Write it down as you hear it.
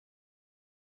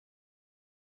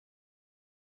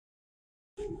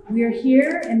We are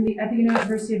here at the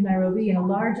University of Nairobi in a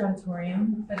large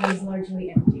auditorium that is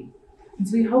largely empty. And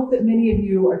so we hope that many of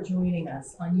you are joining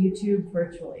us on YouTube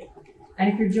virtually.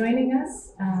 And if you're joining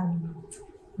us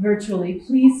virtually,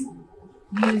 please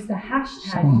use the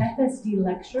hashtag FSD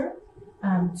Lecture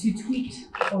to tweet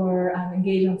or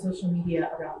engage on social media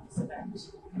around this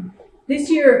event. This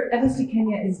year, FSD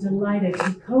Kenya is delighted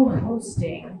to be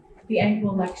co-hosting the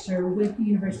annual lecture with the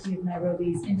University of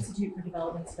Nairobi's Institute for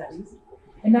Development Studies.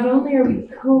 And not only are we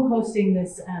co-hosting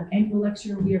this annual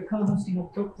lecture, we are co-hosting a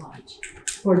book launch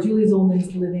for Julie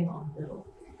Zolman's Living on Little.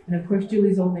 And of course,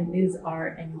 Julie Zolman is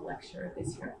our annual lecturer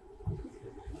this year.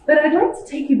 But I'd like to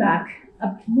take you back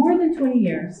more than 20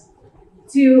 years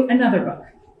to another book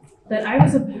that I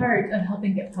was a part of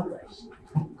helping get published,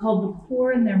 called The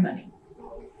Poor and Their Money.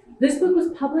 This book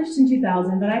was published in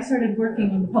 2000, but I started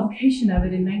working on the publication of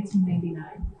it in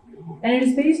 1999. And it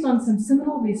is based on some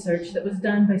seminal research that was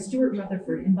done by Stuart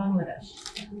Rutherford in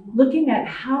Bangladesh, looking at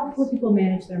how poor people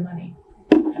manage their money.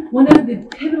 One of the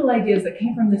pivotal ideas that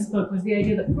came from this book was the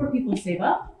idea that poor people save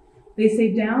up, they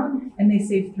save down, and they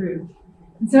save through.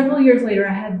 And several years later,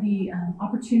 I had the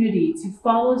opportunity to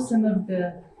follow some of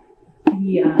the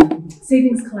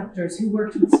savings collectors who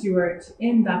worked with Stuart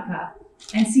in Dhaka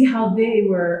and see how they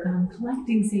were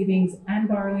collecting savings and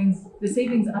borrowings, the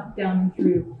savings up, down, and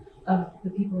through of the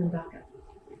people in Dhaka.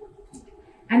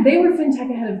 And they were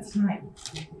fintech ahead of its time.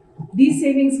 These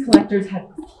savings collectors had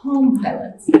Palm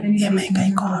Pilots, if anybody can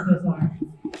remember what those are.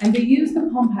 And they used the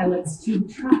Palm Pilots to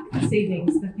track the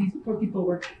savings that these poor people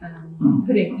were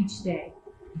putting each day.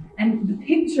 And the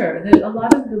picture, that a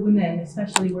lot of the women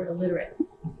especially were illiterate.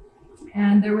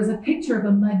 And there was a picture of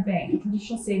a mud bank, a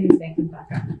traditional savings bank in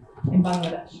Dhaka, in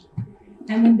Bangladesh.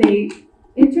 And when they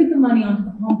entered the money onto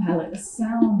the Palm Pilot, a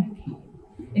sound came.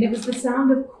 And it was the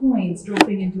sound of coins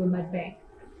dropping into a mud bank.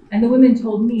 And the women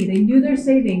told me they knew their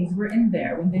savings were in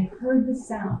there when they heard the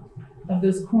sound of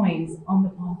those coins on the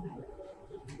Palm Pilot.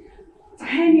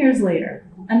 10 years later,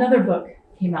 another book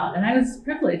came out, and I was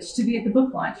privileged to be at the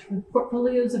book launch with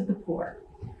Portfolios of the Poor,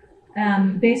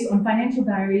 based on financial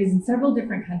diaries in several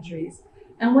different countries.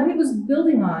 And what it was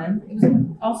building on, it was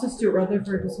also Stuart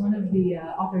Rutherford was one of the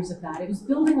authors of that. It was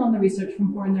building on the research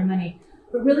from Poor and Their Money,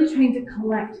 but really trying to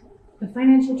collect the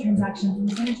financial transactions and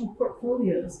the financial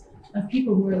portfolios of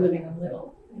people who are living on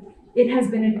little. It has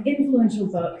been an influential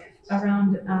book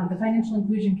around the financial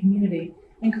inclusion community,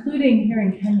 including here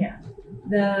in Kenya.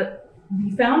 The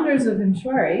founders of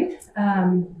Mshwari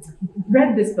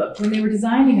read this book when they were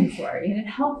designing Mshwari, and it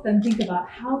helped them think about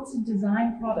how to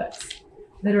design products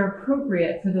that are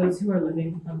appropriate for those who are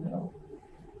living on little.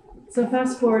 So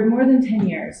fast forward more than 10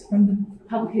 years from the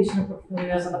publication of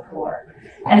Portfolios of the Poor.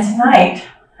 And tonight,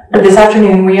 this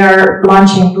afternoon, we are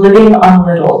launching Living on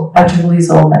Little by Julie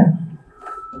Zolman.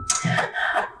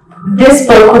 This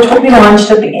book, which will be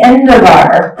launched at the end of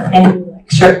our annual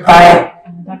lecture by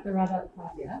Dr. Radha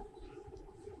Upadhyay.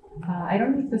 I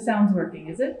don't think the sound's working,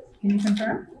 is it? Can you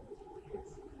confirm?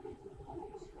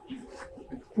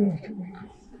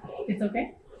 It's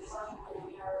okay?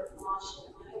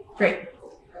 Great.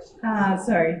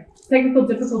 Sorry. Technical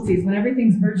difficulties. When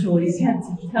everything's virtual, you can't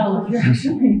tell if you're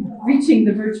actually reaching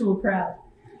the virtual crowd.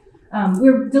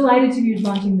 We're delighted to be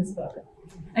launching this book.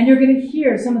 And you're going to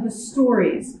hear some of the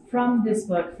stories from this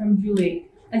book, from Julie,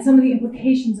 and some of the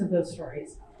implications of those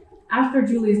stories. After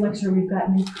Julie's lecture, we've got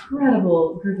an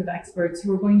incredible group of experts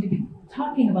who are going to be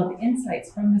talking about the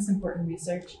insights from this important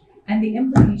research and the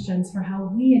implications for how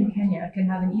we in Kenya can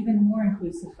have an even more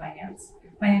inclusive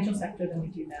financial sector than we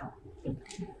do now.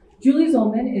 Julie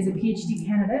Zolman is a PhD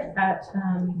candidate at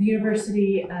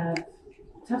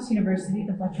Tufts University,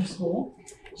 the Fletcher School.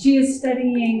 She is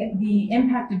studying the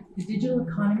impact of the digital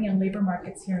economy on labor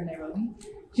markets here in Nairobi.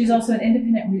 She's also an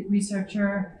independent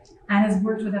researcher and has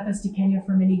worked with FSD Kenya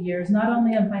for many years, not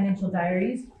only on financial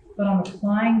diaries, but on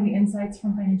applying the insights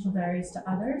from financial diaries to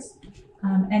others,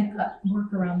 and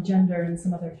work around gender and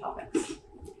some other topics.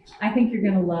 I think you're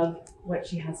going to love what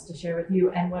she has to share with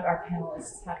you and what our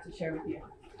panelists have to share with you.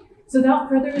 So without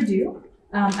further ado,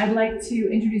 I'd like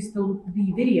to introduce the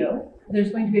video.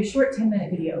 There's going to be a short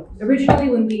 10-minute video. Originally,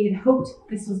 when we had hoped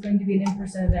this was going to be an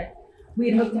in-person event, we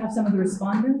had hoped to have some of the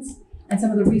respondents and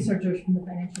some of the researchers from the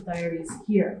financial diaries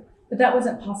here, but that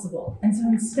wasn't possible. And so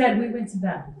instead, we went to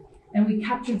them and we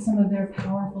captured some of their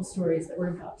powerful stories that we're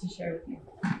about to share with you.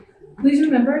 Please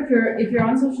remember, if you're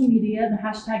on social media, the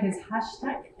hashtag is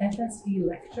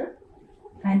 #FSDLecture,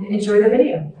 and enjoy the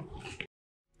video.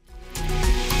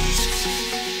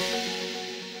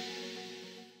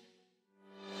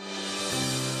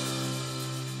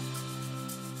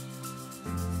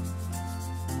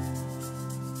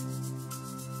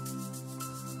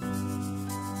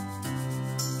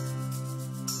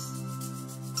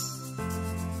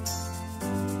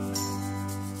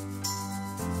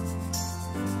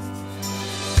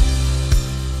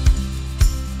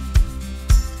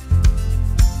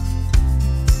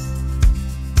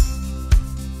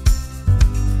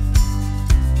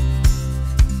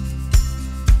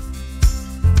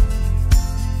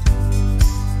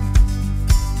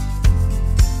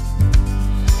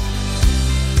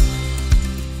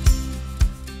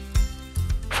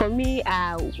 me,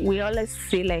 we always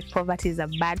see like poverty is a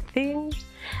bad thing,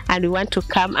 and we want to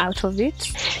come out of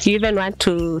it. You even want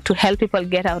to help people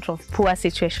get out of poor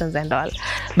situations and all.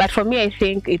 But for me, I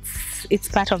think it's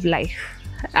part of life.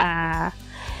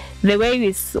 The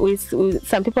way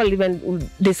some people even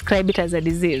describe it as a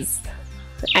disease.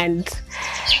 And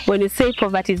when you say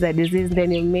poverty is a disease,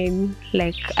 then you mean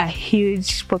like a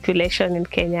huge population in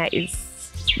Kenya is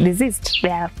diseased.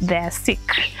 They are sick.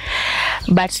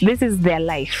 But this is their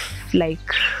life. Like,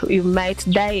 you might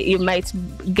die, you might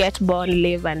get born,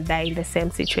 live and die in the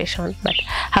same situation. But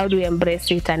how do we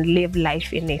embrace it and live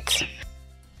life in it?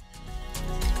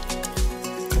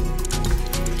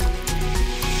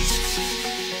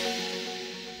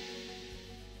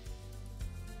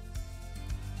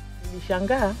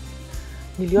 Nilishangaa,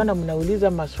 niliona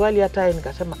mnauliza maswali hata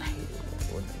nikasema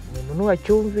umenunua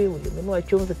chumvi, ulinunua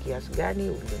chumvi kiasi gani,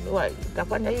 ulinunua,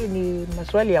 kafanya hii ni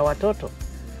maswali ya watoto.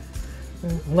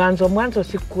 Mwanzo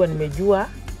sikuwa nimejua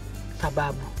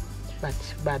sababu,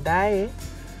 but baadaye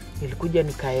nilikuja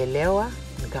nikaelewa,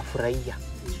 nikafurahia.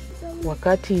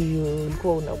 Wakati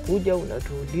ulikuwa unakuja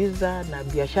unatuuliza, na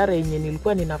biashara yenye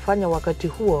nilikuwa ninafanya wakati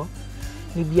huo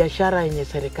ni biashara yenye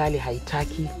serikali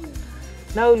haitaki.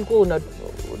 Na ulikuwa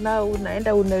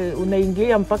unaenda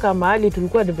unaingia mpaka mahali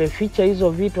tulikuwa nimeficha hizo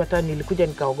vitu, hata nilikuja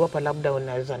nikaogopa labda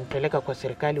unaweza nipeleka kwa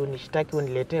serikali unishtaki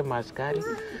uniletee maaskari.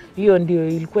 Hiyo ndio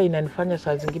ilikuwa inanifanya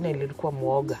saa zingine nilikuwa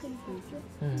muoga.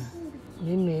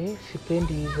 Mimi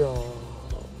sipendi hizo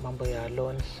mambo ya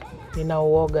loans. Nina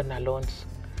uoga na loans.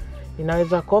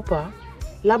 Ninaweza kopa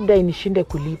labda inishinde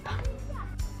kulipa.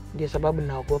 Ndio sababu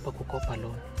naogopa kukopa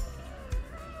loan.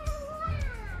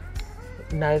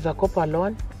 Naweza kopa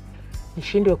loan,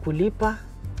 nishindwe kulipa,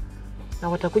 na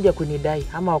watakuja kunidai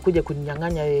ama wakuja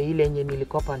kuninyang'anya ile yenye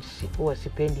nilikopa. Huwa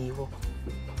sipendi hivyo.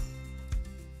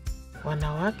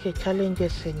 Wanawake,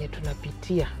 challenges yenye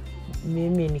tunapitia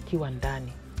mimi nikiwa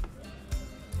ndani.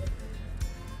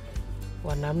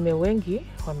 Wanaume wengi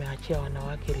wameachia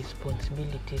wanawake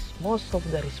responsibilities.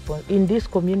 In this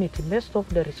community, most of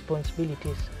the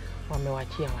responsibilities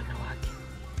wamewaachia wanawake.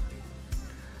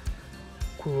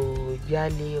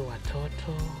 Kujali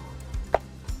watoto,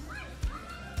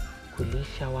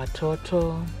 kulisha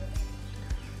watoto.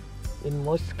 In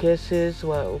most cases,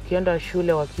 ukienda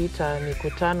shule wakiita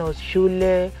mikutano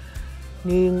shule,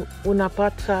 ni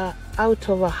unapata out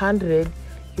of 100,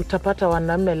 utapata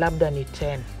wanaume labda ni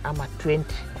 10 ama 20.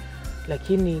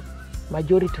 Lakini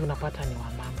majority unapata ni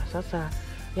wamama. Sasa,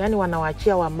 yani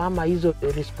wanawaachia wamama hizo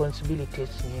responsibilities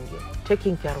nyingi.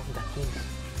 Taking care of the kids.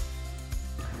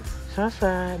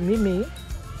 Sasa mimi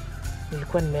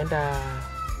nilikuwa nimeenda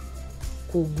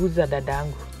kuuguza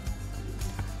dadangu.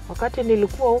 Wakati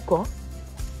nilikuwa huko,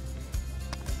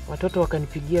 watoto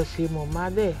wakanipigia simu,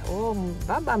 "Madhe,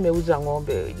 baba ameuza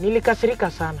ng'ombe."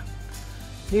 Nilikasirika sana.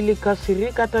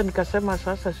 Nilikasirika hata nikasema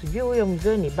sasa sijui huyo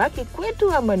mzee ni baki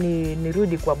kwetu ama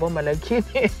nirudi kwa boma, lakini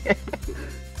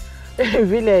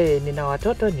vile nina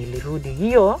watoto nilirudi.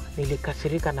 Hiyo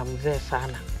nilikasirika na mzee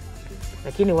sana.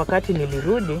 Lakini wakati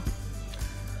nilirudi,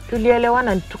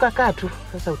 tulielewana, tukakaa tu.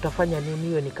 Sasa utafanya nini?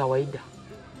 Hiyo ni kawaida.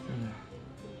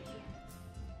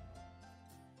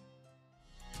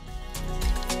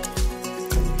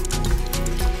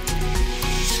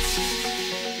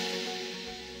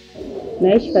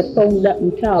 Naishi katika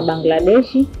mtaa wa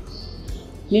Bangladeshi.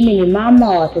 Mimi ni mama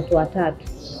wa watoto 3.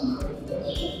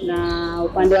 Na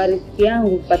upande wa riziki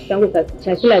yangu, kipato changu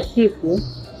cha kila siku,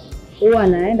 huwa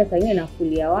naenda kwenye na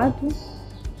kulia watu,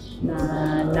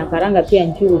 na karanga pia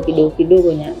njugu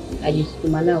kidogo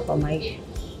najisukuma nayo kwa maisha.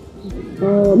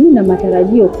 Mimi na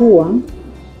matarajio kuwa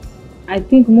I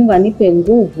think Mungu anipe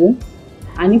nguvu,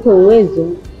 anipe uwezo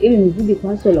ili nizidi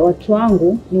kuhustle watu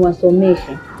wangu,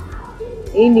 niwasomeshe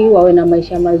ili wawe na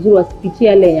maisha mazuri, wasipitie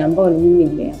yale ambayo mimi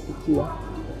nimeyapitia.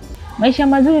 Maisha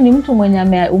mazuri ni mtu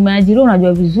mwenye umeajiriwa,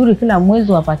 unajua vizuri kila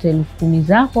mwezi wapate 10,000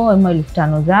 zako ama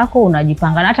 5,000 zako,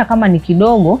 unajipanga, hata kama ni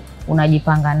kidogo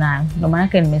unajipanga nayo. Ndio maana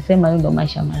yake nimesema hiyo ndio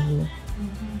maisha mazuri.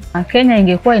 Kenya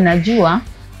ingekuwa inajua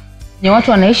wenye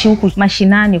watu wanaishi huku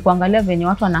mashinani, kuangalia venye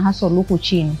watu wana hustle huku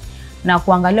chini, na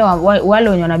kuangalia wale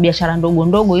wenye wana biashara ndogo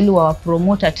ndogo ili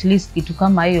promote at least kitu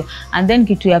kama hiyo. And then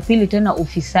kitu ya pili tena,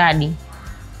 ufisadi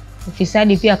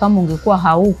pia kama ungekuwa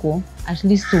hauko at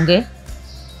least unge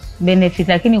benefit.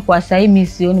 Lakini kwa sasa hivi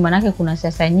sioni, manake kuna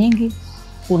siasa nyingi,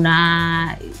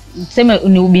 kuna sema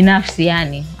ni ubinafsi,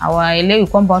 yani hawaelewi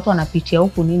kwamba watu wanapitia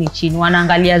huku nini chini,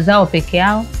 wanaangalia zao peke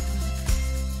yao.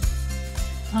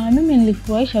 Mimi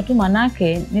nilifurahisha tu,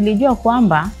 manake nilijua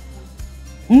kwamba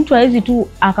mtu hawezi tu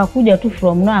akakuja tu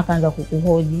from nowhere akaanza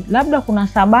kukuhoji. Labda kuna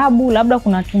sababu, labda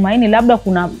kuna tumaini, labda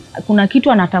kuna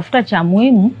kitu anatafuta cha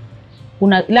muhimu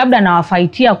kuna labda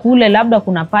nawafaitia kule, labda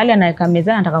kuna pale anaweka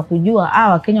mezani anataka kujua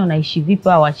Wakenya wanaishi vipi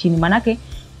wa chini. Manake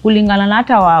kulingana na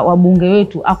hata wabunge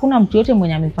wetu, hakuna mtu yote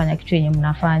mwenye amefanya kitu yenye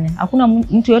mnafanya. Hakuna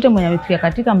mtu yote mwenye amefika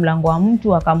katika mlango wa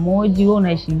mtu akamoji wewe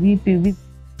unaishi vipi.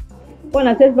 Kwa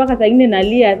na sasa mpaka saa nyingine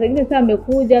nalia. Saa nyingine sasa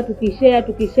amekuja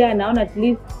tukishare naona at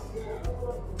least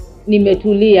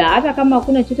nimetulia. Hata kama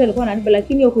hakuna chochote alikuwa ananipa,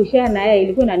 lakini hiyo kushare na yeye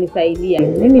ilikuwa inanisaidia.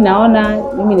 Mimi naona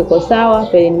mimi niko sawa,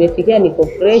 pale nimefikia niko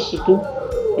fresh tu.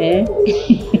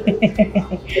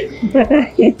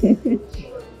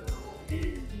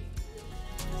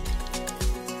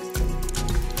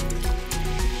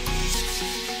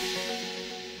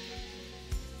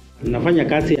 Nafanya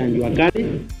kazi ya jua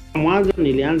kali. Mwanzo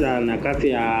nilianza na kazi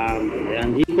ya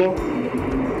njiko,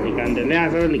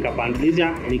 nikaendelea sasa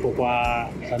nikapandilisha, niko kwa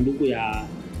sanduku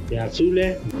ya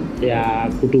shule ya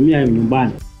kutumia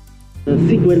nyumbani.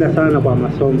 Sikuenda sana kwa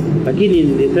masomo, lakini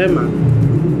nilisema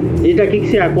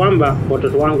nitahakikisha kwamba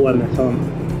watoto wangu wamesoma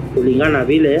kulingana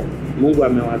vile Mungu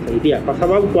amewasaidia, kwa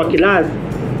sababu kwa class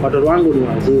watoto wangu ni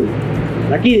wazuri,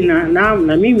 lakini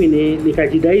na mimi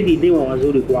nikajitahidi niwe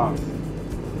wazuri kwao.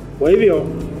 Kwa hivyo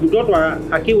mtoto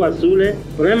akiwa shule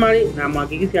primary na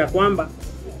mhakikisha kwamba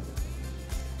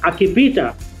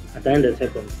akipita ataenda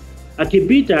secondary,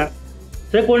 akipita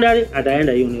secondary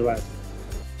ataenda university.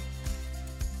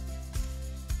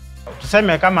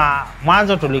 Tuseme kama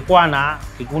mwanzo tulikuwa na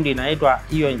kikundi inaitwa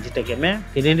hiyo Jitegemee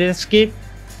Kilindi Skip,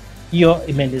 hiyo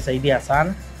imenisaidia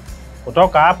sana.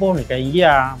 Kutoka hapo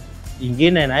nikaingia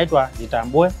ingine inaitwa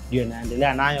Jitambue, ndio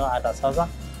naendelea nayo hata sasa.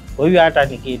 Kwa hivyo hata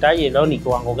nikihitaji leo ni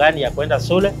kiwango gani ya kwenda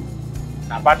shule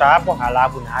napata hapo,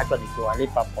 halafu naachwa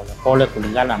nikiwalipa pole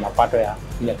kulingana na mapato ya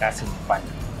ile kazi nifanya.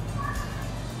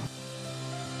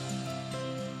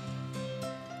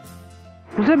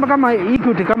 Kusema kama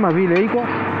equity kama vile iko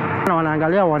na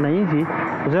wanaangalia wananchi,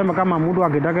 kusema kama mtu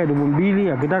akitaka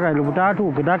 2,000, akitaka 3,000,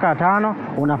 ukitaka 5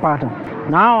 unapata.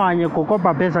 Na hao wenye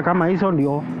kukopa pesa kama hizo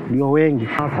ndio wengi.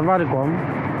 Safaricom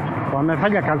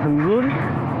wamefanya kazi nzuri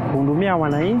kuhudumia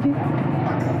wananchi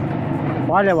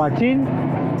wale wa chini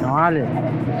na wale.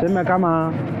 Sema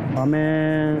kama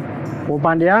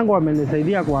upande yangu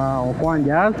wamenisaidia kwa okoa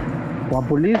jahazi, kwa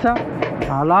polisa,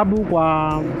 halafu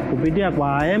kwa kupitia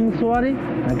kwa M-Swari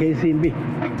na KCB.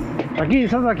 Lakini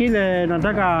sasa kile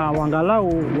nataka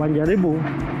wangalau wanjaribu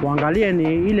kuangalia ni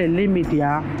ile limit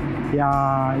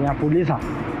ya polisa.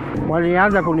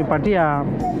 Walianza kunipatia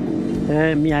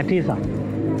 900.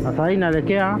 Sasa hii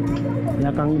inaelekea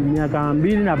miaka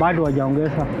 2 na bado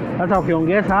hawajaongeza. Sasa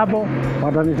ukiongeza hapo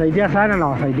watanisaidia sana na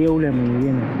wasaidie ule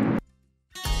mwingine.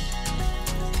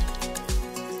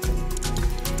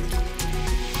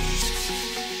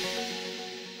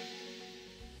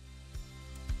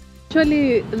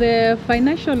 Actually, the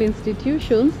financial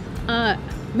institutions,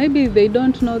 maybe they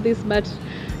don't know this, but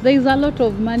there is a lot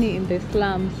of money in the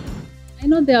slums. I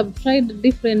know they have tried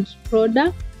different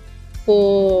products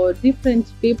for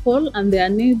different people and their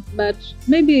needs, but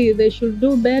maybe they should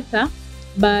do better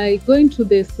by going to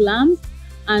the slums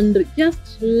and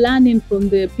just learning from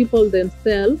the people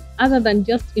themselves, other than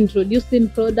just introducing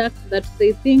products that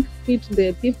they think fit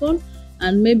the people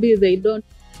and maybe they don't.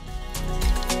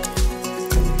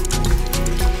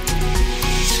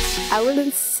 I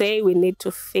wouldn't say we need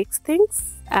to fix things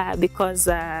because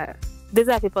these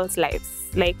are people's lives.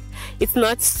 Like, it's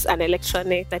not an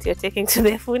electronic that you're taking to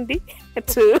the fundi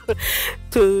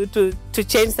to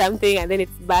change something and then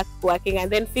it's back working, and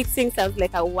then fixing sounds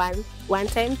like a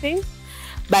one-time thing.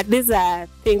 But these are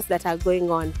things that are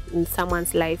going on in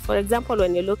someone's life. For example,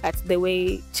 when you look at the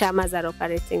way chamas are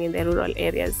operating in the rural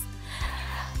areas,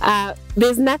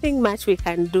 there's nothing much we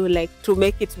can do like to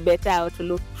make it better or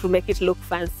to make it look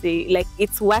fancy. Like,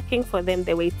 it's working for them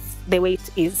the way it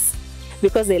is,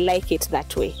 because they like it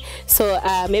that way. So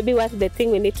maybe the thing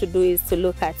we need to do is to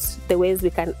look at the ways we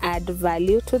can add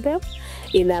value to them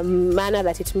in a manner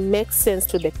that it makes sense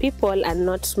to the people and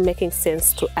not making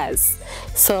sense to us.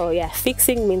 So yeah,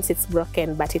 fixing means it's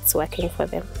broken, but it's working for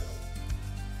them.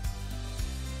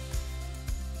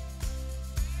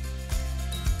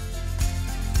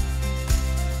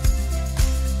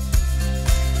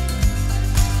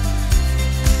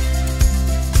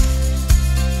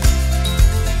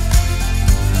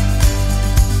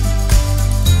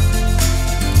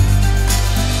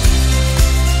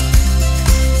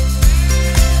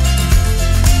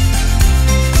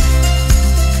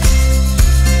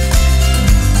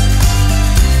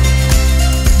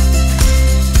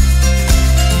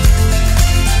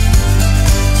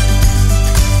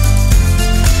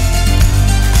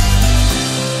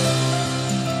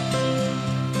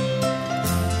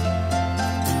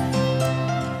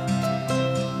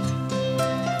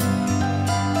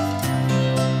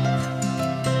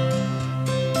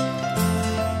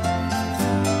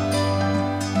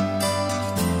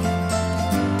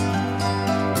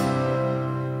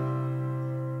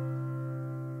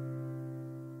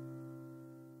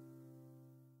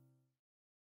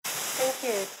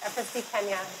 FSD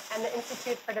Kenya and the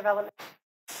Institute for Development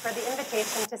for the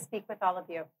invitation to speak with all of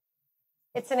you.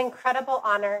 It's an incredible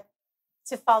honor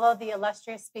to follow the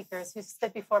illustrious speakers who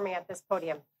stood before me at this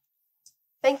podium.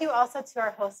 Thank you also to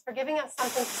our hosts for giving us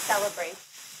something to celebrate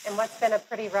in what's been a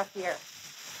pretty rough year.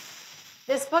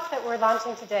 This book that we're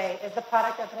launching today is the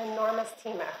product of an enormous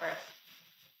team effort.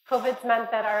 COVID's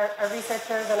meant that our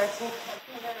researchers and our team have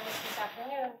been here this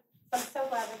afternoon. So I'm so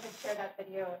glad we could share that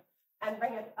video and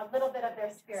bring a little bit of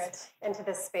their spirit into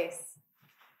this space.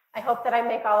 I hope that I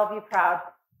make all of you proud.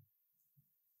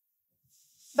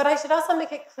 But I should also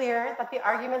make it clear that the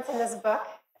arguments in this book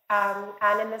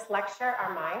and in this lecture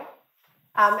are mine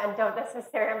and don't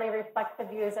necessarily reflect the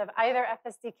views of either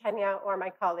FSD Kenya or my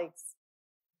colleagues.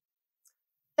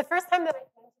 The first time that I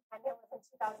came to Kenya was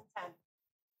in 2010.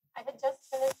 I had just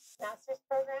finished a master's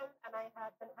program and I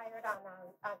had been hired on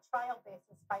a trial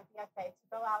basis by BFA to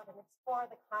go out and explore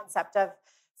the concept of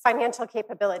financial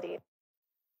capability.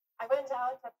 I went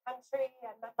out to the country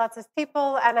and met lots of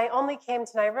people, and I only came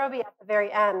to Nairobi at the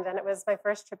very end, and it was my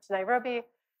first trip to Nairobi.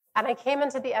 And I came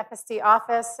into the FSD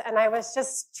office and I was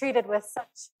just treated with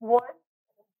such warmth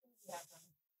and enthusiasm.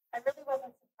 I really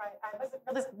wasn't surprised.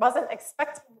 I wasn't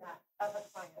expecting that of a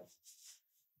client.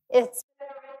 It's been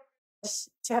a privilege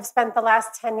to have spent the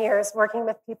last 10 years working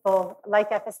with people like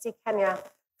FSD Kenya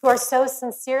who are so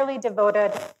sincerely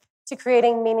devoted to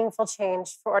creating meaningful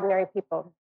change for ordinary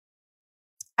people.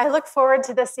 I look forward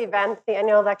to this event, the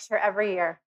annual lecture, every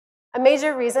year. A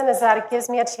major reason is that it gives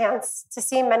me a chance to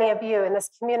see many of you in this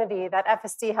community that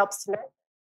FSD helps to nurture.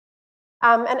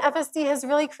 And FSD has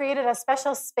really created a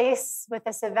special space with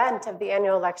this event of the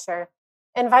annual lecture,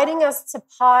 inviting us to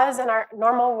pause in our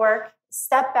normal work,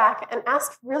 step back, and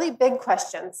ask really big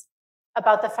questions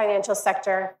about the financial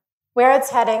sector, where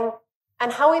it's heading,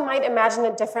 and how we might imagine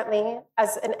it differently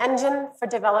as an engine for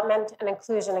development and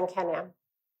inclusion in Kenya.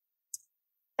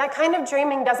 That kind of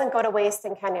dreaming doesn't go to waste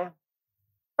in Kenya.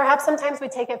 Perhaps sometimes we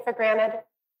take it for granted,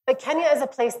 but Kenya is a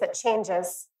place that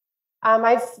changes.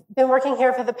 I've been working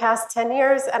here for the past 10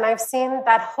 years, and I've seen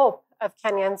that hope of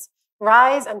Kenyans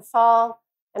rise and fall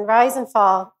and rise and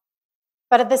fall.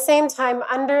 But at the same time,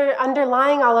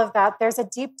 underlying all of that, there's a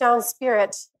deep down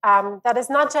spirit that is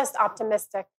not just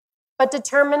optimistic, but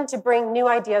determined to bring new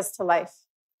ideas to life.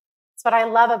 It's what I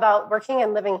love about working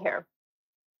and living here.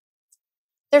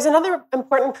 There's another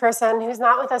important person who's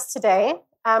not with us today,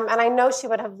 and I know she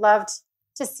would have loved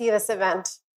to see this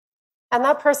event. And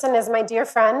that person is my dear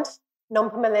friend,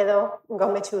 Nompumelelo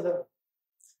Ngomechulo.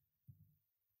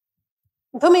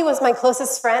 Mpumi was my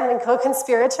closest friend and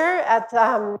co-conspirator at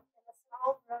a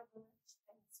small rural village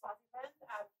in Swaziland,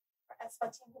 or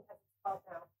Eswatini as it's called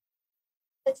now.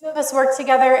 The two of us worked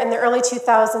together in the early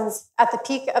 2000s at the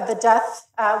peak of the death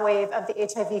wave of the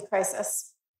HIV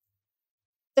crisis.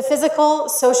 The physical,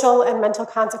 social, and mental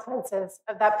consequences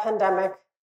of that pandemic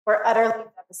were utterly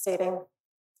devastating.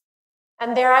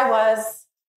 And there I was,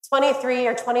 23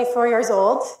 or 24 years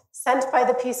old, sent by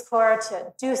the Peace Corps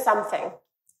to do something.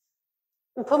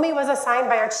 Mpumi was assigned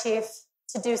by our chief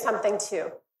to do something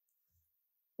too.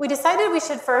 We decided we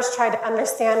should first try to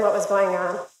understand what was going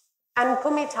on, and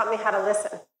Mpumi taught me how to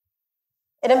listen.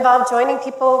 It involved joining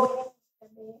people,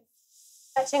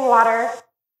 fetching water,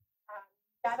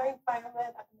 gathering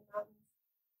firewood up in the mountains.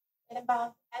 It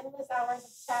involved endless hours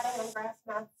of chatting on grass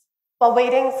mats while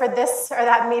waiting for this or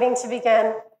that meeting to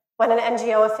begin when an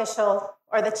NGO official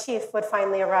or the chief would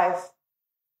finally arrive.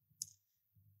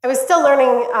 I was still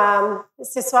learning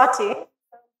Siswati,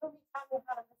 so Mpumi taught me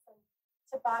how to listen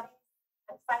to bodies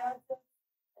and silences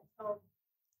and tone.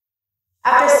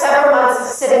 After several months of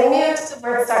sitting mute,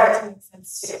 words started to make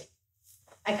sense too.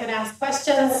 I could ask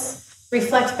questions,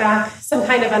 reflect back, some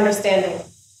kind of understanding.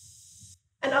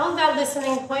 And all of that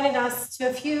listening pointed us to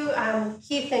a few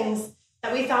key things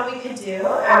that we thought we could do,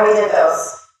 and we did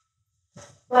those.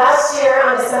 Last year,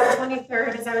 on December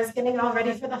 23rd, as I was getting all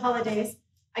ready for the holidays,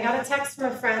 I got a text from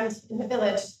a friend in the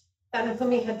village that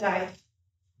Mpumi had died.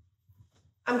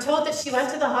 I'm told that she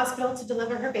went to the hospital to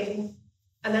deliver her baby,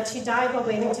 and that she died while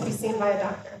waiting to be seen by a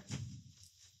doctor.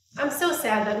 I'm so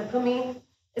sad that Mpumi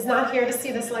is not here to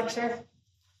see this lecture,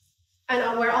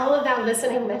 and where all of that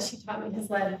listening that she taught me has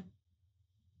led.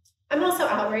 I'm also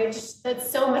outraged that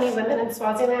so many women in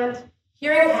Swaziland,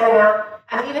 here in Kenya,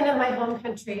 and even in my home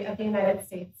country of the United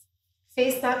States,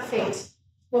 face that fate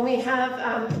when we have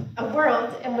a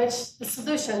world in which the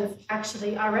solutions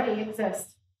actually already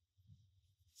exist.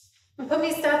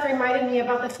 Mpumi's death reminded me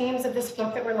about the themes of this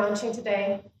book that we're launching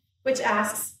today, which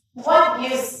asks, what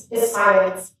use is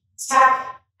finance,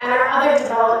 tech, and our other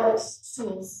development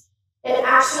tools in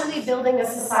actually building a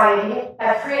society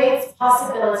that creates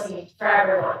possibility for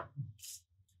everyone?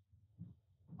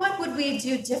 What would we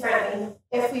do differently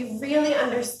if we really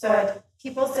understood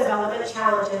people's development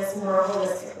challenges more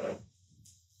holistically?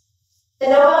 The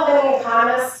Nobel-winning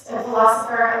economist and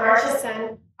philosopher Amartya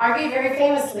Sen argued very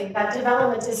famously that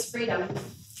development is freedom.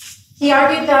 He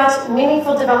argued that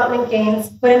meaningful development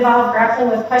gains would involve grappling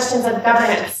with questions of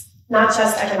governance, not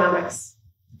just economics.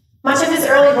 Much of his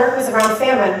early work was around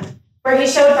famine, where he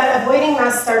showed that avoiding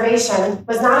mass starvation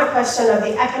was not a question of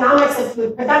the economics of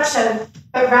food production,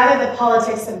 but rather the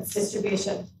politics of its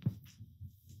distribution.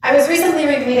 I was recently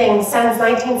rereading Sen's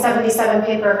 1977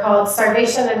 paper called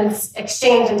Starvation and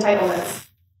Exchange Entitlements,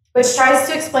 which tries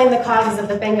to explain the causes of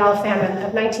the Bengal famine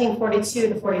of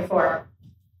 1942 to 44,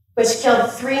 which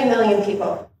killed 3 million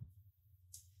people.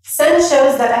 Sen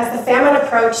shows that as the famine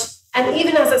approached, and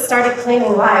even as it started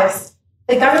claiming lives,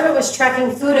 the government was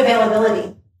tracking food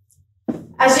availability.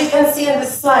 As you can see in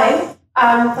this slide,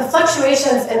 the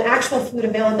fluctuations in actual food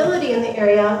availability in the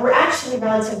area were actually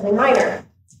relatively minor.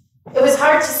 It was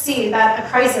hard to see that a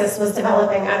crisis was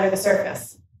developing under the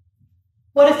surface.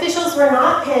 What officials were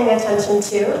not paying attention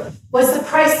to was the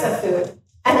price of food,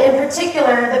 and in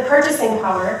particular, the purchasing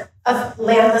power of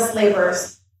landless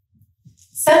laborers.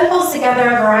 Sen pulls together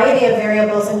a variety of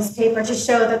variables in his paper to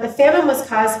show that the famine was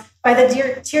caused by the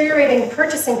deteriorating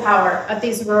purchasing power of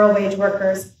these rural wage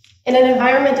workers in an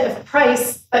environment of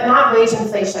price, but not wage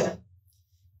inflation.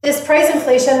 This price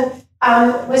inflation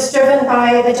was driven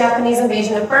by the Japanese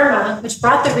invasion of Burma, which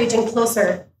brought the region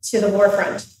closer to the war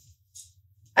front.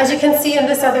 As you can see in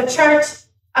this other chart,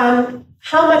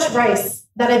 how much rice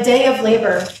that a day of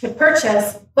labor could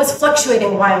purchase was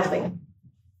fluctuating wildly.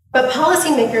 But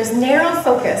policymakers' narrow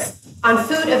focus on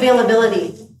food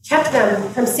availability kept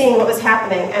them from seeing what was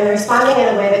happening and responding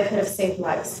in a way that could have saved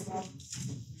lives.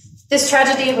 This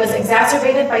tragedy was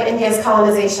exacerbated by India's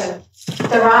colonization.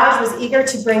 The Raj was eager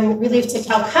to bring relief to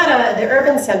Calcutta, the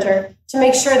urban center, to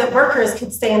make sure that workers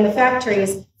could stay in the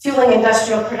factories, fueling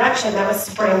industrial production that was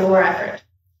supporting the war effort.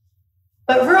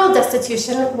 But rural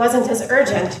destitution wasn't as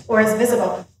urgent or as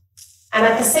visible. And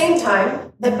at the same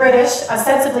time, the British,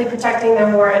 ostensibly protecting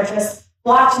their war interests,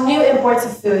 blocked new imports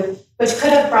of food, which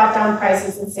could have brought down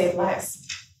prices and saved lives.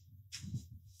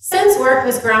 Sen's work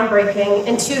was groundbreaking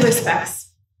in two respects.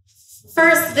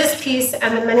 First, this piece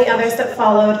and the many others that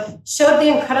followed showed the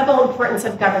incredible importance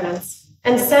of governance,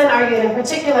 and Sen argued in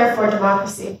particular for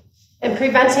democracy in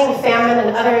preventing famine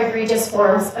and other egregious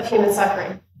forms of human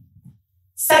suffering.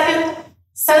 Second,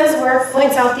 Sen's work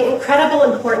points out the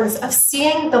incredible importance of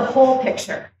seeing the whole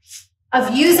picture,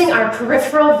 of using our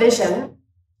peripheral vision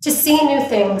to see new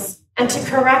things and to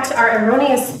correct our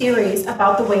erroneous theories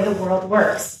about the way the world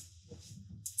works.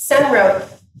 Sen wrote,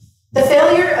 "The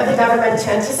failure of the government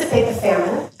to anticipate the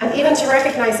famine, and even to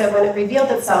recognize it when it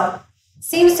revealed itself,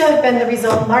 seems to have been the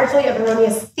result largely of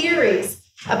erroneous theories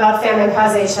about famine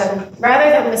causation, rather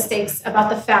than mistakes about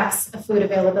the facts of food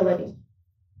availability."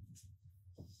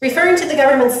 Referring to the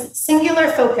government's singular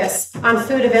focus on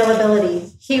food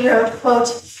availability, he wrote,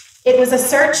 quote, "It was a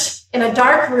search in a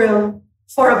dark room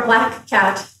for a black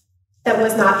cat that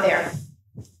was not there."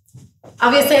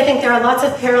 Obviously, I think there are lots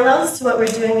of parallels to what we're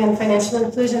doing in financial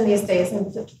inclusion these days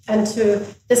and to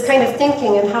this kind of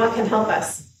thinking and how it can help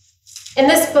us. In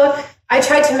this book, I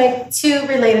tried to make two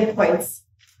related points.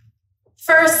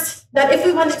 First, that if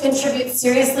we want to contribute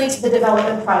seriously to the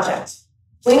development project,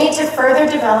 we need to further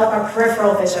develop our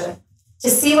peripheral vision, to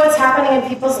see what's happening in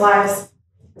people's lives,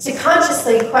 to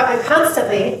constantly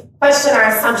question our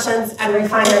assumptions and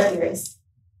refine our theories.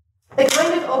 The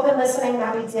kind of open listening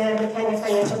that we did in the Kenya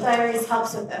Financial Diaries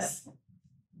helps with this.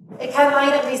 It can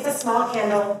light at least a small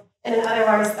candle in an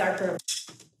otherwise dark room.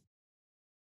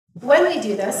 When we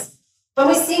do this, when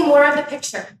we see more of the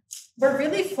picture, we're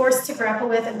really forced to grapple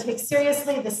with and take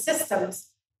seriously the systems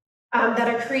that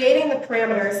are creating the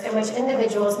parameters in which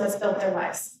individuals must build their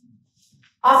lives.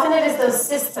 Often it is those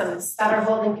systems that are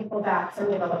holding people back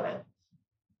from development.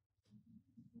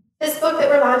 This book that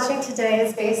we're launching today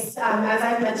is based, as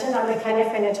I've mentioned, on the Kenya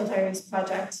Financial Diaries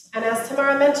project. And as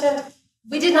Tamara mentioned,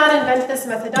 we did not invent this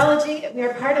methodology. We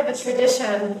are part of a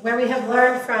tradition where we have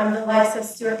learned from the likes of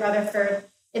Stuart Rutherford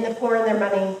in The Poor and Their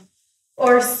Money,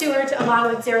 or Stuart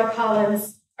along with Zero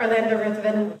Collins, Orlando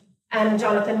Ruthven, and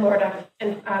Jonathan Mordock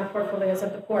in Portfolios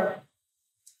of the Poor.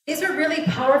 These were really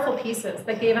powerful pieces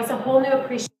that gave us a whole new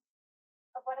appreciation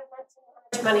of what it meant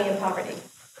to manage money in poverty.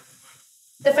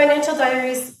 The financial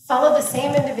diaries follow the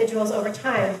same individuals over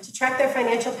time to track their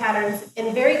financial patterns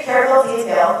in very careful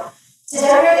detail to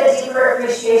generate a deeper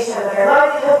appreciation of their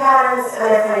livelihood patterns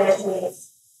and their financial needs.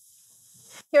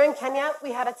 Here in Kenya,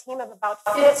 we had a team of about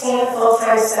 15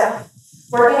 full-time staff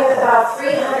working with about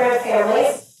 300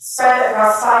 families spread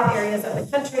across 5 areas of the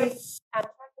country and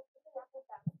tracking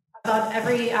about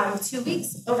every 2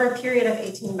 weeks over a period of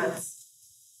 18 months.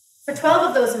 For 12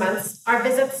 of those months, our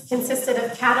visits consisted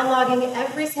of cataloging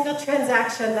every single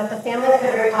transaction that the family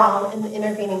could recall in the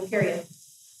intervening period.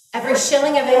 Every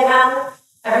shilling of income,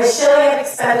 every shilling of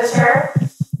expenditure,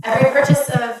 every purchase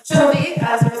of chumbi,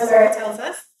 as Rosemary tells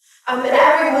us, and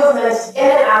every movement in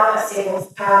and out of savings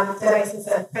devices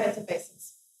and credit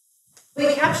devices.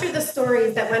 We captured the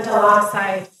stories that went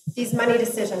alongside these money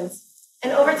decisions,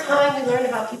 and over time we learned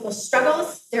about people's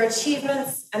struggles, their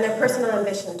achievements, and their personal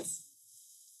ambitions.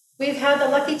 We've had the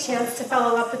lucky chance to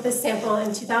follow up with this sample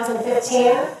in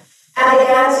 2015, and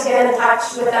again to get in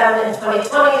touch with them in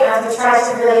 2020 as we try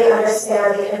to really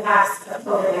understand the impacts of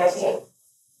COVID-19.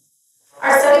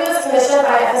 Our study was commissioned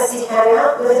by FSD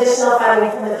Kenya with additional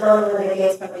funding from the Bill and Melinda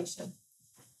Gates Foundation.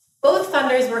 Both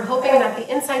funders were hoping that the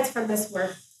insights from this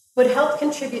work would help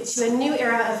contribute to a new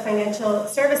era of financial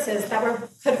services that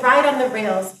could ride on the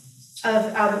rails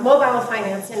of mobile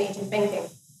finance and agent banking.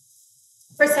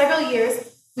 For several years,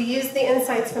 we used the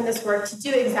insights from this work to do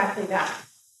exactly that.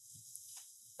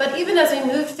 But even as we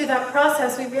moved through that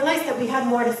process, we realized that we had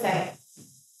more to say.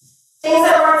 Things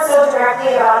that weren't so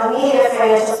directly about immediate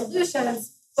financial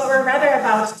solutions, but were rather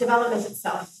about development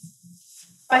itself.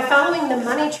 By following the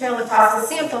money trail across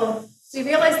the sample, we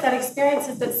realized that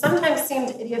experiences that sometimes seemed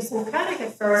idiosyncratic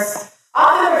at first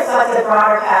often reflected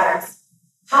broader patterns,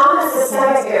 common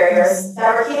systemic barriers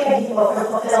that were keeping people from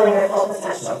fulfilling their full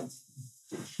potential.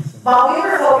 While we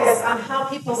were focused on how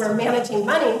people were managing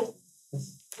money,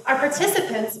 our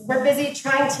participants were busy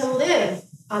trying to live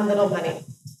on little money.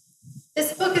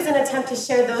 This book is an attempt to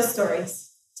share those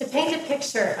stories, to paint a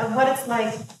picture of what it's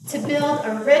like to build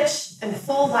a rich and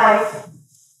full life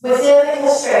within the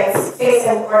constraints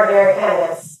facing ordinary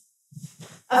Kenyans.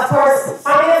 Of course,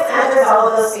 finance enters all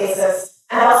of those spaces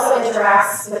and also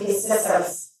interacts with these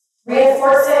systems,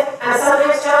 reinforcing and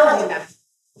sometimes challenging them,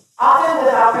 often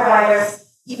without providers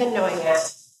even knowing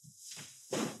it.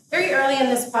 Very early in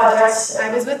this project,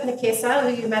 I was with Nikesa,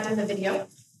 who you met in the video,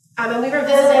 and we were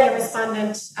visiting a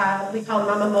respondent we call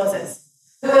Mama Moses,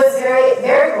 who was very,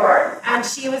 very poor, and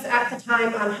she was at the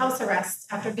time on house arrest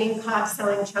after being caught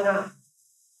selling changa.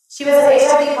 She was an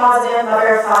HIV positive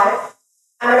mother of 5,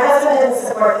 and her husband didn't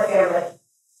support the family.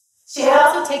 She had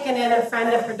also taken in a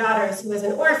friend of her daughter's who was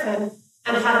an orphan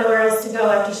and had nowhere else to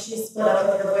go after she split up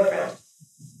with her boyfriend.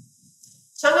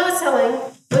 Changa selling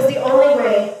was the only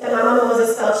way that Mama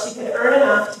Moses felt she could earn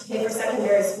enough to pay for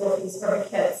secondary school fees for her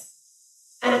kids.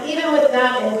 And even with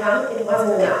that income, it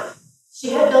wasn't enough.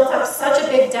 She had built up such a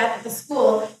big debt at the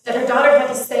school that her daughter had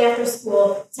to stay after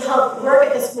school to help work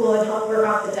at the school and help work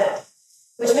off the debt,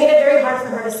 which made it very hard for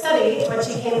her to study when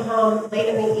she came home late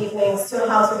in the evenings to a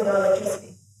house with no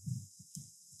electricity.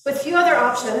 With few other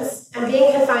options and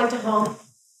being confined to home,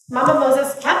 Mama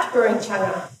Moses kept brewing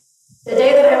changa. The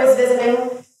day that I was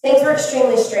visiting, things were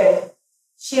extremely strained.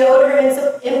 She owed her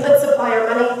input supplier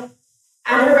money,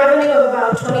 and her revenue of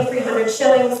about 2,300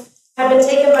 shillings had been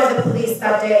taken by the police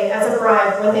that day as a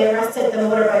bribe when they arrested the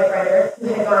motorbike rider who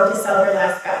had gone to sell her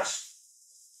last batch.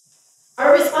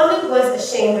 Our respondent was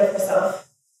ashamed of herself,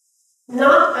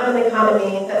 not of an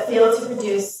economy that failed to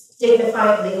produce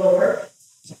dignified legal work,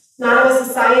 not of a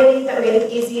society that made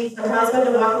it easy for her husband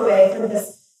to walk away from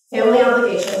his family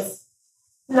obligations,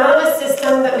 not of a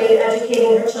system that made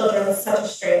educating her children such a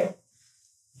strain.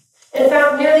 In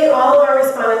fact, nearly all of our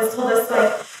respondents told us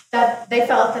that they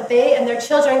felt that they and their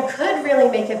children could really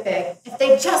make it big if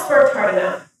they just worked hard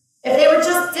enough, if they were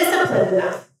just disciplined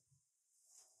enough.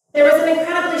 There was an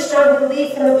incredibly strong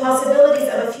belief in the possibilities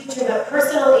of a future that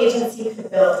personal agency could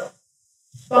build,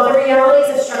 while the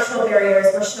realities of structural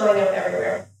barriers were showing up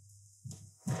everywhere.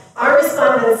 Our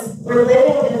respondents were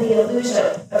living in the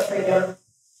illusion of freedom,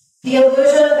 the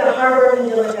illusion that hard work and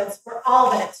diligence were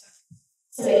all that it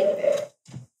took to make it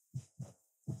big.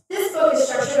 This book is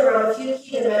structured around a few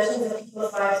key dimensions of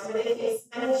people's lives where they face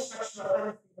many structural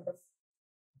unfreedoms.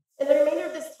 In the remainder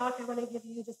of this talk, I want to give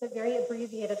you just a very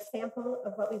abbreviated sample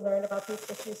of what we learned about these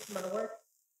issues from our work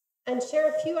and share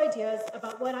a few ideas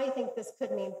about what I think this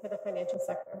could mean for the financial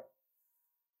sector.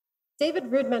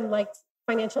 David Rudman liked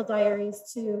financial diaries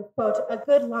to, quote, a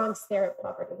good long stare at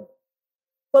poverty.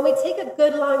 When we take a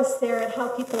good long stare at how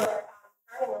people are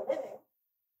earning a living,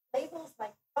 labels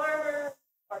like farmer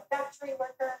or factory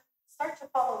worker start to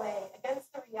fall away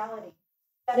against the reality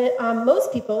that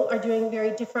most people are doing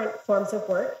very different forms of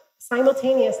work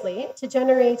simultaneously to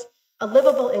generate a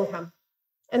livable income.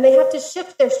 And they have to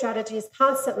shift their strategies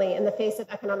constantly in the face of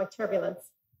economic turbulence.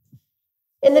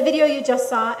 In the video you just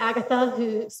saw, Agatha,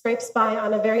 who scrapes by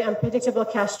on a very unpredictable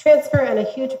cash transfer and a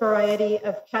huge variety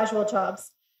of casual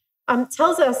jobs,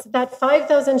 tells us that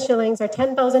 5,000 shillings or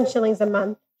 10,000 shillings a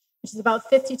month, which is about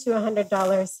 $50 to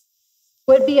 $100,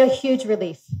 would be a huge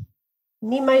relief.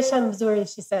 Ni maisha mzuri,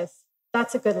 she says.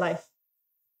 That's a good life.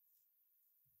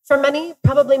 For many,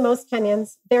 probably most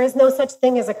Kenyans, there is no such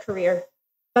thing as a career,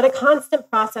 but a constant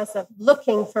process of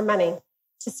looking for money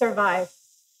to survive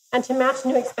and to match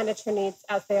new expenditure needs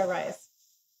as they arise.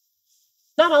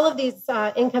 Not all of these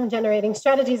income-generating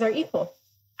strategies are equal.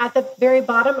 At the very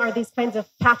bottom are these kinds of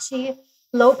patchy,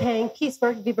 low-paying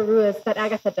piecework vibaruas that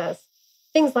Agatha does.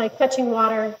 Things like fetching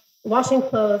water, washing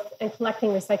clothes, and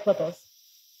collecting recyclables.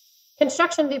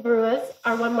 Construction vibaruas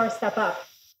are one more step up,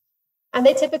 and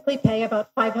they typically pay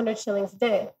about 500 shillings a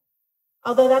day.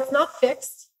 Although that's not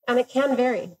fixed, and it can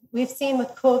vary. We've seen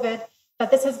with COVID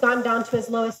that this has gone down to as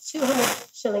low as 200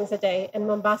 shillings a day in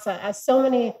Mombasa, as so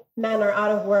many men are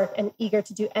out of work and eager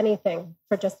to do anything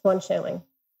for just 1 shilling.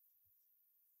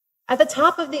 At the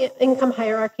top of the income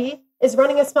hierarchy is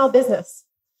running a small business,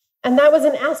 and that was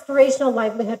an aspirational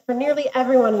livelihood for nearly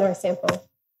everyone in our sample.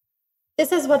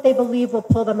 This is what they believe will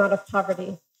pull them out of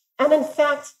poverty. And in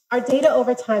fact, our data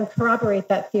over time corroborate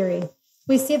that theory.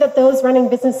 We see that those running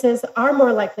businesses are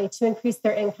more likely to increase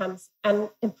their incomes and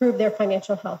improve their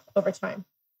financial health over time.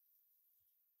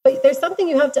 But there's something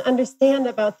you have to understand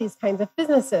about these kinds of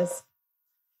businesses.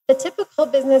 The typical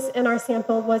business in our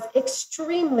sample was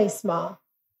extremely small,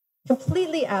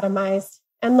 completely atomized,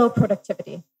 and low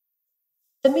productivity.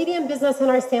 The median business in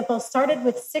our sample started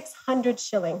with 600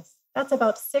 shillings. That's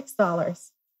about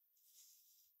 $6.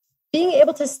 Being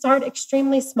able to start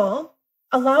extremely small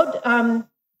allowed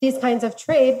these kinds of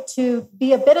trade to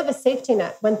be a bit of a safety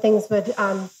net when things would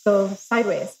go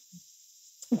sideways.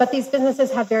 But these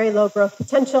businesses have very low growth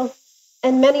potential,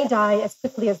 and many die as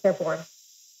quickly as they're born.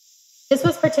 This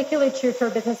was particularly true for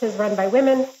businesses run by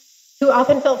women, who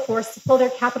often felt forced to pull their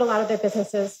capital out of their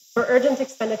businesses for urgent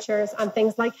expenditures on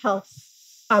things like health,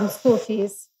 school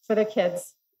fees for their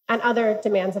kids, and other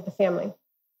demands of the family.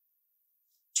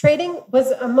 Trading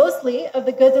was mostly of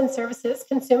the goods and services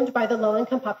consumed by the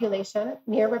low-income population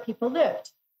near where people lived.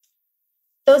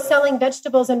 Those selling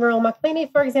vegetables in rural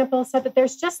Maklini, for example, said that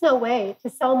there's just no way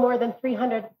to sell more than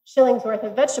 300 shillings worth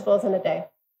of vegetables in a day.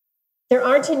 There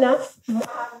aren't enough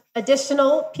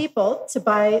additional people to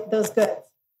buy those goods,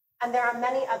 and there are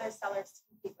many other sellers to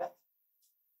compete with.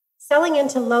 Selling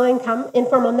into low-income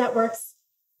informal networks,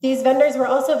 these vendors were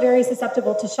also very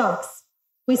susceptible to shocks.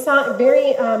 We saw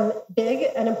very big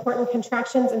and important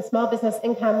contractions in small business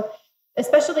income,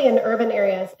 especially in urban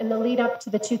areas, in the lead up to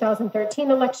the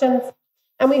 2013 elections.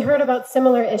 And we heard about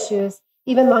similar issues,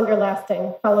 even longer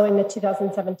lasting, following the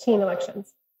 2017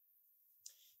 elections.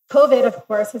 COVID, of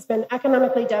course, has been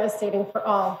economically devastating for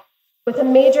all, with a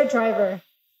major driver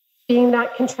being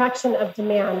that contraction of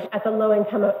demand at the low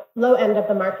end of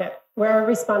the market, where our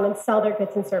respondents sell their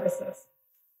goods and services.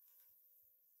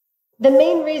 The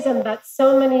main reason that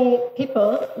so many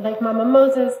people, like Mama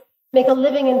Moses, make a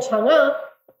living in Chang'a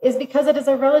is because it is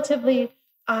a it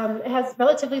has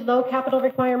relatively low capital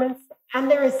requirements,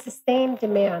 and there is sustained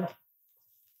demand.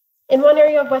 In one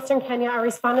area of Western Kenya, our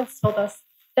respondents told us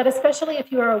that especially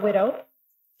if you are a widow,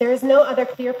 there is no other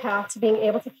clear path to being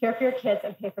able to care for your kids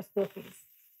and pay for school fees.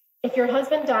 If your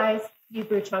husband dies, you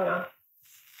brew Chang'a.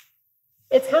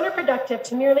 It's counterproductive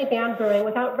to merely ban brewing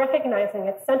without recognizing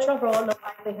its central role in the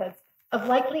livelihoods of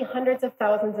likely hundreds of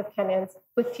thousands of Kenyans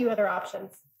with few other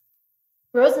options.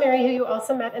 Rosemary, who you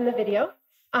also met in the video,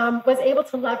 was able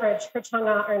to leverage her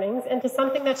Chang'a earnings into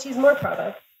something that she's more proud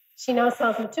of. She now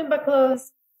sells Mutumba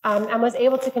clothes and was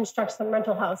able to construct some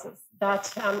rental houses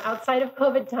that, outside of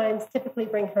COVID times, typically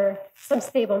bring her some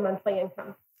stable monthly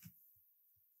income.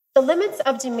 The limits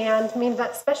of demand mean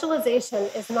that specialization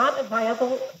is not a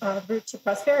viable route to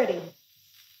prosperity.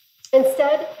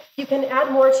 Instead, you can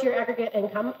add more to your aggregate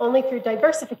income only through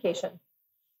diversification.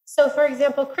 So, for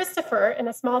example, Christopher, in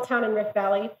a small town in Rift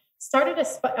Valley, started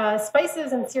a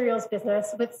spices and cereals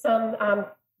business with some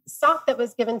stock that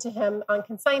was given to him on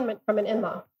consignment from an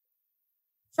in-law.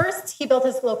 First, he built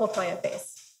his local client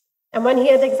base. And when he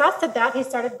had exhausted that, he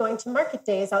started going to market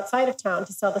days outside of town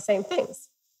to sell the same things.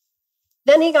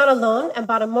 Then he got a loan and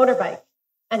bought a motorbike.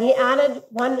 And he added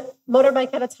one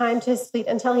motorbike at a time to his fleet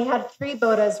until he had 3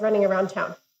 bodas running around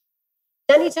town.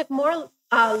 Then he took more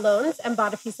loans and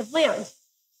bought a piece of land.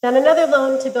 Then another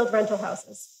loan to build rental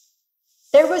houses.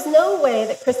 There was no way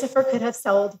that Christopher could have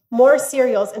sold more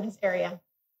cereals in his area,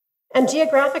 and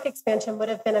geographic expansion would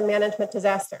have been a management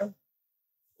disaster.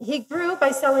 He grew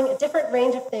by selling a different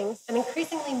range of things and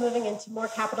increasingly moving into more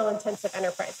capital-intensive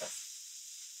enterprises.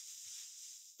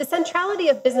 The centrality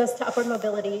of business to upward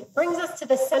mobility brings us to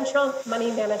the central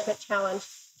money management challenge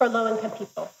for low-income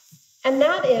people. And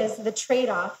that is the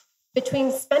trade-off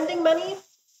between spending money,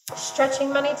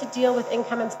 stretching money to deal with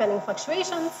income and spending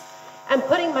fluctuations, and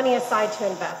putting money aside to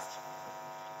invest.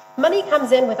 Money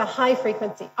comes in with a high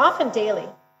frequency, often daily.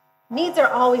 Needs are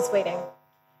always waiting.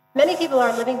 Many people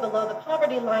are living below the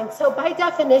poverty line, so by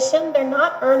definition, they're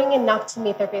not earning enough to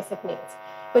meet their basic needs,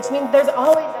 which means there's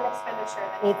always an expenditure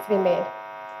that needs to be made.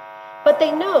 But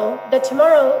they know that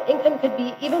tomorrow income could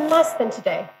be even less than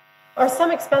today, or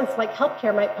some expense like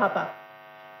healthcare might pop up.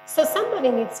 So some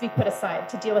money needs to be put aside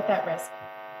to deal with that risk.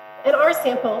 In our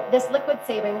sample, this liquid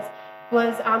savings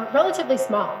was relatively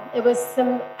small. It was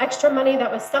some extra money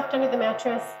that was stuffed under the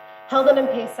mattress, held in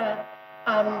M-Pesa,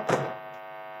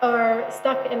 or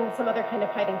stuck in some other kind of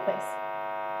hiding place.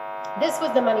 This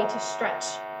was the money to stretch.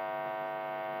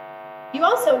 You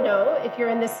also know, if you're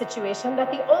in this situation,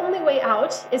 that the only way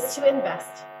out is to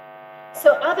invest.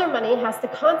 So other money has to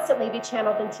constantly be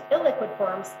channeled into illiquid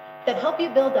forms that help you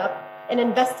build up an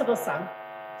investable sum,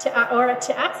 or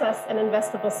to access an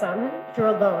investable sum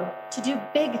through a loan, to do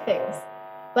big things,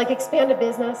 like expand a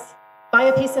business, buy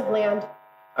a piece of land,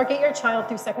 or get your child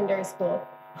through secondary school,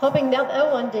 hoping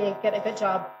they'll one day get a good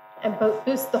job and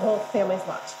boost the whole family's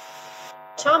lot.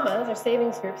 Chamas, or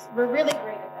savings groups, were really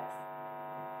great at this.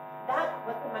 That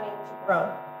was the money to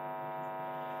grow.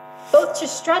 Both to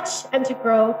stretch and to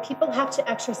grow, people have to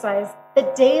exercise the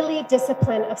daily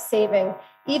discipline of saving,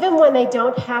 even when they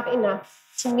don't have enough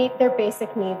to meet their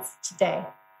basic needs today.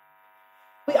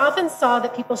 We often saw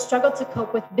that people struggled to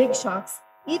cope with big shocks,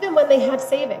 even when they had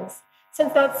savings,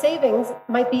 since that savings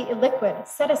might be illiquid,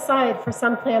 set aside for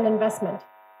some planned investment.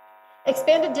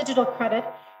 Expanded digital credit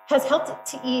has helped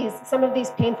to ease some of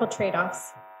these painful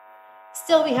trade-offs.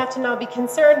 Still, we have to now be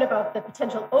concerned about the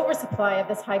potential oversupply of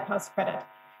this high-cost credit,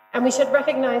 and we should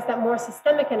recognize that more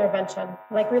systemic intervention,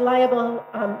 like reliable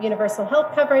universal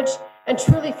health coverage and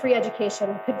truly free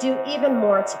education, could do even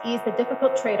more to ease the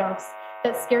difficult trade-offs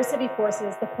that scarcity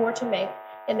forces the poor to make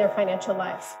in their financial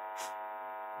lives.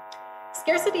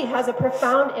 Scarcity has a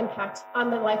profound impact on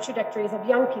the life trajectories of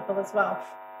young people as well.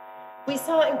 We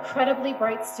saw incredibly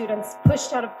bright students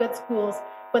pushed out of good schools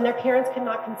when their parents could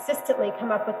not consistently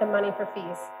come up with the money for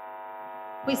fees.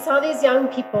 We saw these young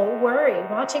people worry,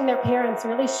 watching their parents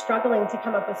really struggling to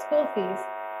come up with school fees,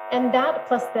 and that,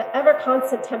 plus the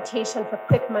ever-constant temptation for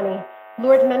quick money,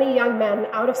 lured many young men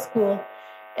out of school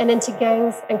and into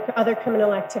gangs and other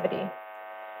criminal activity.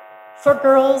 For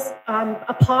girls,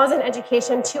 a pause in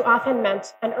education too often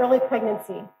meant an early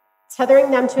pregnancy,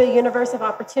 tethering them to a universe of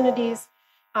opportunities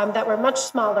that were much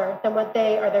smaller than what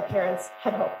they or their parents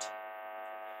had hoped.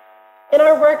 In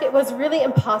our work, it was really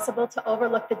impossible to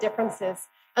overlook the differences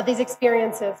of these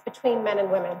experiences between men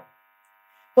and women.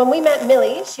 When we met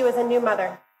Millie, she was a new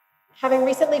mother, having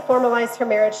recently formalized her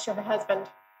marriage to her husband.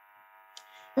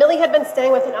 Millie had been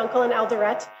staying with an uncle in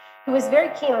Eldoret who was very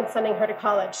keen on sending her to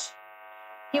college.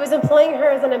 He was employing her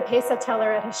as an M-Pesa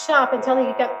teller at his shop until he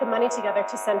could get the money together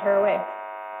to send her away.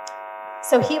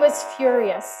 So he was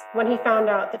furious when he found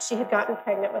out that she had gotten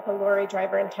pregnant with a lorry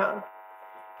driver in town.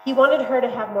 He wanted her to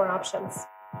have more options.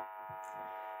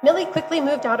 Millie quickly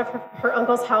moved out of her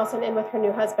uncle's house and in with her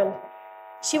new husband.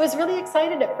 She was really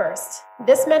excited at first.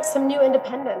 This meant some new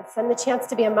independence and the chance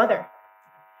to be a mother.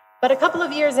 But a couple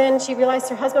of years in, she realized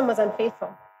her husband was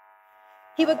unfaithful.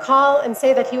 He would call and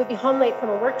say that he would be home late from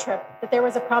a work trip, that there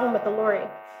was a problem with the lorry.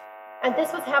 And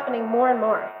this was happening more and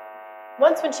more.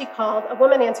 Once when she called, a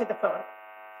woman answered the phone.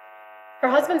 Her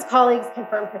husband's colleagues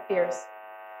confirmed her fears.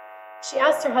 She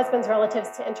asked her husband's relatives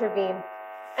to intervene,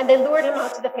 and they lured him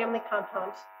out to the family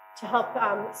compound to help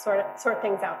sort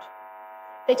things out.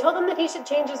 They told him that he should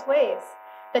change his ways,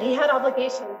 that he had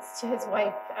obligations to his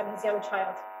wife and his young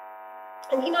child.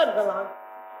 And he nodded along.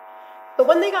 But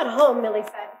when they got home, Millie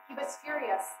said, he was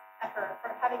furious at her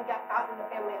for having gotten the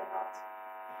family involved.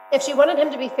 If she wanted him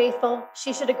to be faithful,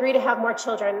 she should agree to have more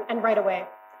children, and right away,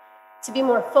 to be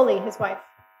more fully his wife.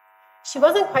 She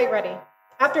wasn't quite ready.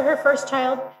 After her first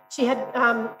child, she had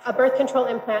a birth control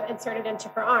implant inserted into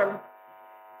her arm.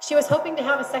 She was hoping to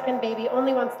have a second baby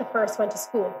only once the first went to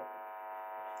school.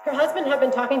 Her husband had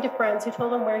been talking to friends who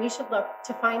told him where he should look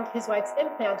to find his wife's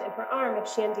implant in her arm if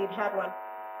she indeed had one.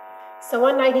 So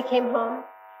one night he came home,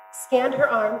 scanned her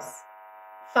arms,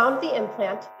 found the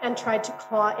implant, and tried to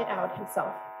claw it out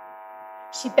himself.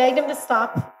 She begged him to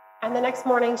stop, and the next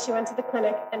morning she went to the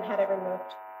clinic and had it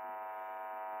removed.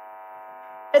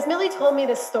 As Millie told me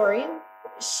this story,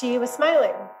 she was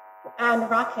smiling and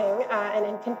rocking an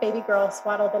infant baby girl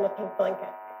swaddled in a pink blanket.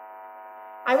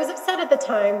 I was upset at the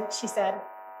time, she said,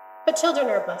 but children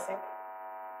are a blessing.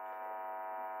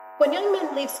 When young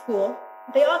men leave school,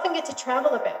 they often get to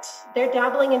travel a bit. They're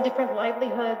dabbling in different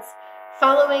livelihoods,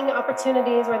 following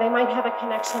opportunities where they might have a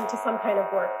connection to some kind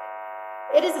of work.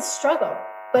 It is a struggle,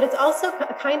 but it's also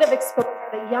a kind of exposure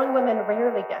that young women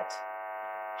rarely get.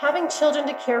 Having children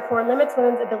to care for limits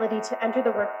women's ability to enter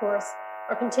the workforce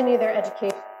or continue their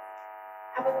education.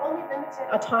 And with only limited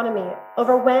autonomy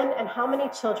over when and how many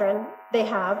children they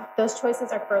have, those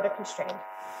choices are further constrained.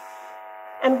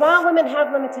 And while women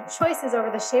have limited choices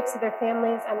over the shapes of their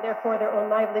families and therefore their own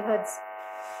livelihoods,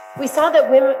 we saw that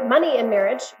money in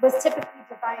marriage was typically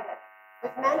divided,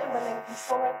 with men and women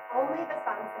controlling only the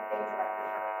funds that they directly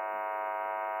earn.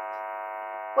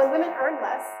 When women earn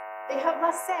less, they have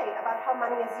less say about how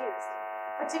money is used,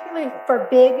 particularly for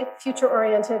big,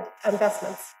 future-oriented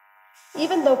investments,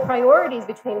 even though priorities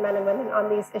between men and women on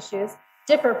these issues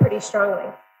differ pretty strongly.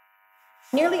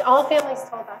 Nearly all families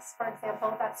told us, for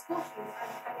example, that school fees are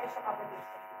the financial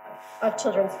obligation of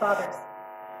children's fathers.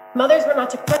 Mothers were not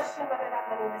to question whether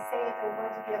that money was saved and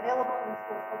going to be available when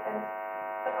schools opened,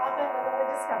 but often women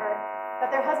would discover that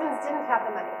their husbands didn't have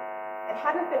the money. It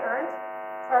hadn't been earned,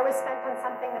 or was spent on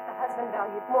something that the husband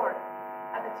valued more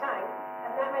at the time,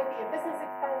 and that might be a business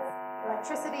expense,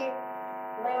 electricity,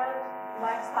 land,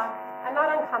 livestock, and not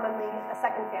uncommonly, a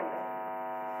second family.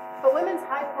 But women's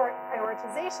high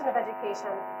prioritization of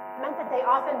education meant that they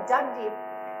often dug deep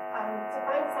to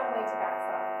find some way to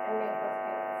backstop and make those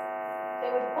payments. They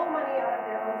would pull money out of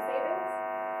their own savings,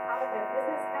 out of their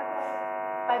business capital,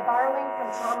 by borrowing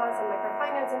from traumas and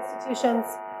microfinance institutions,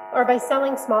 or by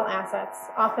selling small assets,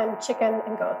 often chicken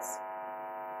and goats.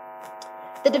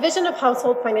 The division of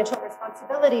household financial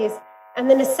responsibilities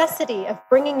and the necessity of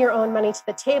bringing your own money to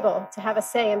the table to have a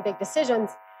say in big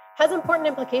decisions has important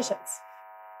implications.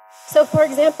 So, for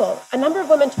example, a number of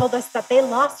women told us that they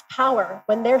lost power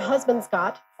when their husbands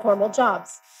got formal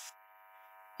jobs.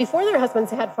 Before their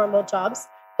husbands had formal jobs,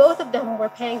 both of them were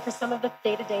paying for some of the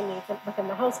day-to-day needs within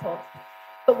the household.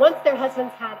 But once their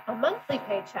husbands had a monthly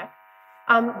paycheck,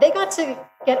 they got to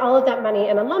get all of that money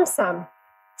in a lump sum.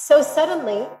 So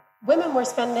suddenly, women were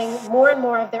spending more and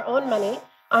more of their own money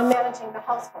on managing the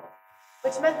household,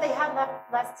 which meant they had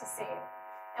less to save.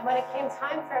 And when it came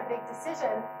time for a big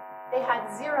decision, they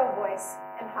had zero voice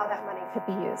in how that money could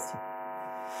be used.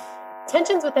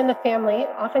 Tensions within the family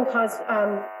often cause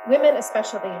women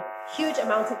especially huge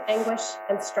amounts of anguish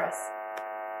and stress.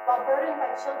 While burdened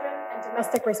by children and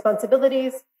domestic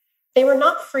responsibilities, they were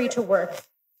not free to work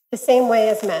the same way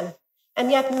as men. And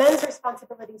yet men's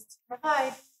responsibilities to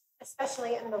provide,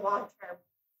 especially in the long term,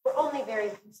 were only very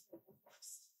loosely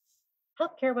enforced.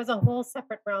 Healthcare was a whole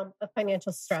separate realm of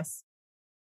financial stress.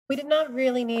 We did not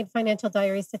really need financial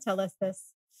diaries to tell us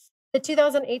this. The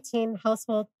 2018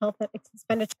 Household Health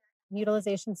Expenditure and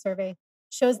Utilization Survey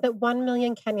shows that 1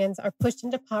 million Kenyans are pushed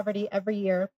into poverty every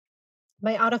year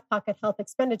by out-of-pocket health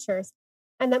expenditures,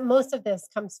 and that most of this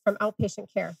comes from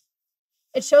outpatient care.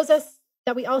 It shows us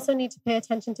that we also need to pay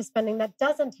attention to spending that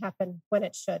doesn't happen when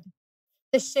it should.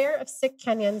 The share of sick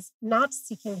Kenyans not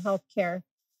seeking health care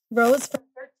rose from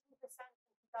 13% in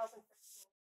 2013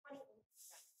 to 28%.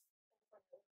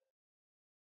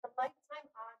 The lifetime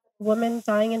odds of a woman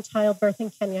dying in childbirth in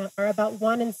Kenya are about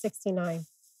 1 in 69,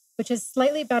 which is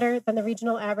slightly better than the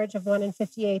regional average of 1 in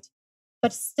 58,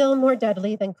 but still more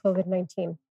deadly than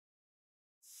COVID-19.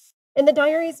 In the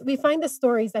diaries, we find the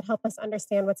stories that help us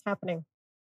understand what's happening.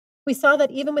 We saw that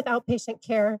even with outpatient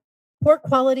care, poor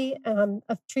quality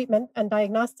of treatment and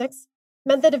diagnostics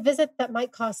meant that a visit that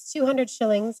might cost 200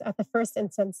 shillings at the first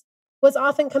instance was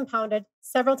often compounded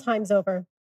several times over,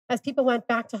 as people went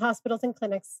back to hospitals and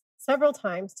clinics several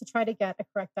times to try to get a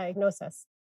correct diagnosis.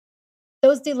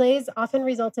 Those delays often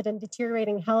resulted in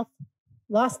deteriorating health,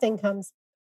 lost incomes,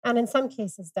 and in some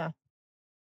cases, death.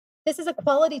 This is a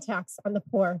quality tax on the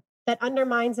poor that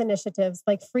undermines initiatives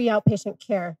like free outpatient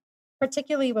care,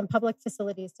 particularly when public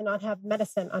facilities do not have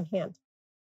medicine on hand.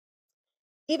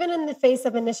 Even in the face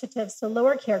of initiatives to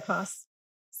lower care costs,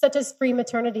 such as free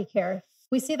maternity care,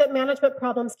 we see that management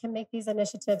problems can make these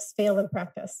initiatives fail in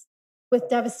practice, with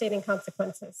devastating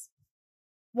consequences.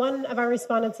 One of our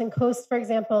respondents in Coast, for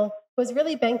example, was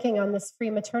really banking on this free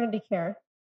maternity care,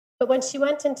 but when she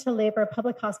went into labor,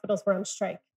 public hospitals were on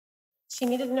strike. She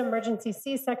needed an emergency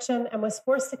C-section and was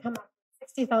forced to come up with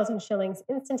 60,000 shillings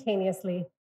instantaneously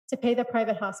to pay the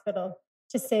private hospital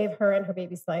to save her and her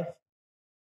baby's life.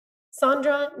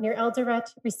 Sandra, near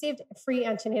Eldoret, received free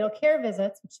antenatal care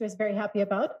visits, which she was very happy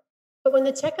about. But when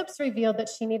the checkups revealed that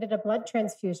she needed a blood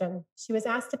transfusion, she was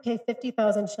asked to pay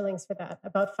 50,000 shillings for that,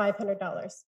 about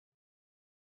 $500.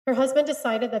 Her husband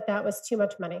decided that that was too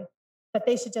much money, that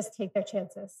they should just take their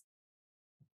chances.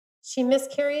 She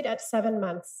miscarried at 7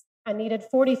 months and needed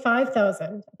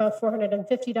 $45,000, about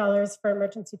 $450 for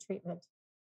emergency treatment.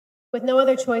 With no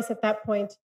other choice at that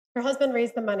point, her husband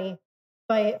raised the money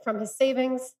from his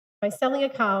savings, by selling a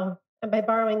cow, and by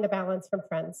borrowing the balance from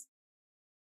friends.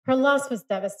 Her loss was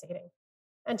devastating,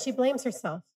 and she blames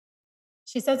herself.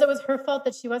 She says it was her fault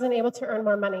that she wasn't able to earn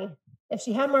more money. If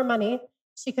she had more money,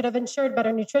 she could have ensured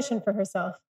better nutrition for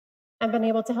herself and been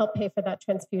able to help pay for that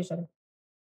transfusion.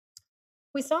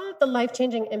 We saw the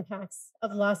life-changing impacts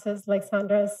of losses like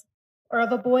Sandra's, or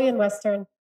of a boy in Western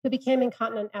who became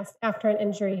incontinent after an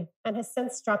injury and has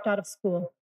since dropped out of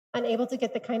school, unable to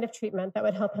get the kind of treatment that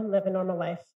would help him live a normal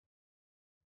life.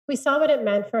 We saw what it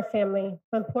meant for a family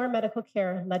when poor medical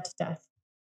care led to death.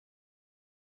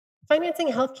 Financing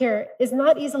healthcare is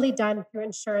not easily done through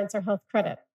insurance or health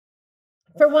credit.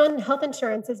 For one, health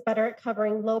insurance is better at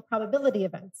covering low probability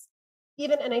events.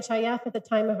 Even NHIF at the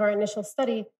time of our initial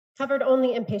study covered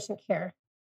only inpatient care.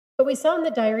 But we saw in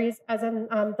the diaries, as in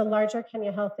the larger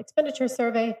Kenya Health Expenditure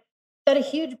Survey, that a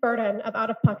huge burden of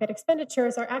out-of-pocket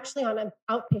expenditures are actually on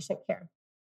outpatient care.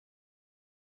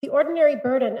 The ordinary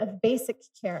burden of basic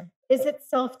care is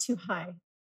itself too high.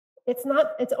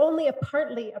 It's only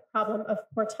partly a problem of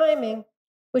poor timing,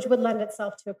 which would lend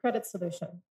itself to a credit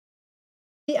solution.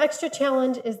 The extra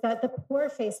challenge is that the poor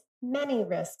face many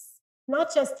risks,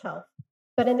 not just health,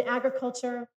 but in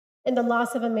agriculture, in the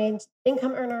loss of a main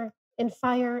income earner, in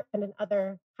fire, and in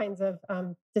other kinds of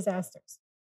disasters.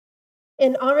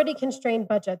 In already constrained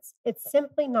budgets, it's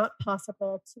simply not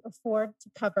possible to afford to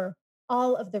cover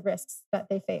all of the risks that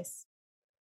they face.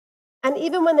 And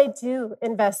even when they do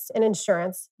invest in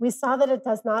insurance, we saw that it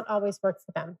does not always work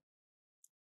for them.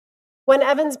 When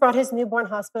Evans brought his newborn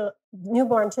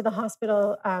to the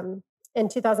hospital in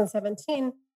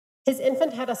 2017, his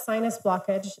infant had a sinus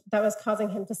blockage that was causing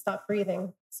him to stop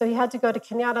breathing, so he had to go to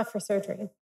Kenyatta for surgery.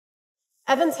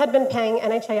 Evans had been paying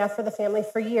NHIF for the family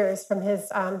for years from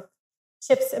his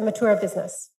chips and Matura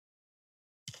business.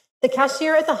 The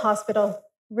cashier at the hospital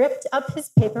ripped up his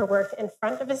paperwork in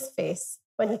front of his face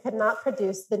when he could not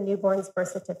produce the newborn's birth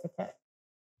certificate.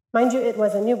 Mind you, it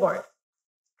was a newborn.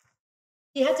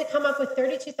 He had to come up with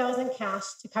 32,000 cash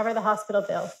to cover the hospital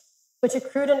bill, which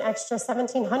accrued an extra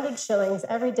 1,700 shillings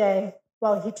every day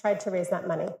while he tried to raise that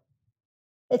money.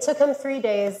 It took him 3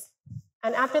 days,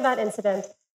 and after that incident,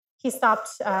 he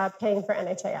stopped paying for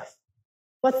NHIF.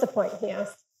 What's the point, he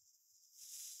asked.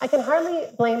 I can hardly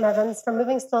blame Evans for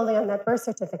moving slowly on that birth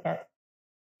certificate.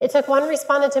 It took one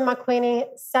respondent in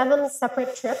Makwini 7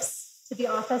 separate trips to the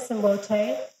office in Wote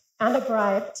and a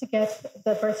bribe to get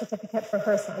the birth certificate for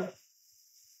her son.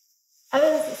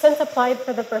 Evans since applied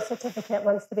for the birth certificate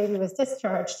once the baby was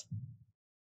discharged.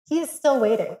 He is still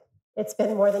waiting. It's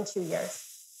been more than 2 years.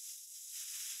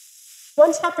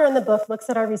 One chapter in the book looks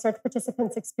at our research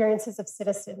participants' experiences of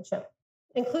citizenship,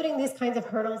 including these kinds of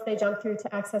hurdles they jump through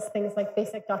to access things like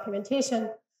basic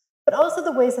documentation, but also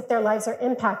the ways that their lives are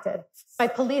impacted by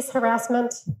police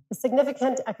harassment, the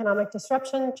significant economic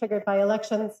disruption triggered by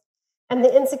elections, and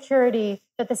the insecurity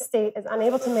that the state is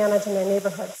unable to manage in their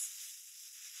neighborhoods.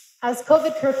 As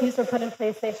COVID curfews were put in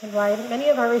place nationwide, many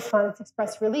of our respondents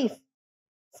expressed relief.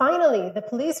 Finally, the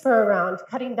police were around,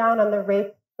 cutting down on the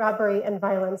rape, robbery, and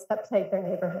violence that plagued their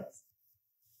neighborhoods.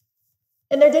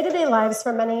 In their day-to-day lives,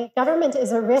 for many, government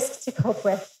is a risk to cope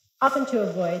with, often to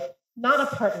avoid, not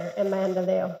a partner in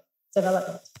maendeleo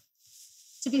development.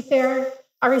 To be fair,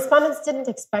 our respondents didn't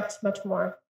expect much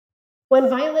more. When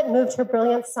Violet moved her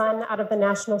brilliant son out of the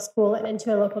national school and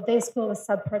into a local day school with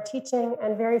subpar teaching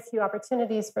and very few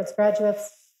opportunities for its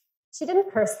graduates, she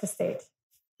didn't curse the state.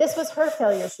 This was her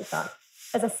failure, she thought,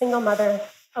 as a single mother,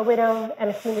 a widow, and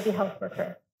a community health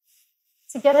worker.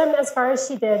 To get him as far as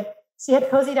she did, she had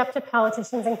cozied up to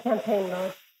politicians in campaign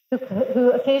mode,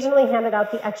 who occasionally handed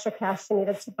out the extra cash she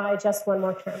needed to buy just one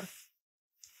more term.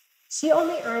 She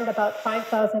only earned about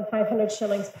 5,500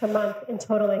 shillings per month in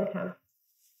total income,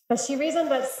 but she reasoned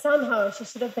that somehow she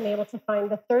should have been able to find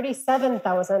the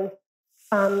 37,000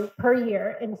 per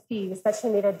year in fees that she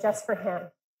needed just for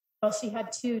him, while she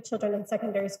had 2 children in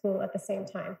secondary school at the same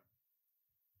time.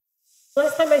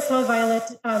 Last time I saw Violet,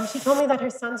 she told me that her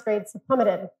son's grades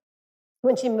plummeted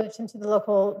when she moved him to the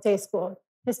local day school.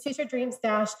 His future dreams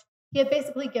dashed. He had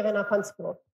basically given up on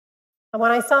school. And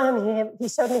when I saw him, he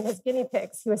showed me his guinea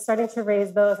pigs. He was starting to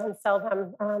raise those and sell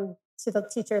them to the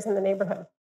teachers in the neighborhood.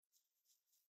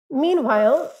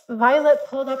 Meanwhile, Violet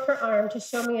pulled up her arm to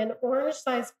show me an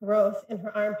orange-sized growth in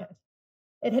her armpit.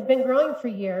 It had been growing for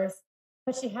years,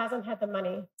 but she hasn't had the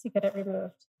money to get it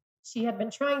removed. She had been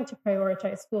trying to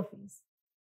prioritize school fees.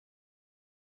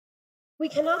 We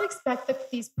cannot expect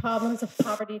these problems of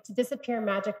poverty to disappear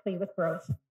magically with growth.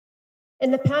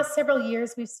 In the past several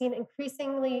years, we've seen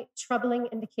increasingly troubling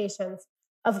indications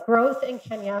of growth in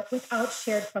Kenya without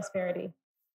shared prosperity.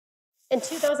 In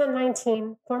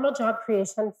 2019, formal job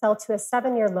creation fell to a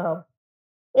 7-year low.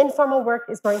 Informal work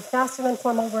is growing faster than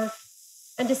formal work,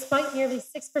 and despite nearly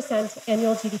 6%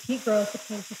 annual GDP growth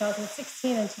between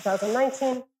 2016 and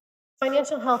 2019,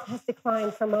 financial health has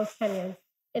declined for most Kenyans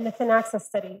in the FinAccess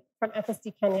study from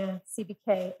FSD Kenya,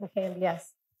 CBK, and KMBS.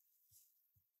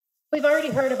 We've already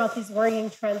heard about these worrying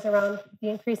trends around the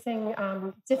increasing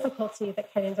difficulty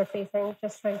that Kenyans are facing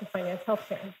just trying to finance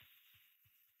healthcare.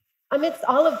 Amidst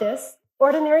all of this,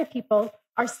 ordinary people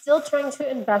are still trying to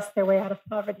invest their way out of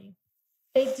poverty.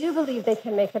 They do believe they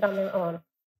can make it on their own,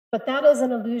 but that is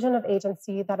an illusion of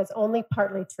agency that is only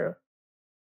partly true.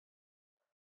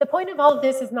 The point of all of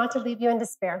this is not to leave you in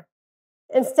despair.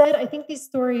 Instead, I think these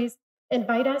stories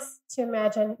invite us to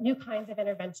imagine new kinds of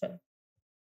intervention.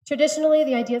 Traditionally,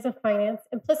 the ideas of finance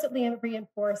implicitly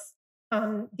reinforce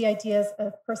the ideas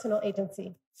of personal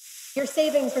agency. Your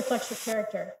savings reflects your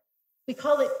character. We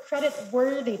call it credit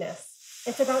worthiness.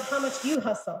 It's about how much you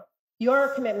hustle, your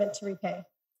commitment to repay.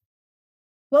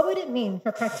 What would it mean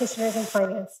for practitioners in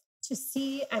finance to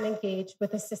see and engage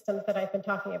with the systems that I've been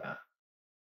talking about?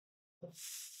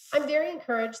 I'm very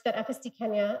encouraged that FSD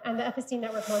Kenya and the FSD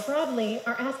network more broadly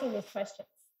are asking these questions.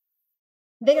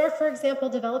 They are, for example,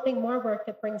 developing more work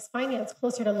that brings finance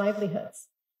closer to livelihoods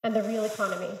and the real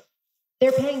economy.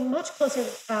 They're paying much closer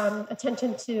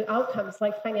attention to outcomes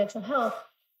like financial health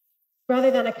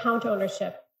rather than account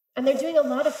ownership. And they're doing a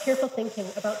lot of careful thinking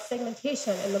about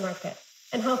segmentation in the market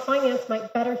and how finance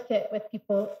might better fit with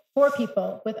people, for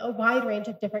people with a wide range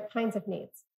of different kinds of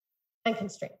needs and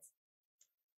constraints.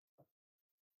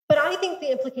 But I think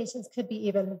the implications could be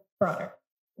even broader.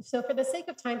 So for the sake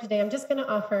of time today, I'm just going to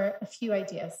offer a few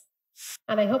ideas.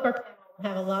 And I hope our panel will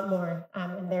have a lot more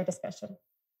in their discussion.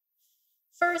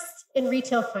 First, in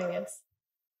retail finance,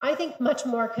 I think much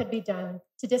more could be done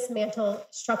to dismantle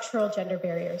structural gender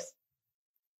barriers.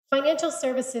 Financial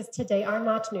services today are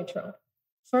not neutral.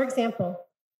 For example,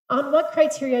 on what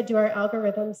criteria do our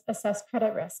algorithms assess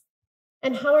credit risk?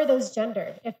 And how are those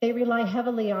gendered if they rely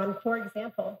heavily on, for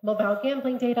example, mobile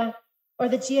gambling data or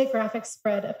the geographic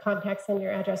spread of contacts in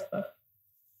your address book?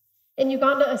 In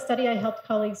Uganda, a study I helped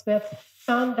colleagues with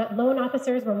found that loan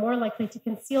officers were more likely to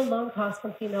conceal loan costs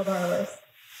from female borrowers.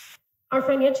 Are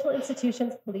financial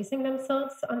institutions policing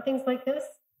themselves on things like this?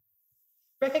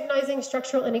 Recognizing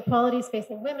structural inequalities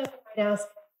facing women, I might ask,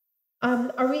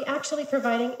 are we actually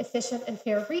providing efficient and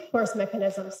fair recourse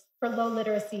mechanisms for low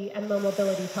literacy and low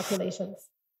mobility populations?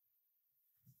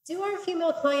 Do our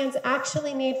female clients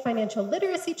actually need financial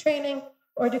literacy training,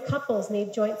 or do couples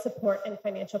need joint support and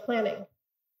financial planning?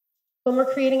 When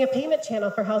we're creating a payment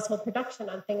channel for household production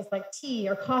on things like tea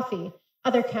or coffee,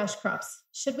 other cash crops,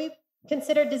 should we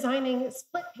consider designing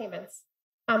split payments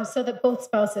so that both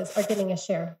spouses are getting a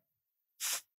share?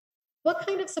 What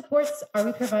kind of supports are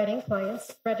we providing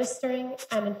clients registering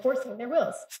and enforcing their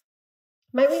wills?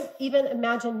 Might we even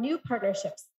imagine new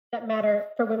partnerships that matter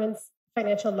for women's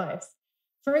financial lives?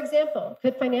 For example,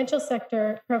 could financial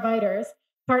sector providers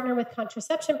partner with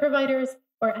contraception providers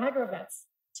or agrovets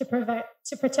to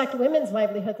protect women's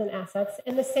livelihoods and assets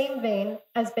in the same vein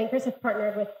as bankers have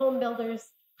partnered with home builders,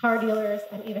 car dealers,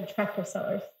 and even tractor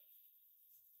sellers?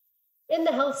 In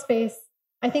the health space,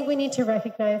 I think we need to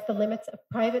recognize the limits of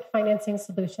private financing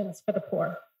solutions for the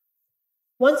poor.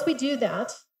 Once we do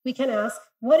that, we can ask,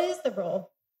 what is the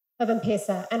role of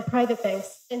M-Pesa and private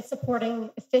banks in supporting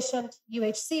efficient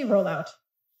UHC rollout?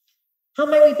 How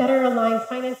might we better align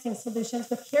financing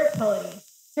solutions with care quality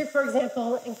through, for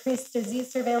example, increased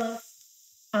disease surveillance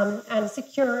and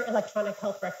secure electronic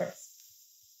health records?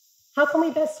 How can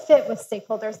we best fit with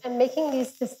stakeholders in making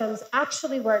these systems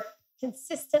actually work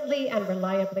consistently and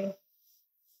reliably?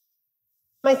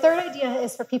 My third idea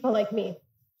is for people like me.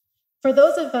 For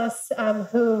those of us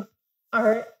who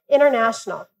are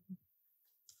international,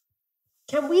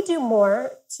 can we do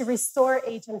more to restore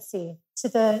agency to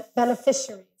the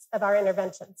beneficiaries of our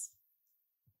interventions?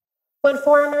 When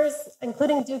foreigners,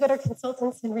 including do-gooder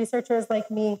consultants and researchers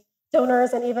like me,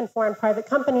 donors, and even foreign private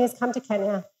companies come to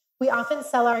Kenya, we often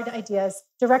sell our ideas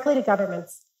directly to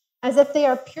governments as if they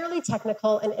are purely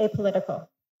technical and apolitical.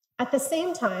 At the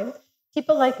same time,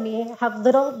 people like me have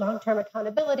little long-term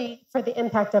accountability for the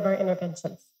impact of our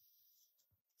interventions.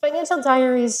 Financial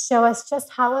diaries show us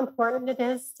just how important it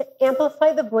is to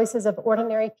amplify the voices of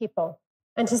ordinary people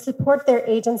and to support their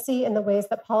agency in the ways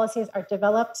that policies are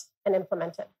developed and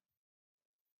implemented.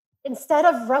 Instead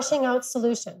of rushing out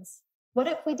solutions, what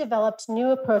if we developed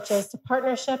new approaches to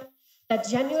partnership that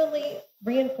genuinely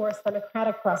reinforce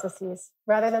democratic processes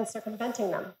rather than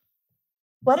circumventing them?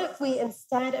 What if we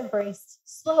instead embraced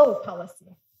slow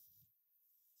policy?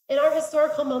 In our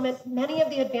historical moment, many of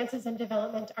the advances in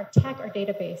development are tech or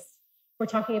database. We're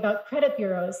talking about credit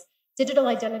bureaus, digital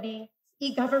identity,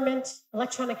 e-government,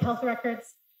 electronic health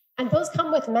records, and those come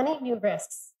with many new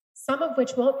risks, some of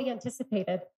which won't be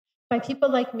anticipated by people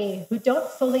like me who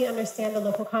don't fully understand the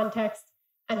local context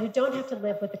and who don't have to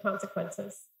live with the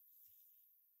consequences.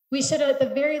 We should at the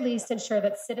very least ensure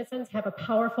that citizens have a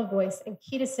powerful voice in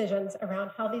key decisions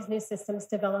around how these new systems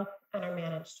develop and are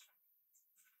managed.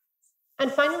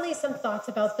 And finally, some thoughts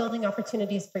about building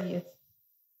opportunities for youth.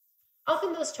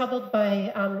 Often those troubled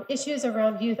by issues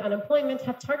around youth unemployment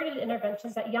have targeted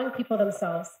interventions at young people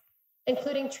themselves,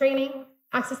 including training,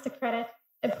 access to credit,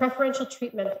 and preferential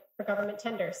treatment for government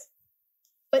tenders.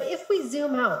 But if we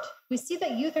zoom out, we see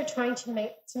that youth are trying to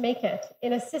make it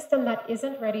in a system that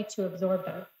isn't ready to absorb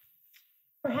them.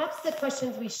 Perhaps the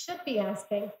questions we should be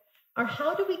asking are,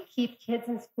 how do we keep kids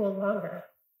in school longer?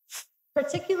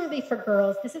 Particularly for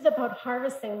girls, this is about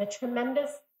harvesting the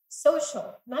tremendous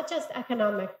social, not just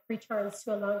economic, returns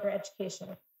to a longer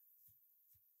education.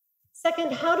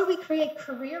 Second, how do we create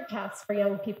career paths for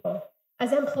young people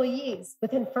as employees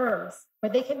within firms where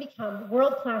they can become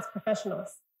world-class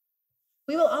professionals?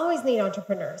 We will always need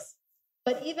entrepreneurs,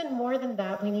 but even more than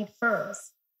that, we need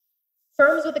firms.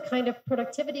 Firms with the kind of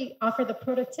productivity offer the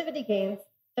productivity gains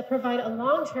that provide a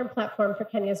long-term platform for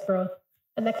Kenya's growth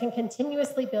and that can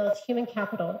continuously build human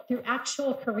capital through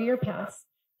actual career paths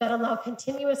that allow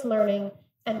continuous learning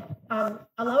and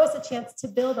allow us a chance to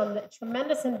build on the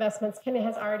tremendous investments Kenya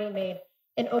has already made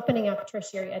in opening up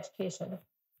tertiary education.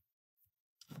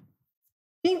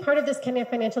 Being part of this Kenya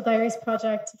Financial Diaries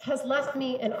project has left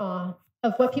me in awe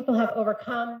of what people have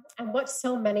overcome and what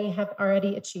so many have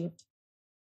already achieved.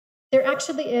 There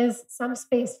actually is some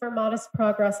space for modest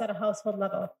progress at a household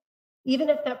level, even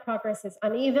if that progress is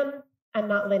uneven and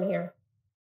not linear,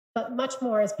 but much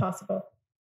more is possible.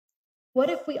 What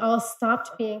if we all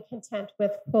stopped being content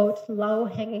with, quote,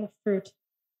 low-hanging fruit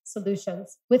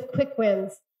solutions, with quick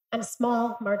wins and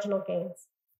small marginal gains?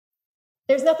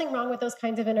 There's nothing wrong with those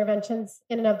kinds of interventions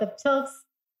in and of themselves.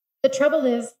 The trouble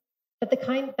is that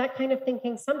that kind of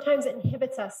thinking sometimes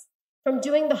inhibits us from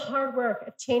doing the hard work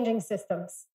of changing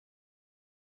systems.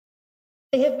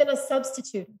 They have been a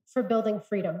substitute for building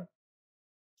freedom.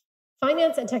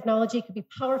 Finance and technology could be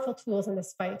powerful tools in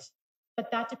this fight, but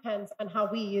that depends on how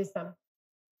we use them.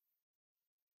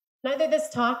 Neither this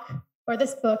talk or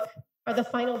this book are the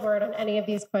final word on any of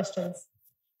these questions,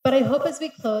 but I hope as we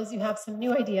close, you have some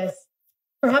new ideas.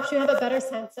 Perhaps you have a better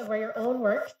sense of where your own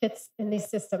work fits in these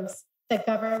systems that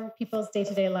govern people's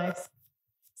day-to-day lives.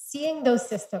 Seeing those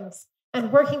systems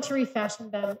and working to refashion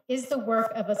them is the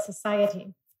work of a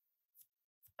society.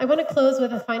 I want to close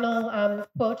with a final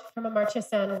quote from Amartya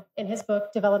Sen in his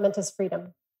book, Development is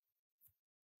Freedom.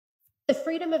 The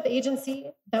freedom of agency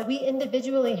that we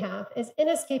individually have is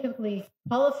inescapably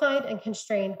qualified and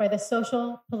constrained by the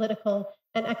social, political,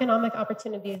 and economic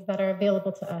opportunities that are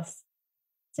available to us.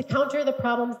 To counter the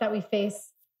problems that we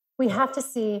face, we have to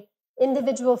see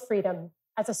individual freedom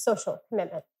as a social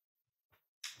commitment.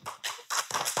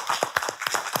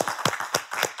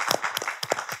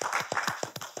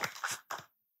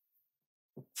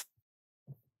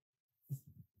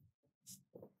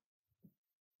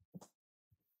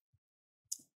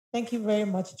 Thank you very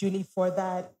much, Julie, for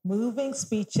that moving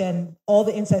speech and all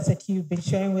the insights that you've been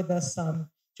sharing with us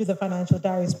through the Financial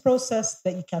Diaries process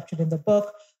that you captured in the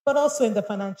book, but also in the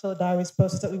Financial Diaries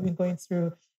process that we've been going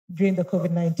through during the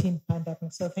COVID-19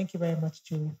 pandemic. So thank you very much,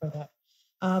 Julie, for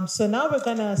that. So now we're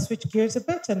going to switch gears a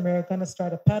bit and we're going to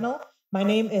start a panel. My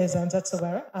name is Anzat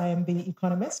Sawera. I am the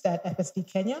economist at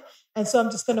FSD Kenya. And so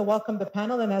I'm just going to welcome the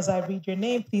panel. And as I read your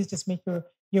name, please just make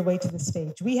your way to the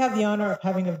stage. We have the honor of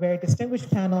having a very distinguished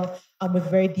panel with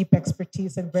very deep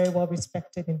expertise and very well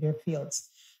respected in their fields.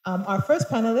 Our first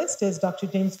panelist is Dr.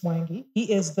 James Mwangi.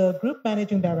 He is the Group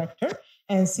Managing Director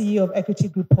and CEO of Equity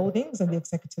Group Holdings and the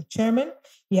Executive Chairman.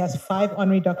 He has 5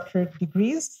 honorary doctorate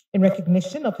degrees in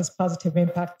recognition of his positive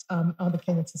impact on the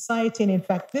Kenyan society. And in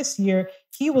fact, this year,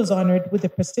 he was honored with the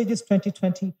prestigious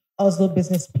 2020 Oslo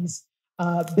Business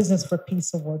for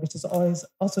Peace Award, which is always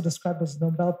also described as the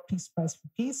Nobel Peace Prize for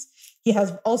Peace. He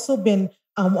has also been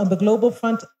on the global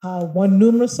front, won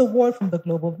numerous awards from the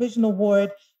Global Vision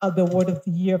Award, the Award of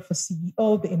the Year for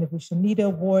CEO, the Innovation Leader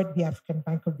Award, the African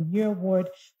Bank of the Year Award.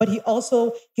 But he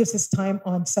also gives his time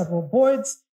on several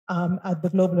boards at the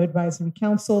Global Advisory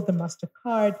Council, the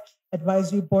MasterCard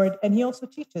Advisory Board, and he also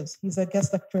teaches. He's a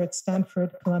guest lecturer at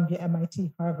Stanford, Columbia,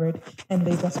 MIT, Harvard, and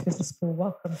Lagos Business School.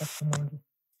 Welcome, Dr. Mwangi.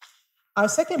 Our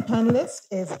second panelist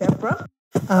is Deborah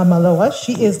Malowa.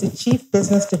 She is the Chief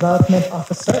Business Development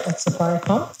Officer at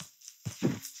Safaricom.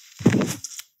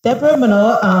 Deborah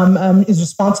Manoa is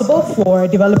responsible for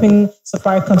developing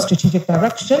Safaricom's strategic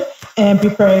direction and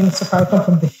preparing Safaricom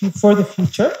for the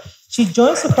future. She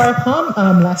joined Safaricom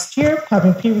last year,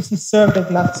 having previously served at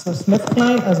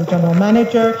GlaxoSmithKline as a general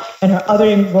manager, and her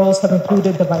other roles have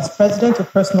included the vice president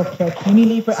of personal care at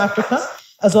Unilever Africa,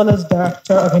 as well as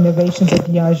director of innovations at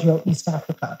Diageo East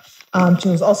Africa. She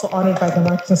was also honored by the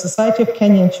Marketing Society of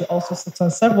Kenya, and she also sits on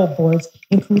several boards,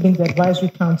 including the Advisory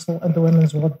Council and the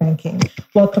Women's World Banking.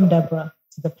 Welcome, Deborah,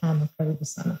 to the panel. Karibu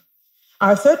sana.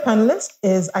 Our third panelist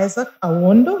is Isaac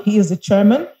Awondo. He is the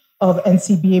chairman of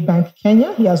NCBA Bank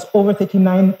Kenya. He has over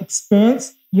 39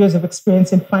 years of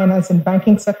experience in finance and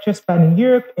banking sector spanning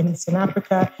Europe and Eastern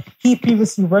Africa. He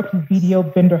previously worked with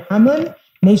BDO Binder Hamlin,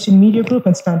 Nation Media Group,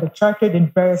 and Standard Chartered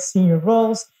in various senior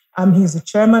roles. He's the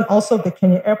chairman also of the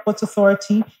Kenya Airports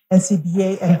Authority,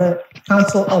 NCBA, and the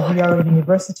Council of Riara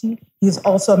University. He is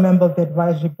also a member of the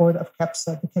advisory board of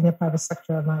KEPSA, the Kenya Private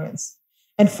Sector Alliance.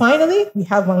 And finally, we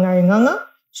have Wangari Ng'ang'a.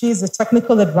 She is a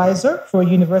technical advisor for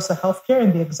Universal Healthcare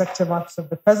in the Executive Office of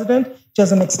the President. She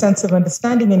has an extensive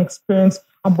understanding and experience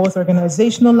on both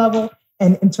organizational level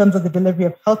and in terms of the delivery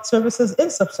of health services in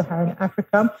sub-Saharan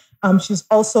Africa. She's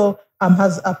also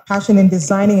has a passion in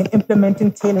designing and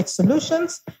implementing tailored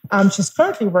solutions. She's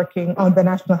currently working on the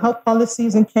national health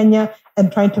policies in Kenya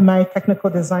and trying to marry technical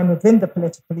design within the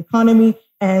political economy.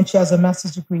 And she has a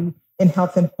master's degree in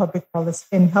health and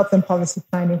policy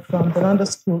planning from the London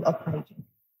School of Hygiene.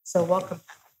 So welcome.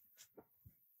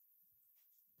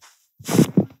 So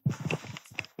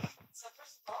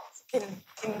first of all,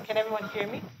 can everyone hear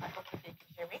me? I hope that they can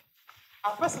hear me.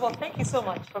 First of all, thank you so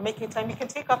much for making time. You can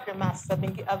take off your masks. I've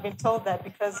been told that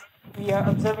because we are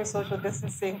observing social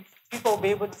distancing, people will be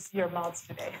able to see your mouths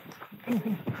today.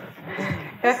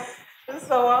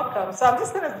 So welcome. So I'm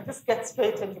just going to get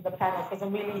straight into the panel because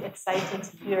I'm really excited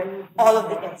to hear all of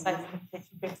the insights that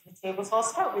you bring to the table. So I'll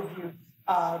start with you,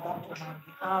 Dr.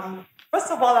 Mangi.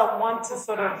 First of all, I want to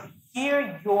sort of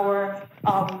hear your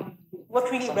what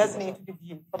really resonated with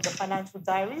you from the financial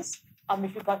diaries.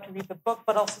 If you got to read the book,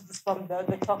 but also just from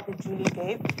the talk that Julie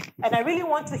gave. And I really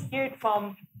want to hear it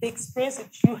from the experience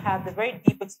that you have, the very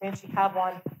deep experience you have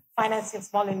on financing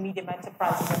small and medium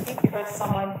enterprises. I think you heard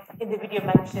someone in the video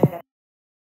mention that.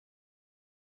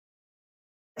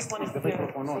 I just want to hear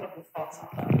sort of your thoughts on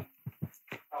that.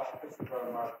 Thank you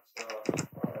very much.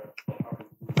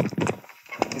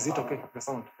 Is it okay? The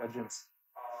sound, James.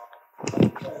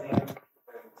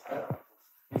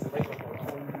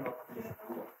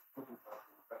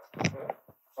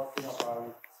 Talking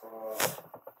about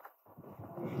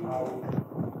how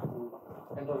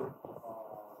to handle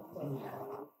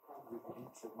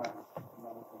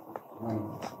money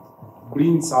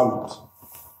brings out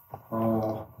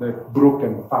the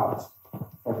broken part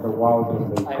of the world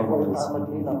and the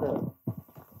economy.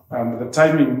 And the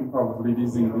timing of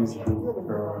releasing this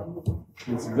book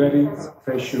is very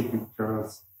special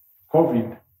because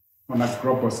COVID on a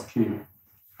global scale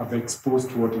have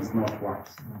exposed what is not what.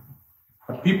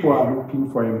 But people are looking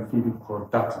for empirical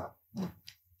data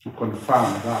to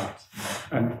confirm that.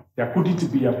 And there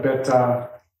couldn't be a better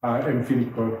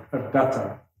empirical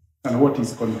data than what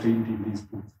is contained in this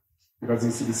book. Because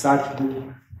it's a research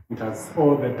book, it has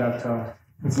all the data.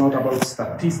 It's not about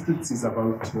statistics, it's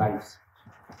about lives.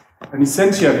 And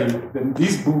essentially, then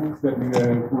this book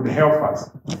would help us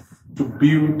to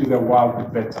build the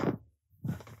world better.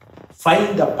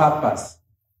 Find a purpose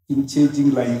in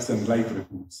changing lives and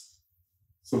livelihoods,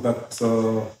 so that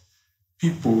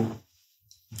people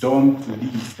don't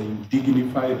live the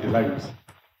undignified lives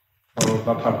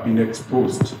that have been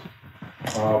exposed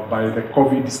by the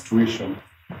COVID situation,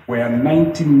 where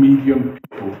 90 million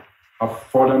people have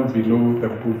fallen below the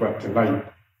poverty line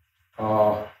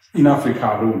in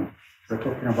Africa alone. We're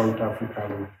talking about Africa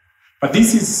alone. But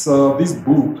this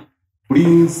book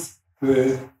brings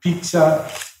the picture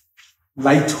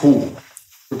light home,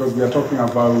 because we are talking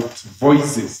about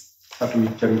voices that we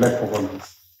can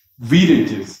recognize,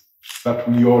 villages that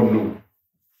we all know.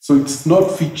 So it's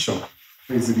not fiction,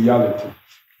 it's reality.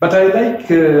 But I like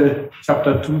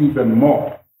chapter 2 even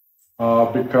more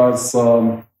because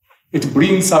it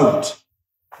brings out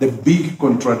the big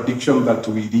contradiction that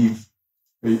we live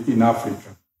in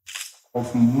Africa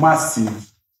of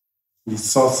massive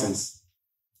resources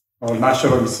or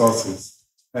natural resources,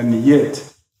 and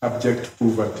yet abject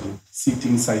poverty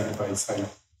sitting side by side.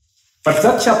 But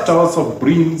that chapter also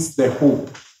brings the hope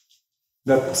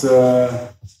that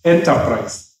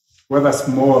enterprise, whether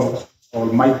small or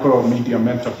micro or medium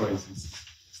enterprises,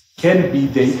 can be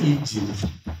the engine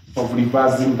of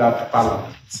reversing that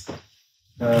balance.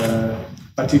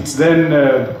 But it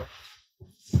then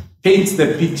paints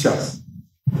the pictures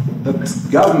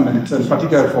that government, and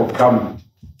particularly for government,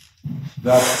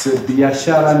 that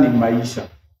biashara ni maisha.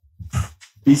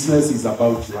 Business is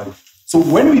about life. So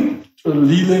when we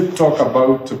really talk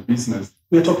about business,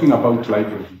 we're talking about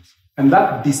livelihood. And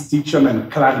that distinction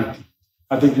and clarity,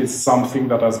 I think, is something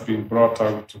that has been brought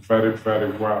out very,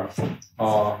 very well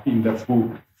in the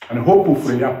book. And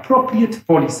hopefully appropriate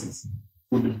policies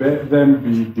would then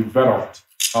be developed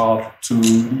to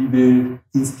really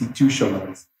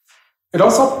institutionalize. It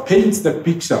also paints the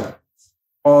picture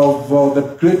of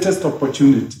the greatest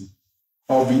opportunity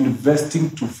of investing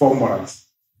to formalize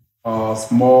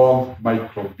small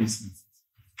micro businesses,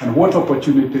 and what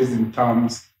opportunities in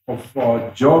terms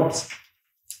of jobs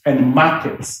and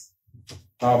markets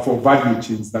for value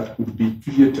chains that could be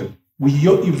created.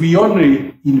 If we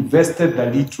only invested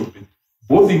a little bit,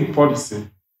 both in policy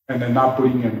and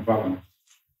enabling environment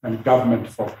and government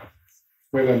focus.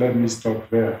 Well, let me stop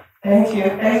there. Thank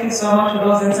you so much for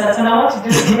those insights. And I want to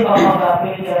just pick up on that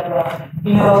maybe that,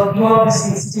 you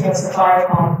obviously sitting at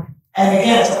Safaricom, and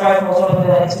again, Safaricom was one of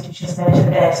the institutions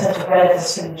mentioned there in terms of relevant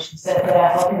solutions that are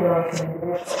helping low-income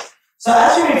individuals. So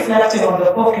as you're reflecting on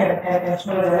the book and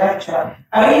sort of the lecture,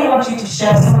 I really want you to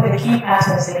share some of the key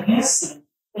patterns that you see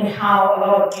in how a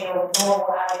lot of,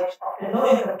 normal average, often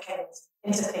low-income Kenyans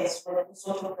interface with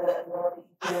sort of the work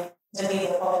that you do to lead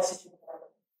the policy.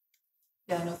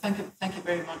 Yeah, no, thank you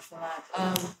very much for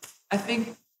that. I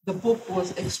think the book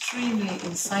was extremely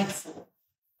insightful,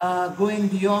 going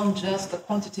beyond just the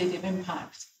quantitative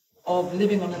impact of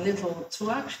living on a little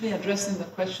to actually addressing the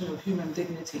question of human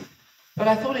dignity. But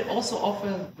I thought it also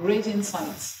offered great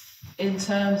insights in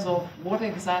terms of what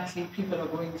exactly people are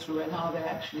going through and how they're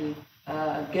actually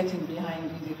getting behind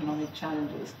these economic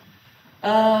challenges.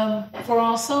 For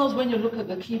ourselves, when you look at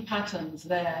the key patterns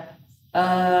there,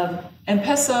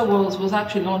 M-Pesa was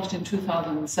actually launched in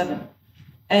 2007,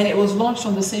 and it was launched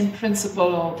on the same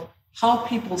principle of how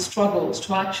people struggle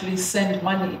to actually send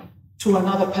money to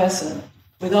another person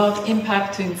without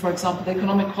impacting, for example, the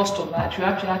economic cost of that. You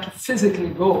actually have to physically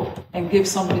go and give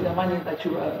somebody the money that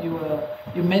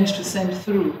you meant to send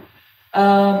through.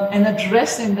 And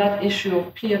addressing that issue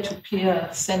of peer-to-peer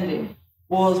sending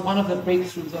was one of the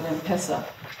breakthroughs on M-Pesa,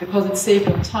 because it saved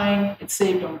on time, it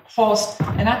saved on cost,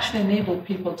 and actually enabled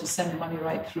people to send money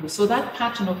right through. So that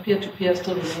pattern of peer-to-peer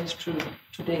still remains true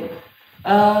today.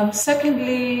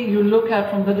 Secondly, you look at,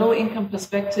 from the low-income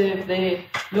perspective, the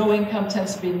low-income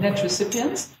tends to be net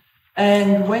recipients.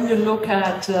 And when you look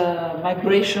at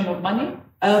migration of money,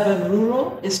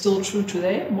 urban-rural is still true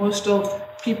today. Most of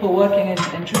people working in,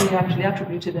 and Julie actually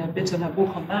attributed a bit in her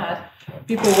book on that,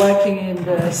 people working in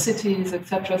the cities,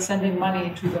 etc., sending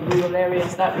money to the rural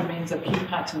areas, that remains a key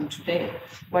pattern today,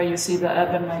 where you see the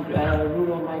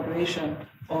urban-rural migration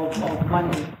of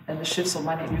money and the shifts of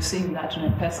money. You're seeing that in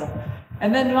M-Pesa.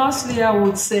 And then lastly, I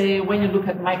would say, when you look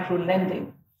at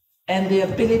micro-lending and the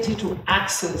ability to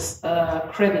access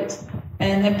credit,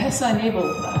 and M-Pesa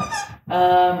enabled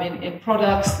that in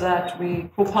products that we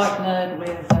co-partnered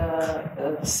with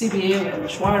CBA and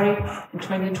Mshwari in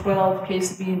 2012,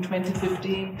 KCB in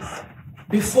 2015.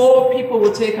 Before, people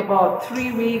would take about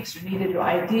 3 weeks. You needed your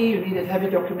ID, you needed heavy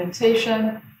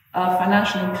documentation.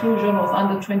 Financial inclusion was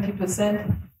under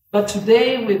 20%. But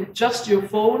today, with just your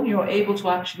phone, you're able to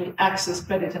actually access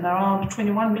credit. And around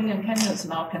 21 million Kenyans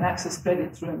now can access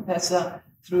credit through M-Pesa,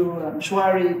 through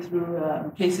Mshwari, through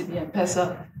KCB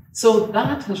M-Pesa. So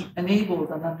that has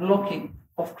enabled an unlocking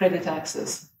of credit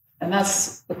access. And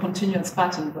that's the continuous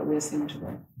pattern that we're seeing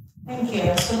today. Thank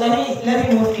you. So let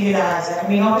me move to you guys. I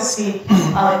mean, obviously,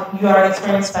 you are an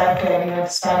experienced banker, and you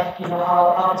understand,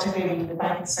 how particularly the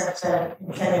banking sector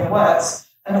in Kenya works.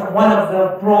 And one of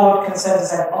the broad concerns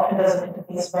is that often doesn't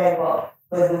interface very well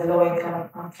with low-income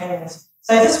Kenyans.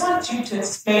 So I just want you to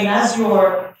explain, as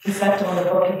you're reflecting on the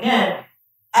book again,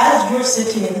 as you're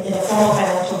sitting in a formal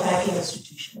financial banking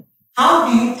institution, how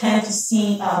do you tend to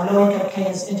see low-income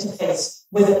Kenyans interface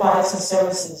with the products and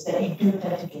services that you do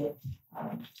tend to give?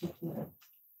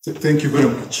 Thank you very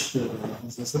much,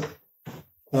 Zessa.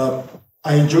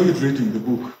 I enjoyed reading the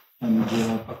book, and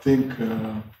I think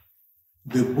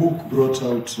the book brought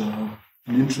out an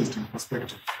interesting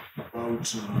perspective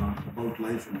about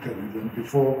life in Kenya. And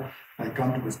before I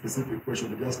come to the specific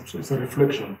question, it's a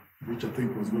reflection, which I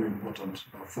think was very important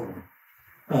for me.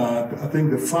 I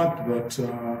think the fact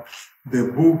that the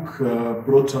book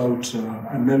brought out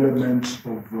an element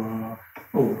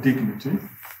of dignity,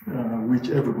 which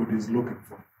everybody is looking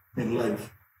for in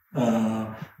life.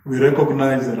 We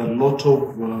recognize that a lot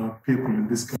of people in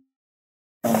this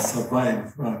country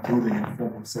survive through the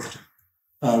informal sector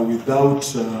without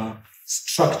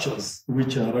structures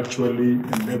which are actually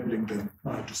enabling them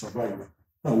to survive.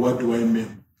 What do I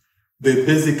mean? They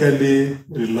basically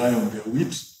rely on their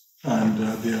wit and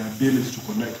their ability to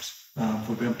connect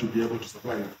for them to be able to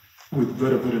survive, with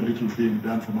very, very little being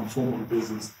done from a formal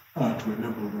basis to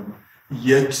enable them.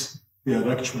 Yet, they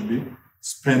are actually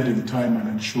spending time and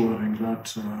ensuring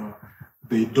that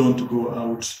they don't go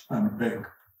out and beg.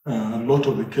 A lot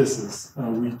of the cases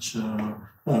which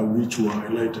were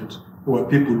highlighted were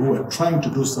people who are trying to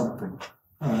do something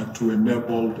to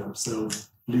enable themselves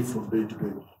live from day to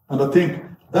day. And I think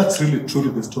that's really truly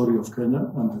the story of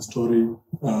Kenya and the story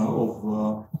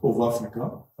of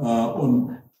Africa.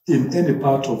 In any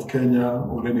part of Kenya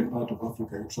or any part of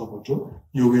Africa you travel to,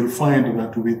 you will find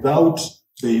that without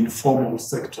the informal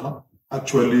sector,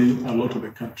 actually a lot of the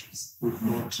countries would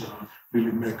not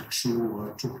really make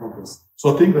true progress.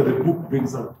 So I think that the book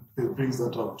brings that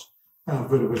out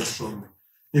very, very strongly.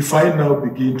 If I now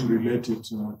begin to relate it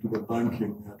to the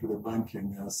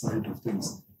banking side of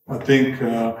things, I think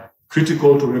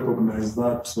critical to recognize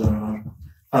that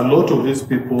a lot of these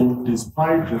people,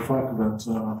 despite the fact that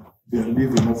they are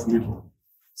living off little,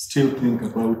 still think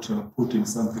about putting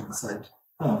something aside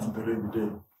for the rainy day.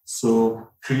 So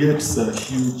creates a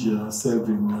huge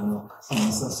saving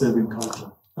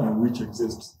culture which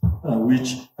exists,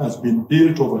 which has been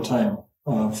built over time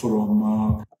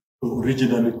from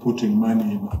originally putting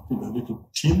money in a little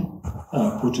tin,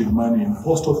 putting money in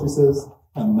post offices,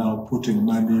 and now putting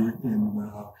money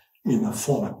in a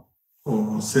phone,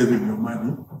 or saving your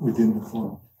money within the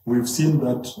phone. We've seen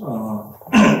that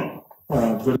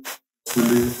very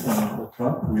successfully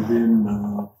occur within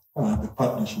the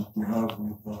partnership we have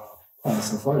with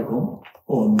Safaricom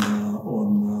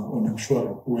on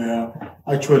insurance, where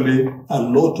actually a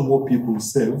lot more people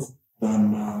save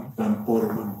than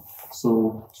borrow money.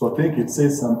 So I think it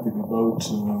says something about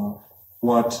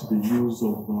what the use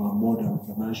of modern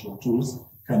financial tools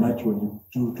can actually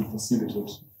do to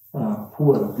facilitate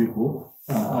poorer people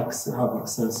have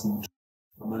access to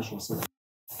financial services.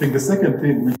 I think the second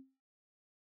thing, which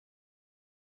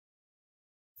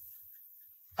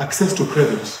access to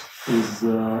credit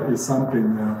is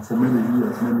something for many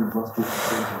years, many of us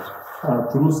presented.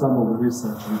 Through some of the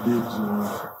research we did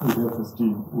with FSD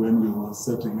when we were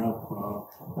setting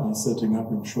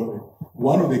up insurance,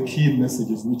 one of the key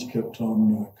messages which kept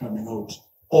on coming out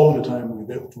all the time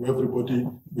to everybody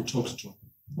we talked to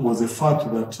was the fact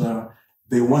that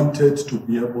they wanted to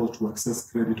be able to access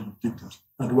credit with dignity.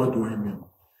 And what do I mean?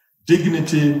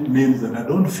 Dignity means that I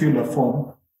don't fill a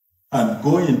form and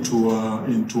go into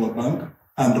a bank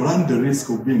and run the risk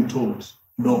of being told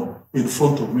no in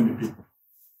front of many people.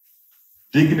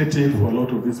 Dignity for a lot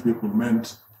of these people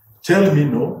meant tell me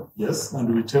no, yes,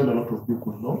 and we tell a lot of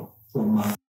people no from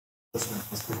an investment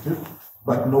perspective,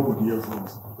 but nobody else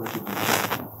knows that it is.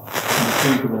 And I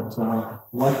think that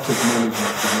what technology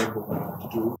has been able to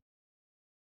do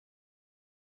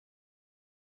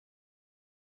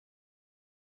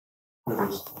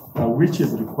which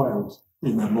is required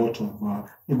in a lot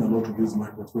of these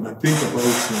markets. When I think about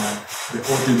the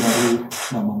ordinary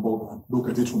Mamamboga, look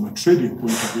at it from a trading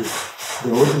point of view. The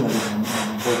ordinary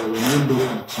Mamamboga, when you look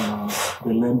at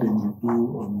the lending we do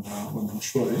on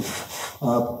insurance,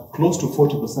 close to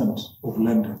 40% of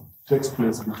lending takes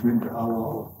place between the hour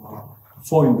of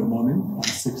 4 in the morning and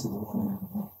 6 in the morning.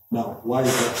 Now, why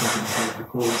is that taking place?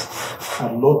 Because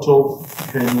a lot of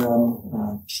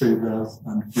Kenyan traders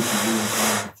and people who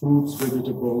are fruits,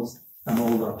 vegetables, and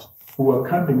all that, who are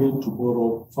coming in to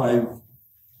borrow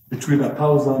between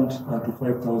 1,000 to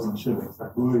 5,000 shillings,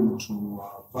 are going to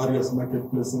various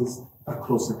marketplaces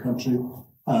across the country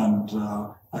and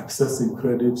accessing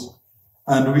credit.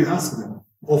 And we ask them,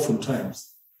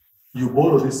 oftentimes, you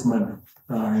borrow this money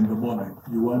in the morning,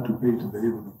 you want to pay it in the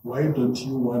evening. Why don't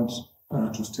you want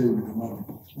to stay with the money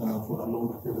for a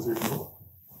longer period?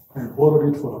 I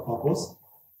borrowed it for a purpose.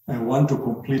 I want to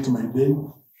complete my day,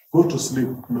 go to sleep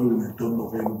knowing I don't know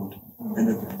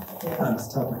anything, and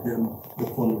start again the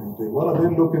following day. What are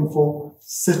they looking for?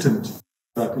 Certainty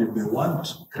that if they want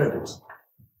credit,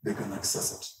 they can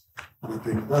access it. And I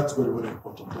think that's very, very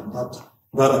important. And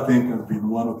that I think has been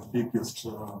one of the biggest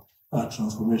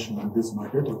transformation in this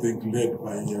market, I think led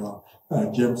by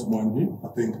James Mwangi,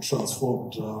 I think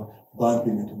transformed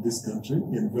banking in this country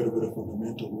in very, very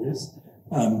fundamental ways.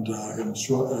 And I'm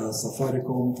sure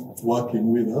Safaricom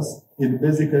working with us in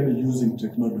basically using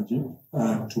technology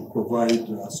to provide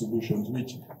solutions,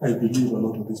 which I believe a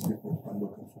lot of these people are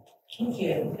looking for. Thank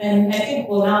you. And I think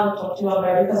we'll now talk to you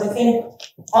about it, because I think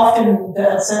often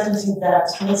the uncertainty that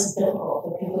makes it difficult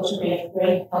for people to create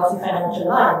great, healthy financial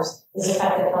lives is the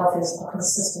fact that health is a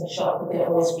consistent shock that they're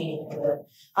always being given.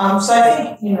 So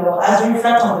I think, as we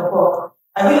reflect on the book,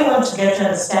 I really want to get an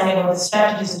understanding of the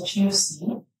strategies that you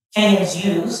see Kenyans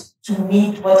use to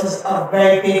meet what is a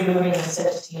very big looming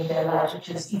uncertainty in their lives, which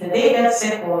is either they get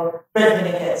sick or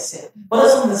breadwinner gets sick. What are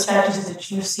some of the strategies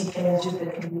that you see Kenyans use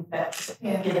that can be effective,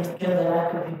 given the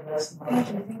lack of universal knowledge?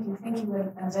 Thank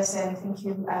you, Jesse, and thank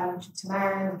you to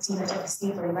Tamara and the team at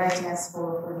FSD for inviting us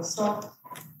for this talk.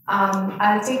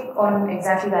 I'll take on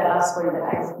exactly that last point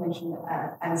that Isaac mentioned,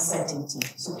 uncertainty.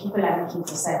 So people are looking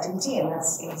for certainty, and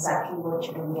that's exactly what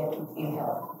you can get with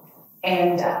health.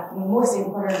 And the most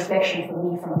important reflection for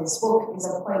me from this book is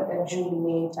a point that Julie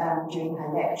made during her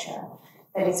lecture,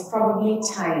 that it's probably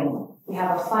time we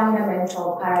have a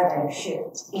fundamental paradigm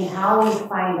shift in how we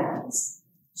finance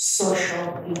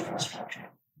social infrastructure.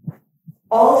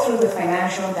 All through the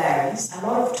financial diaries, a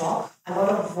lot of talk, a lot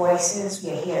of voices we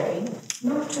are hearing,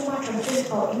 not too much on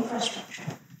physical infrastructure.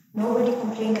 Nobody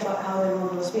complained about how the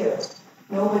road was built.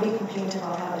 Nobody complained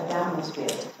about how the dam was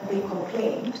built. But they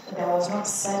complained that there was not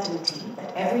certainty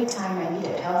that every time I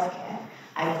needed healthcare,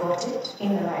 I got it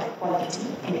in the right quality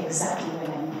and exactly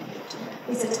when I needed it.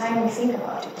 It's the time we think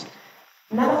about it.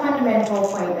 Another fundamental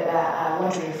point that I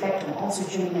want to reflect on, also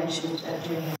Julie mentioned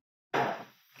during her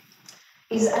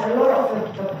is a lot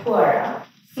of the poorer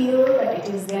feel that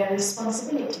it is their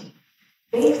responsibility.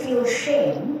 They feel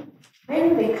shame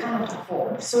when they cannot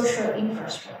afford social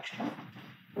infrastructure,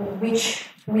 which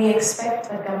we expect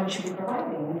that government should be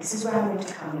providing. And this is where I'm going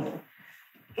to come in.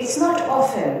 It's not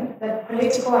often that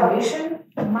political ambition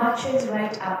matches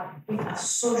right up with a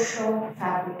social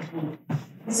fabric need.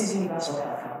 This is universal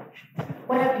health coverage.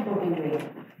 What have people been doing?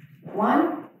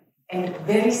 One, and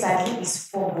very sadly, is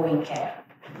foregoing care.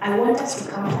 I want us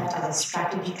to count that as a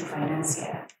strategy to finance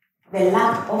care. The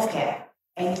lack of care,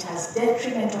 and it has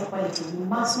detrimental quality. We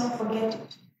must not forget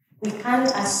it. We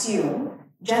can't assume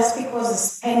just because the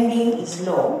spending is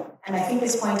low, and I think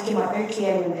this point came out very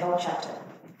clearly in the health chapter.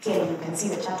 Clearly, you can see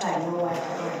the chapter, I know why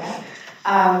I wrote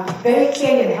that. Very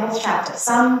clearly in the health chapter,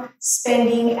 some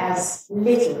spending as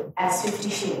little as 50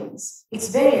 shillings. It's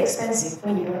very expensive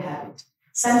when you don't have it.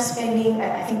 Some spending,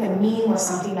 I think the mean was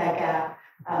something like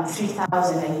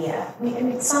 3,000 a year.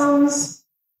 And it sounds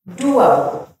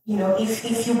doable,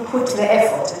 if you put the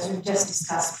effort, as we've just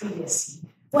discussed previously.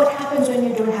 What happens when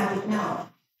you don't have it now?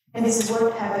 And this is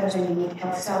what happens when you need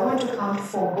health. So I want to count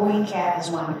foregoing care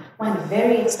as one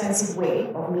very expensive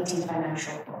way of meeting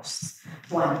financial costs.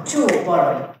 1. 2,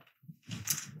 borrowing.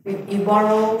 You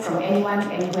borrow from anyone,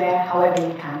 anywhere, however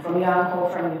you can. From your uncle,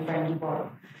 from your friend, you borrow.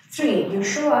 3, you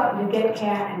show up, you get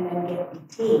care, and then get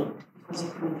detained because you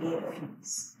couldn't pay the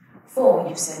fees. 4,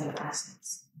 you sell your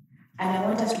assets. And I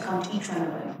want us to count each one of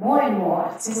them. More and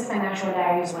more, since the financial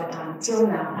diaries were done till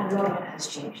now, a lot of it has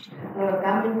changed. A lot of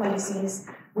gambling policies,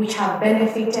 which have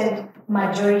benefited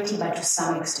majority, but to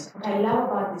some extent. What I love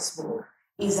about this book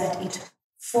is that it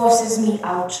forces me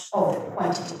out of the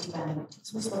quantitative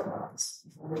analytics. We spoke about this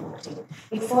before we walked in.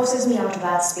 It forces me out of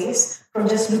that space from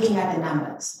just looking at the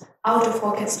numbers.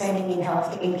 Out-of-pocket spending in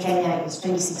health in Kenya is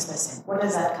 26%. What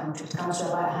does that come to? It comes to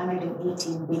about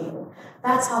 118 billion.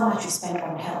 That's how much we spend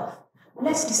on health.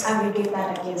 Let's disaggregate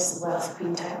that against the wealth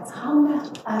quintiles. How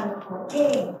much are we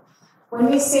paying?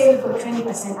 When we say we've got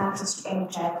 20% access to any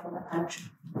child from the country,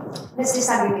 let's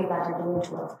disaggregate that again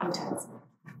into wealth quintiles.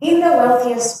 In the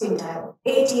wealthiest quintile,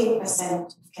 88%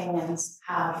 of Kenyans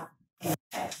have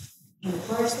NHIF. In the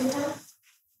poorest quintile,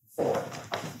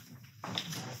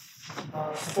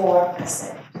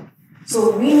 4%.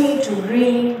 So we need to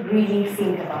really, really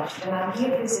think about it. And I'll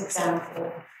give this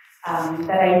example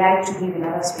that I like to give in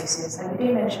other spaces. And we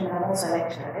did mention that I'm also a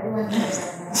lecturer. Everyone knows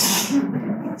that.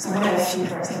 So I'm going to let you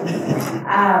first.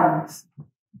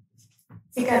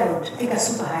 Thika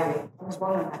Super Highway. I was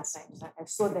born on that side. So I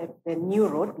saw the new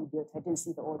road be built. I didn't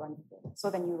see the old one be built. I saw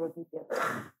the new road be built.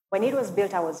 When it was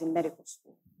built, I was in medical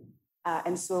school.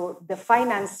 And so the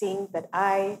financing that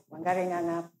I, Wangari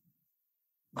Ng'ang'a,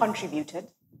 contributed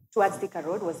towards Thika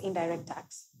Road was indirect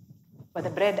tax. But the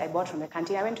bread I bought from the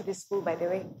canteen, I went to this school, by the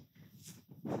way,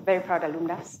 very proud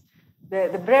alumnus.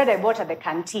 The bread I bought at the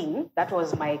canteen, that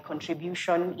was my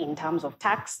contribution in terms of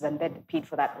tax than that paid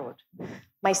for that road.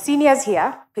 My seniors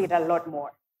here paid a lot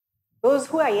more. Those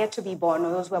who are yet to be born,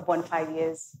 or those who are born 5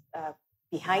 years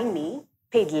behind me,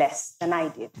 paid less than I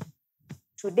did.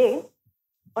 Today,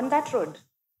 on that road,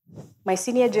 my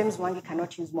senior James Mwangi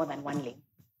cannot use more than one lane.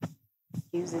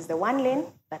 He uses the one lane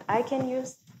that I can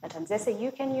use, that Anzese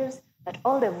you can use, that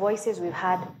all the voices we've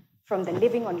had from the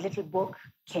Living on Little book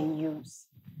can use.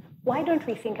 Why don't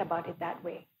we think about it that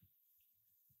way?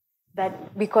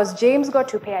 That because James got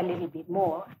to pay a little bit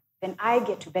more, then I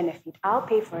get to benefit. I'll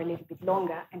pay for a little bit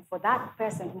longer, and for that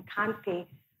person who can't pay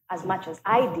as much as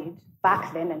I did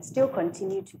back then and still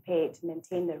continue to pay to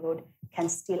maintain the road can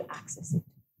still access it.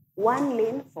 One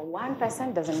lane for one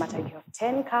person, doesn't matter if you have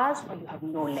 10 cars or you have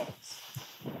no lanes.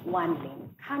 One lane.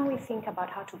 Can we think about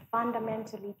how to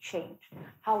fundamentally change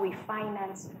how we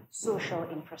finance social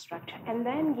infrastructure and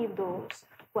then give those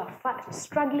who are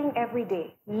struggling every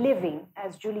day, living,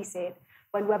 as Julie said,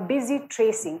 when we're busy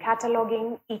tracing,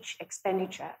 cataloging each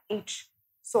expenditure, each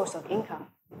source of income,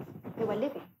 they were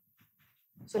living.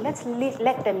 So let's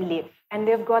let them live. And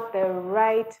they've got the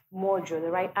right mojo,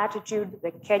 the right attitude,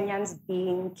 the Kenyans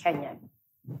being Kenyan,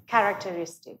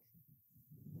 characteristic.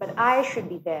 But I should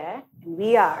be there, and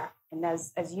we are. And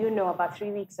as you know, about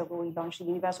 3 weeks ago, we launched the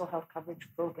Universal Health Coverage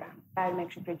Program,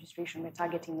 biometric registration. We're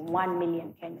targeting 1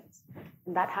 million Kenyans.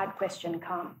 And that hard question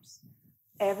comes.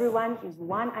 Everyone is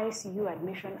one ICU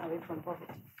admission away from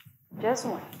poverty. Just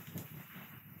one.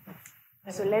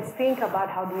 So let's think about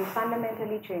how do we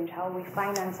fundamentally change how we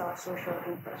finance our social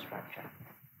infrastructure.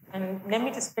 And let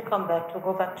me just pick on that to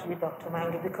go back to you, Dr.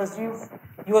 Mangi, because you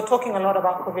were talking a lot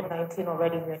about COVID-19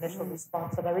 already in your initial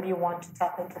response, and I really want to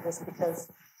tap into this because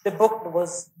the book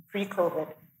was pre-COVID,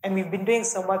 and we've been doing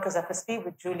some work as FSD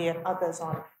with Julie and others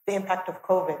on the impact of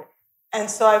COVID. And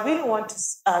so I really want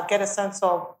to get a sense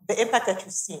of the impact that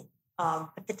you've seen,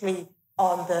 particularly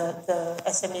on the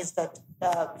SMEs that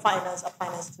are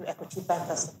financed through Equity Bank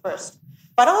as the first.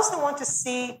 But I also want to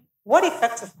see what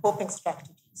effective coping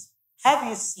strategies have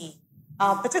you seen,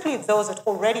 particularly those that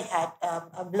already had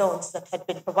loans that had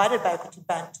been provided by Equity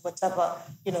Bank to whatever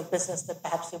business that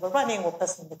perhaps they were running or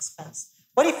personal expense.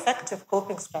 What effective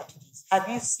coping strategies have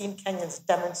you seen Kenyans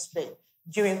demonstrate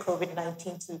during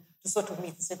COVID-19 to sort of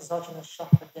meet this exogenous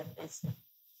shock that they're facing?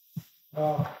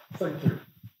 Thank you.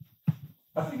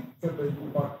 I think the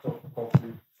impact of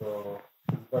COVID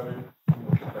is very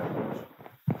multidimensional.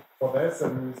 For the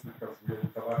SMEs, because we are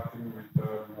interacting with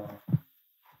them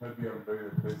maybe on a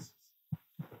daily basis,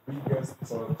 the biggest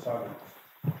challenge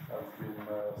has been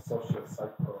social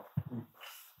cycle.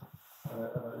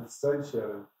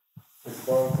 Essentially, it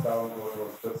boils down to what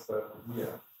was just said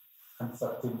here,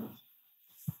 uncertainty.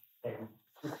 And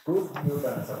it goes beyond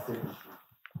uncertainty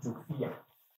to fear.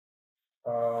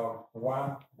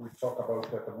 One, we talk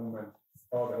about at the moment,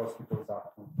 all the hospitals are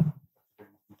full.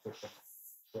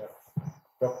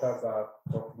 Doctors are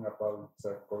talking about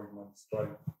going on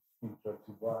strike in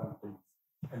 21 days.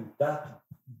 And that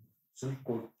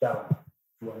trickled down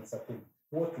to uncertainty.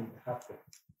 What would happen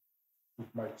if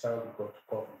my child got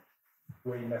COVID?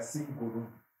 We're in a single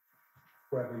room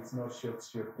where there is no shared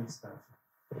distance.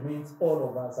 It means all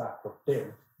of us are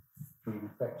condemned to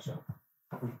infection.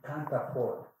 We can't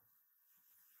afford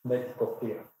medical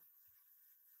care.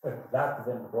 And that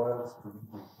then boils to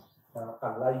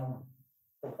a line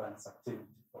of uncertainty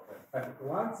for them. And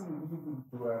once you move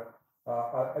into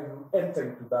you enter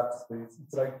into that space,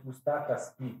 it's like you start a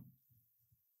speed.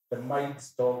 The mind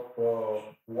stop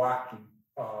working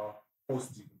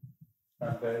positively.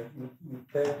 And you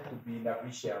tend to be in a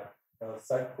vicious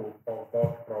cycle of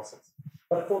thought process.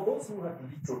 But for those who have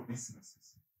little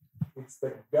businesses, it's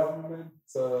the government,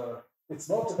 it's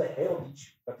not the health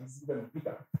issue that is even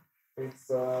bigger. It's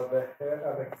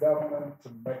the government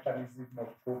mechanism of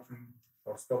coping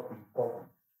or stopping COVID,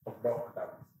 of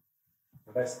lockdowns,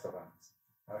 restaurants,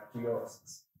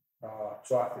 kiosks,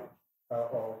 traffic,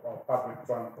 or public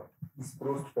transport is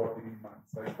closed for 3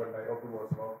 months, like when Nairobi was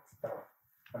locked down.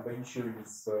 And the issue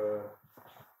is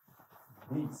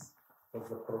this was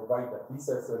the provider, this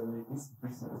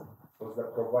business was the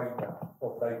provider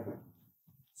of livelihood.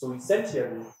 So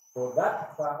essentially, for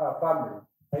that family,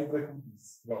 livelihood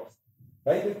is lost.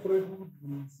 Livelihood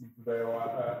means if there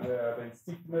is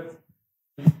sickness,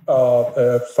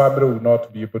 family will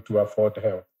not be able to afford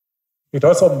help. It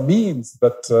also means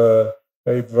that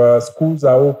if schools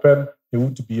are open, they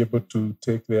won't be able to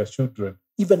take their children,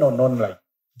 even on online,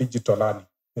 digital learning.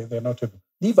 They're not able,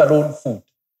 leave alone food.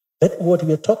 That what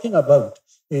we are talking about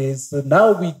is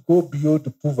now we go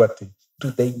beyond poverty to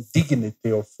the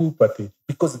indignity of poverty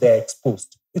because they are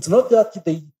exposed. It's not that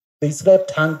they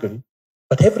slept hungry,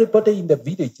 but everybody in the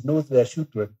village knows their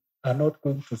children are not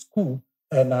going to school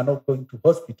and are not going to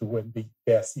hospital when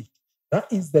they are sick.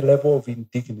 That is the level of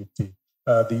indignity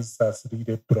this has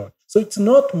really brought. So it's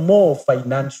not more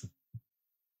financial.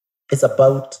 It's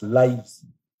about lives,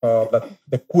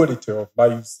 the quality of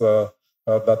lives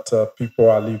that people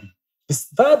are living. This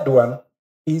third one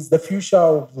is the future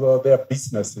of their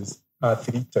businesses are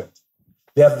threatened.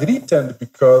 They are threatened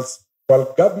because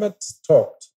while government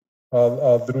talked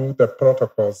through the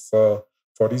protocols,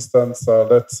 for instance,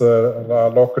 let's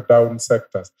lock down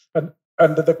sectors. And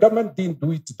the government didn't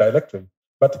do it directly.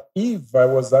 But if I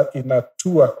was in a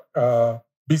tour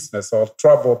business or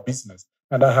travel business,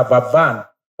 and I have a van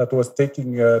that was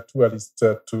taking tourists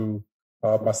to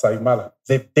Masai Mara,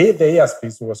 the day the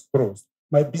airspace was closed,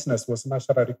 my business was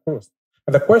naturally closed.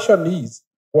 And the question is,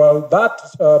 while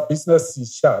that business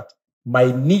is shut,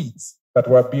 my needs that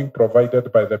were being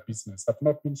provided by the business have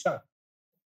not been shut.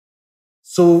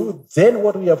 So then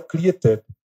what we have created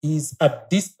is a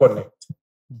disconnect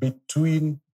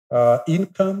between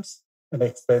incomes and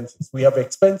expenses. We have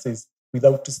expenses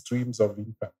without streams of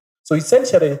income. So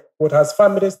essentially, what has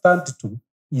families turned to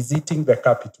is eating the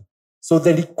capital. So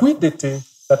the liquidity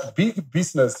that big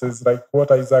businesses like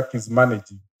what Isaac is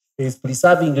managing is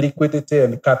preserving liquidity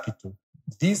and capital.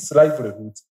 These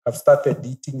livelihoods have started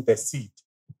eating the seed,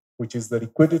 which is the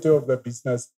liquidity of the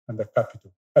business and the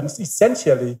capital. And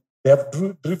essentially, they have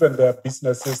driven their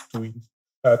businesses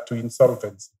to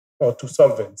insolvency or to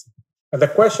solvency. And the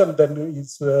question then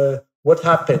is, what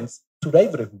happens to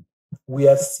livelihood? We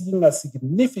are seeing a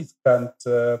significant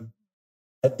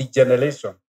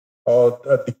degeneration or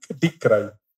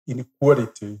decline in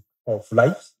quality of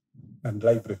life and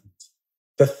livelihoods.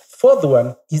 The fourth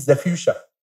one is the future.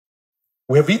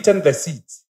 We have eaten the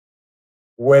seeds.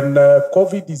 When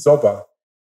COVID is over,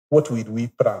 what will we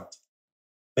plant?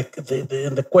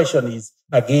 The question is,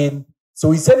 again,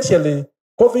 so essentially,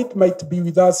 COVID might be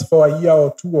with us for a year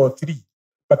or 2 or 3,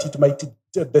 but it might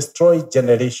destroy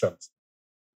generations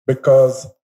because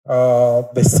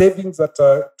the savings that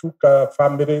took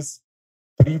families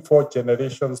 3-4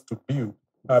 generations to build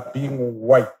are being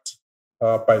wiped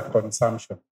by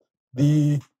consumption.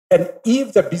 And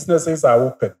if the businesses are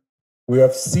open, we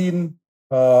have seen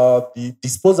the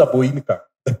disposable income,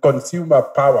 the consumer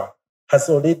power has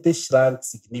already shrunk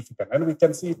significantly, and we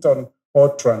can see it on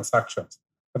all transactions.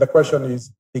 But the question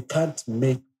is, they can't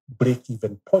make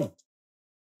break-even point.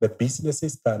 The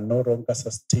businesses can no longer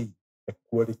sustain the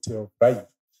quality of life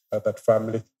that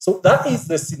family. So that is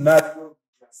the scenario.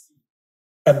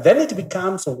 And then it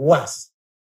becomes worse.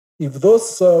 If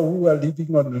those who are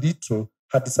living on little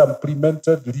had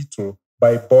supplemented little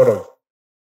by borrowing,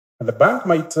 and the bank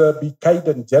might be kind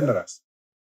and generous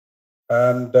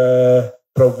and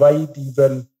provide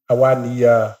even a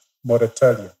 1-year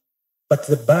moratorium. But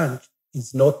the bank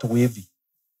is not waiving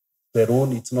the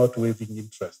loan, it's not waiving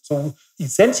interest. So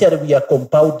essentially, we are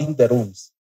compounding the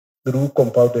loans through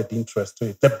compounded interest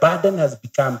rate. The burden has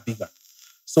become bigger.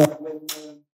 So when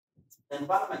the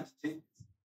environment changes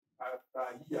after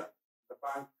a year, the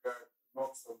bank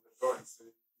knocks on the door and says,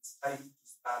 it's time to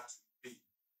start paying.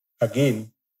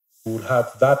 Again, we'll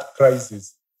have that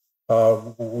crisis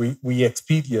we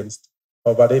experienced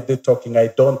of already talking, I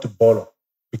don't borrow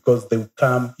because they will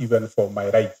come even for my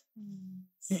right.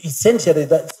 Essentially,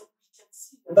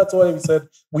 that's why we said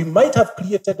we might have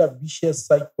created a vicious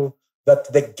cycle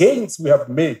that the gains we have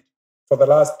made for the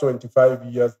last 25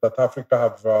 years that Africa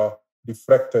have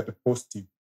reflected positive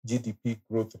GDP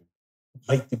growth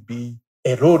might be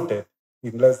eroded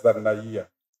in less than a year.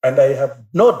 And I have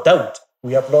no doubt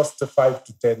we have lost 5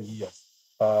 to 10 years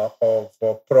of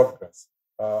progress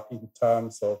in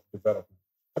terms of development.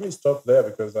 Let me stop there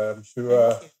because I'm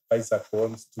sure Isaac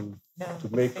wants to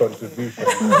make contribution.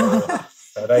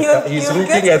 He's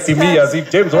looking at me as if,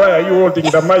 James, why are you holding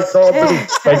the mic all through?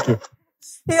 Thank you.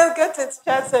 He'll get its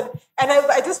chance. And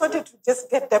I just wanted to just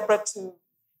get Deborah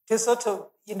to sort of,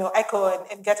 echo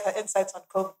and get her insights on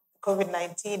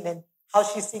COVID-19 and how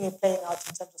she's seeing it playing out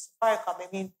in terms of Safaricom. I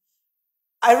mean,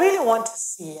 I really want to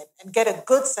see it and get a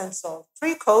good sense of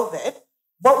pre-COVID,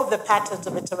 what were the patterns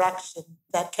of interaction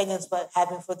that Kenyans were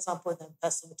having, for example, with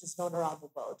M-Pesa, which is known around the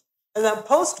world. And then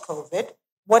post-COVID,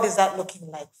 what is that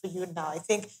looking like for you now? I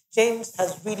think James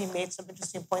has really made some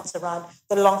interesting points around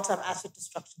the long-term asset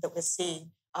destruction that we're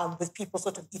seeing with people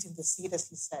sort of eating the seed, as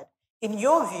he said. In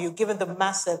your view, given the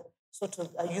massive sort of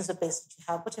user base that you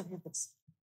have, what have you been seeing?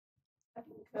 I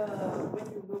think when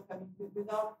you look, I mean,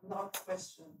 without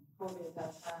question, COVID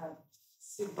has had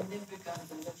significant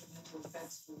and detrimental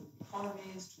effects to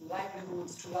economies, to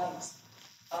livelihoods, to lives,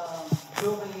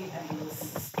 globally and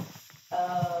locally.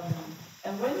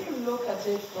 And when you look at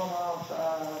it from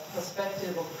a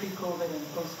perspective of pre-COVID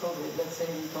and post-COVID, let's say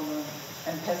from an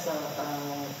M-Pesa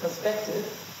perspective,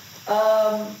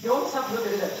 you always have to look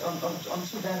at it on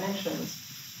 2 dimensions.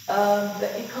 The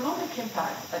economic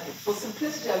impact, for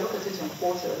simplicity, I look at it in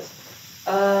quarters.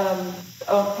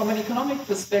 From an economic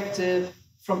perspective,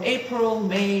 from April,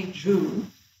 May,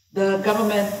 June, the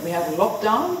government, we had a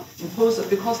lockdown imposed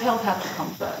because health had to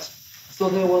come first. So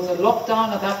there was a lockdown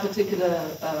at that particular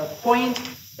point.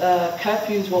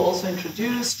 Curfews were also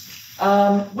introduced.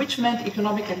 which meant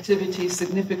economic activity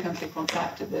significantly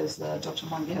contracted, as Dr.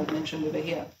 Mangi has mentioned over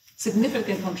here,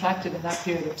 significantly contracted in that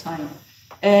period of time.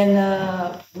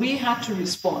 And we had to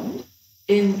respond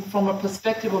from a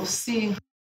perspective of seeing how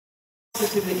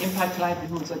positively impact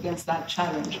livelihoods against that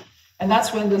challenge. And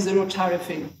that's when the zero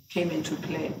tariffing came into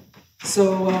play.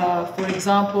 So, for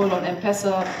example, on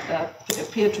M-Pesa,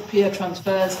 peer-to-peer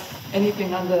transfers,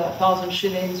 anything under 1,000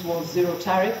 shillings was zero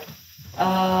tariff.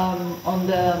 On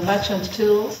the merchant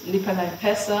tills, Lipa na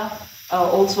M-Pesa,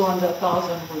 also under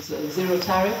 1,000 was zero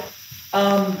tariff.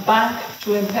 Bank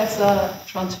to M-Pesa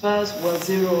transfers were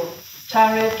zero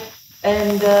tariff.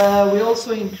 And we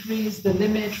also increased the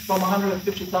limit from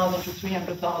 150,000 to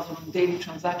 300,000 on daily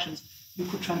transactions you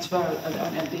could transfer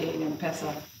on a day in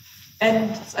M-Pesa.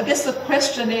 And I guess the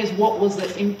question is, what was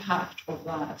the impact of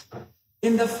that?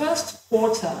 In the first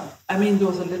quarter, I mean, there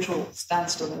was a literal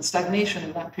standstill and stagnation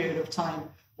in that period of time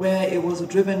where it was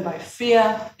driven by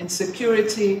fear,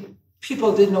 insecurity.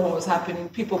 People didn't know what was happening.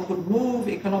 People could move.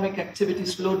 Economic activity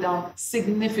slowed down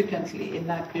significantly in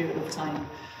that period of time.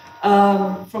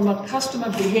 From a customer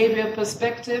behavior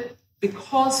perspective,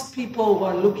 because people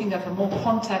were looking at a more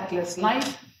contactless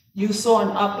life, you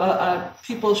saw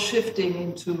people shifting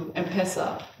into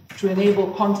M-Pesa to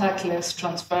enable contactless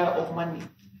transfer of money.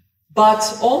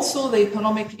 But also the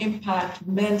economic impact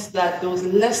meant that there was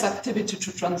less activity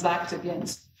to transact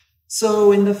against.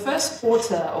 So in the first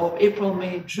quarter of April,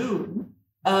 May, June,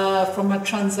 from a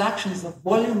transactions, the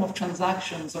volume of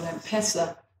transactions on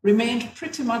M-Pesa remained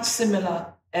pretty much similar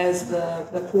as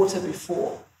the quarter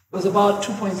before. It was about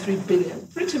 2.3 billion,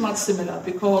 pretty much similar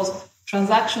because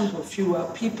transactions were fewer,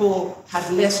 people had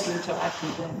less to interact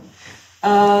with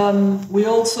them. We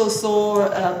also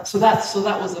saw, so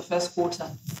that was the first quarter.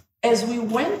 As we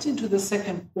went into the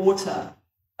second quarter,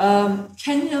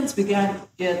 Kenyans began,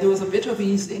 there was a bit of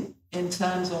easing in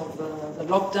terms of the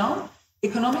lockdown.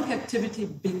 Economic activity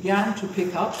began to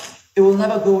pick up. It will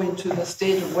never go into the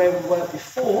stage of where we were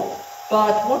before,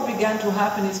 but what began to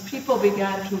happen is people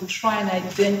began to try and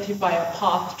identify a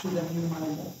path to the new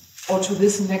normal or to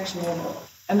this next normal.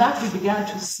 And that we began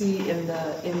to see in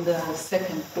the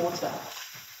second quarter.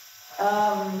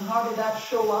 How did that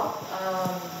show up?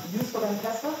 Use of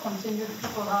M-Pesa continued.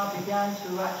 People now began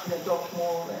to actually adopt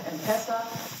more M-Pesa.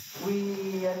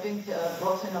 We, I think,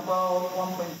 brought in about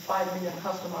 1.5 million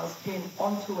customers came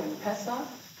onto M-Pesa.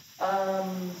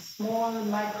 Small,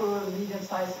 micro,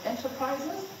 medium-sized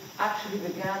enterprises actually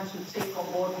began to take on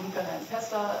board Lipa na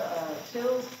M-Pesa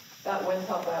tills. That went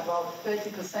up by about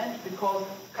 30% because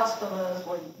customers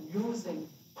were using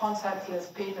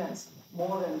contactless payments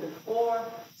more than before.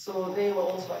 So they were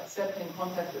also accepting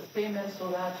contactless payments, so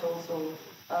that also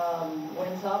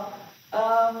went up.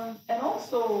 And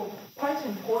also, quite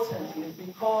importantly,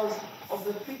 because of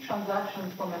the free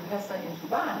transactions from M-Pesa into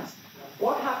banks,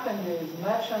 what happened is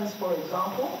merchants, for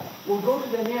example, will go to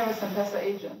the nearest M-Pesa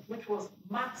agent, which was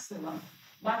maximum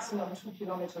 2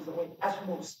 kilometers away at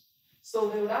most. So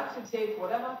they would actually take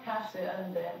whatever cash they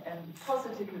earned and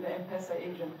deposit it with the M-Pesa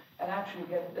agent and actually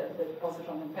get the deposit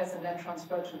on M-Pesa and then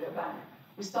transfer to their bank.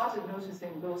 We started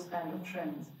noticing those kind of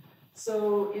trends.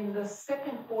 So in the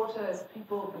second quarter, as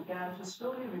people began to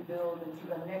slowly rebuild into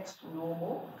the next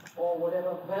normal, or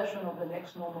whatever version of the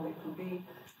next normal it could be,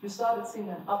 we started seeing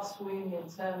an upswing in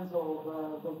terms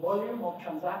of the volume of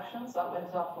transactions. That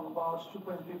went up from about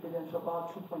 2.3 billion to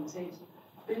about 2.8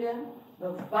 billion.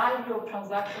 The value of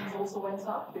transactions also went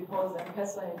up because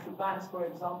M-Pesa into banks, for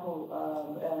example,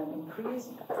 increased.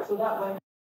 So that went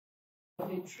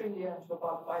from 8 trillion to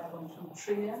about 5.2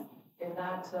 trillion in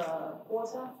that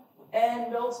quarter.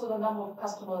 And also the number of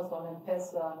customers on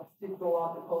M-Pesa did go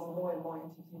up because more and more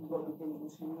entities were beginning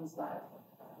to use that.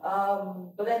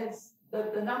 But then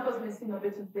the numbers may seem a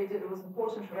bit inflated. It was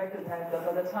important to recognize that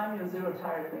by the time you're zero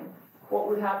tariffing, what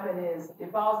would happen is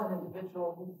if I was an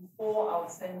individual who before I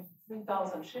would send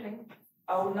 3,000 shillings,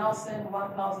 I would now send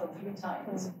 1,000 3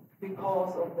 times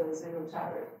because of the zero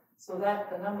tariff. So that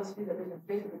the numbers feel a bit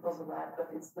inflated because of that, but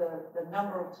it's the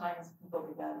number of times people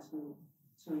began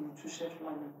to shift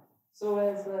money. So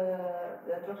as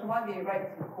Dr. Mangi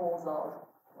rightly calls out,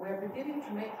 we're beginning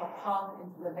to make a path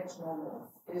into the next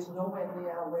normal. It is nowhere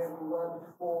near where we were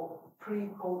before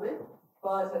pre-COVID,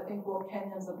 but I think what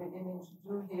Kenyans are beginning to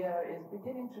do here is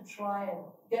beginning to try and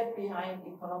get behind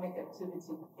economic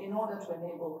activity in order to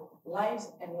enable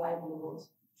lives and livelihoods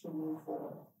to move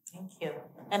forward. Thank you.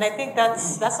 And I think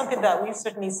that's something that we've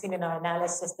certainly seen in our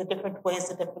analysis, the different ways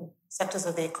the different sectors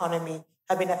of the economy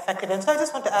have been affected. And so I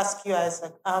just want to ask you,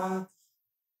 Isaac,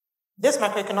 this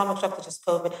macroeconomic shock, such as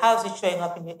COVID, how is it showing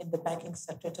up in the banking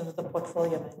sector in terms of the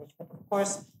portfolio management? Of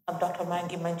course, Dr.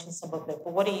 Mangi mentioned some of it,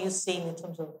 but what are you seeing in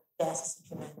terms of the assets that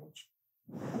you manage?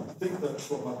 I think that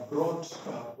from a broad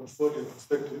portfolio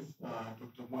perspective,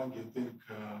 Dr. Mwangi, I think,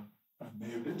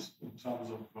 nailed it in terms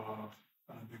of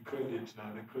the credit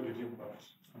impact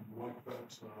and what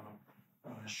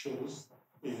that shows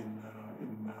in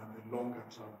the longer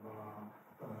term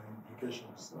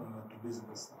implications to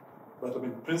business. But I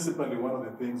mean, principally, one of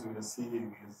the things we are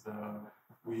seeing is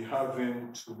we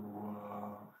having to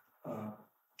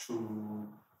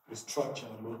restructure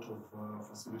a lot of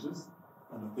facilities.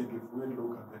 And I think if we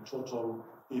look at the total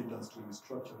industry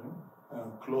restructuring,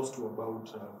 close to about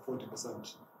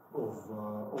 40% of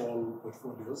all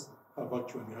portfolios have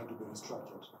actually had to be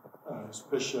restructured,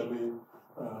 especially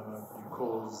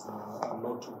because a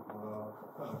lot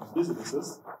of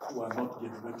businesses were not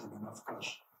generating enough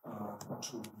cash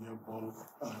to be able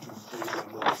to pay their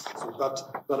loans. So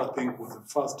that I think was the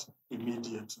first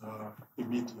immediate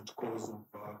cause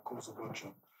of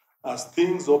action. As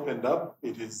things opened up,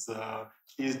 it is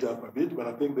eased up a bit, but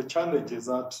I think the challenge is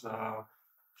that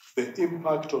the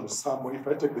impact on some, if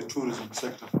I take the tourism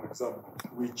sector, for example,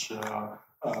 which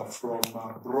from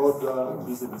a broader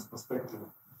business perspective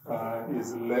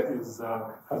has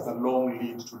a long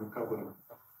lead to recovery.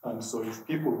 And so if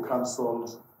people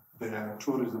cancelled their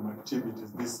tourism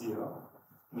activities this year,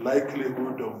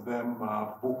 likelihood of them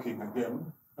booking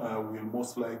again will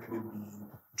most likely be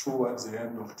towards the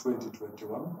end of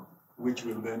 2021, which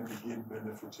will then begin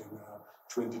benefiting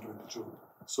 2022.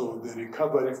 So the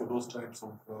recovery for those types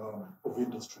of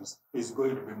industries is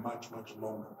going to be much, much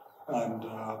longer. And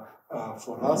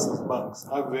for us as banks,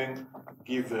 having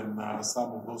given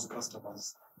some of those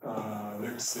customers,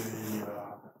 let's say,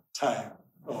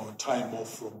 time off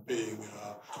from paying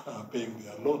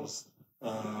their loans,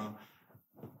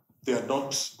 they are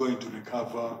not going to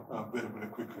recover very, very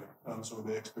quickly. And so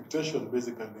the expectation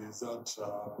basically is that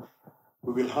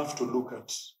we will have to look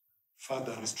at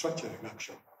further restructuring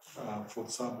action for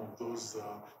some of those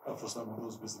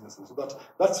businesses. So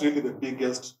that's really the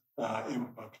biggest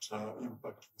impact we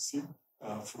see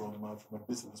from a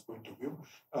business point of view.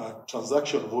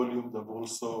 Transaction volumes have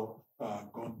also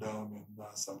gone down in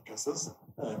some cases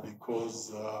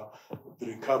because the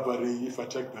recovery, if I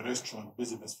take the restaurant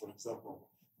business, for example,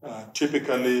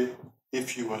 typically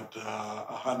if you had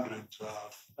a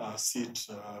 100-seat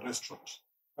restaurant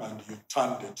and you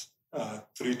turned it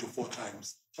 3 to 4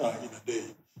 times in a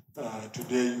day,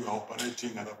 today you are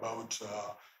operating at about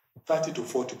 30 to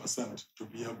 40% to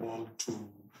be able to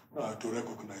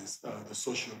recognize the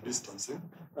social distancing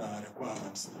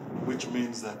requirements, which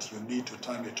means that you need to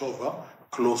turn it over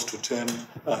close to 10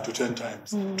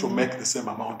 times to make the same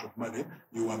amount of money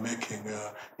you are making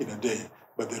in a day.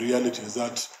 But the reality is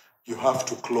that you have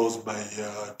to close by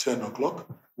 10 o'clock,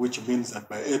 which means that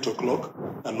by 8 o'clock,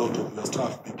 a lot of your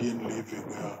staff begin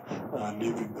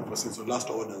leaving the facility. So last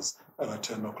orders are at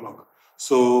 10 o'clock.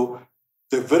 So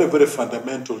the very, very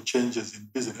fundamental changes in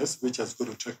business, which has got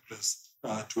to take place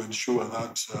to ensure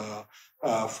that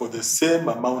for the same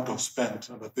amount of spend,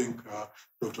 and I think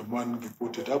Dr. Mwangi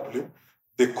put it aptly,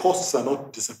 the costs are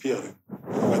not disappearing,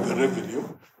 but the revenue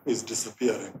is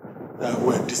disappearing.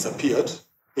 Where it disappeared,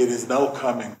 it is now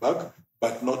coming back,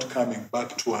 but not coming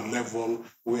back to a level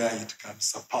where it can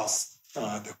surpass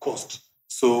the cost.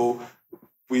 So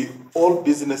all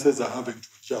businesses are having to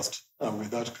adjust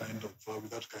with that kind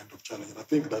of challenge. And I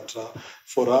think that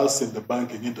for us in the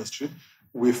banking industry,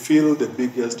 we feel the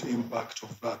biggest impact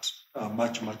of that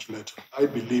much, much later. I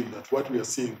believe that what we are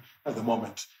seeing at the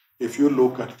moment, if you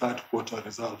look at third quarter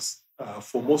results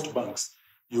for most banks,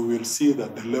 you will see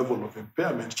that the level of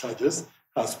impairment charges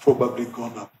has probably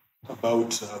gone up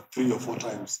about 3 or 4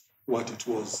 times what it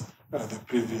was the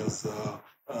previous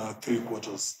 3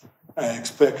 quarters. I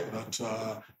expect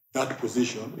that that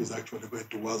position is actually going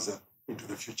to worsen into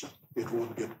the future. It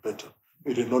won't get better.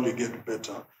 It will only get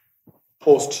better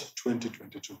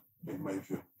post-2022, in my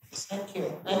view. Thank you.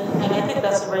 And I think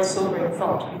that's a very sobering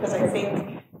thought, because I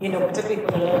think, particularly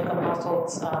for the low-income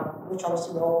households, which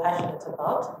obviously we're all passionate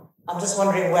about, I'm just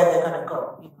wondering where they're going to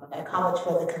go, like how much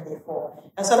further can they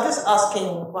fall? And so I'm just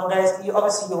asking, well, guys, you're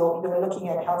looking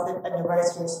at health in a very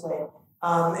serious way,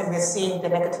 and we're seeing the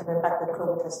negative impact that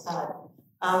COVID has had.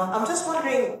 I'm just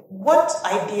wondering, what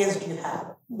ideas do you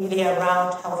have really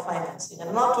around health financing? And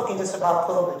I'm not talking just about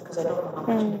COVID, because I don't know how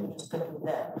much you just can do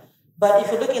there. But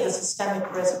if you're looking at the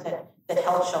systemic risk that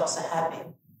health shocks are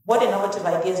having, what innovative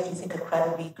ideas do you think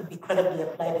could be credibly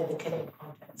applied in the Kenyan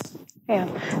context? Yeah,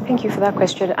 thank you for that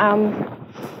question.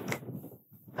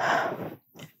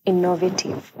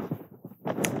 Innovative.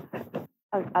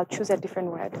 I'll choose a different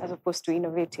word as opposed to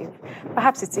innovative.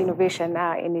 Perhaps it's innovation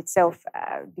in itself,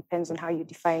 depends on how you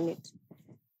define it.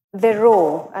 The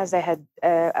role, as I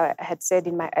had said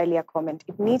in my earlier comment,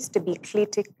 it needs to be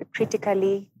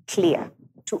critically clear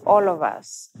to all of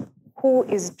us who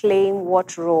is playing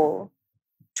what role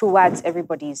towards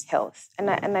everybody's health. And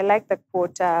I like the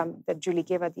quote that Julie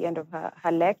gave at the end of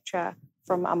her lecture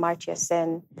from Amartya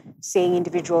Sen, saying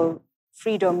individual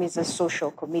freedom is a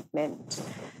social commitment.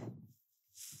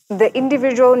 The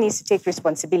individual needs to take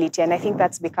responsibility, and I think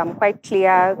that's become quite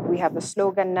clear. We have a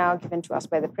slogan now given to us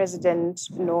by the president: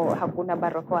 no hakuna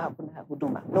barakoa, hakuna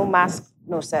huduma, no mask,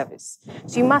 no service.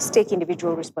 So you must take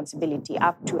individual responsibility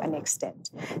up to an extent.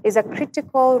 There's a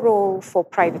critical role for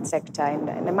private sector, and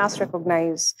I must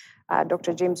recognize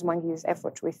Dr. James Mwangi's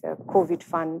effort with the COVID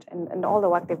fund and all the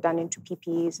work they've done into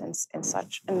PPEs and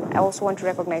such. And I also want to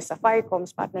recognize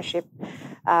Safaricom's partnership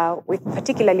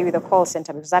particularly with the call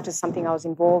center, because that is something I was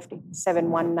involved in,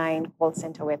 719 call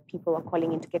center, where people are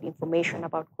calling in to get information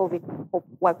about COVID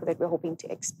work that we're hoping to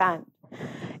expand.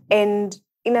 And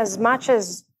in as much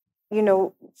as,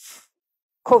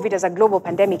 COVID as a global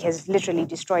pandemic has literally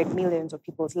destroyed millions of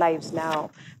people's lives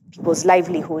now, people's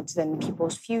livelihoods and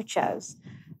people's futures,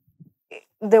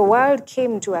 the world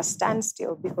came to a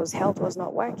standstill because health was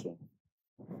not working.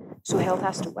 So health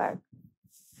has to work.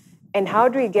 And how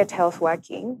do we get health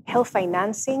working? Health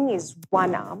financing is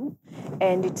one arm,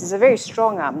 and it is a very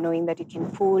strong arm, knowing that it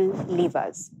can pull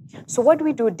levers. So what do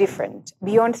we do different?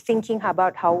 Beyond thinking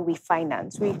about how we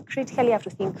finance, we critically have to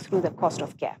think through the cost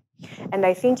of care. And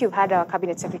I think you've had our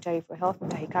Cabinet Secretary for Health,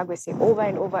 Mr. Hikagwe, say over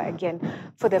and over again,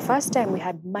 for the first time we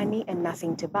had money and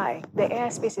nothing to buy. The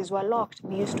airspaces were locked.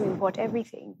 We used to import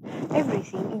everything,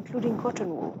 including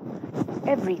cotton wool,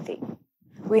 everything.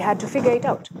 We had to figure it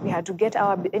out. We had to get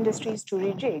our industries to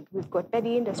rejig. We've got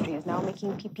petty industries now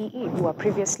making PPE, who were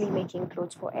previously making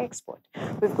clothes for export.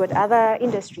 We've got other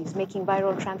industries making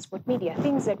viral transport media,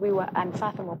 things that we were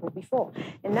unfathomable before.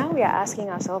 And now we are asking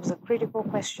ourselves a critical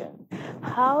question.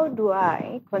 How do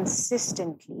I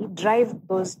consistently drive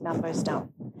those numbers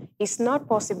down? It's not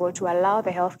possible to allow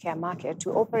the healthcare market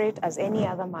to operate as any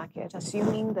other market,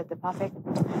 assuming that the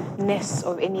perfectness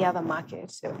of any other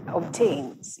market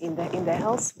obtains in the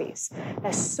health space.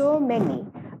 There's so many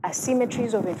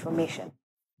asymmetries of information.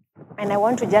 And I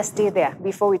want to just stay there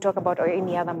before we talk about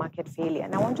any other market failure.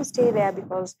 And I want to stay there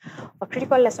because a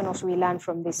critical lesson also we learned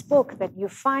from this book, that you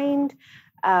find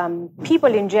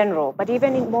people in general, but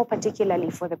even more particularly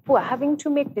for the poor, having to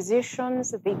make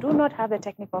decisions that they do not have the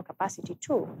technical capacity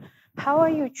to. How are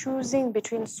you choosing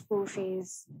between school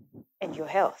fees and your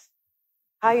health?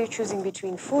 How are you choosing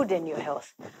between food and your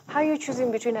health? How are you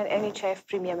choosing between an NHIF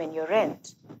premium and your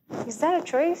rent? Is that a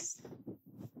choice?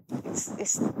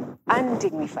 It's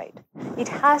undignified. It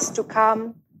has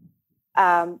to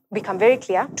become very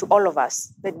clear to all of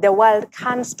us that the world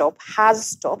has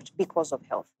stopped because of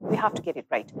health. We have to get it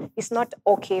right. It's not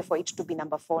okay for it to be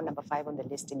number 4, number 5 on the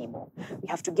list anymore. We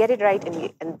have to get it right,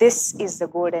 and this is the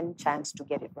golden chance to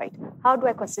get it right. How do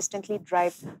I consistently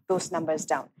drive those numbers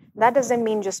down? That doesn't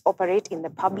mean just operate in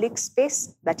the public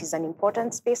space. That is an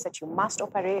important space that you must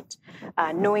operate,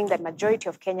 knowing that majority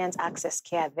of Kenyans access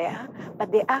care there,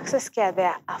 but they access care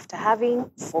there after having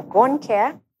foregone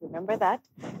care, remember that,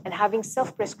 and having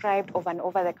self-prescribed of an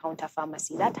over-the-counter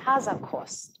pharmacy. That has a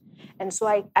cost. And so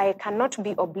I cannot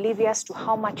be oblivious to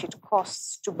how much it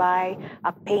costs to buy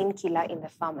a painkiller in the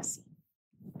pharmacy.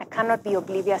 I cannot be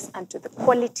oblivious unto the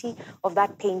quality of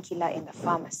that painkiller in the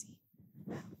pharmacy.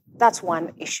 That's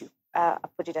one issue. I'll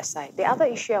put it aside. The other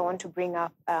issue I want to bring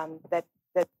up that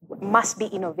must be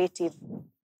innovative,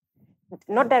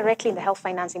 not directly in the health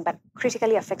financing, but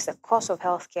critically affects the cost of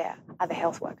healthcare, are the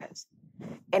health workers.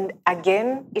 And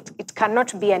again, it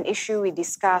cannot be an issue we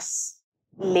discuss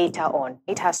later on.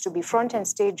 It has to be front and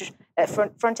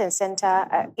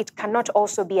center. It cannot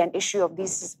also be an issue of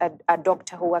this is a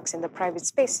doctor who works in the private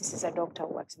space, this is a doctor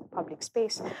who works in the public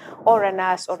space, or a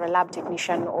nurse or a lab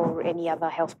technician or any other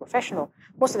health professional.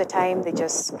 Most of the time, they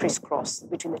just crisscross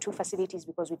between the two facilities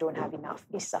because we don't have enough.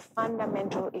 It's a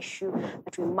fundamental issue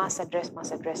that we must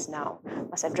address now.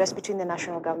 Must address between the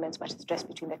national governments, must address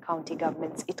between the county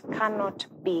governments. It cannot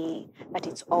be that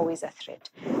it's always a threat.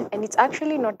 And it's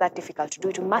actually not that difficult to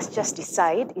do. We must just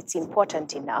decide it's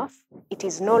important enough. It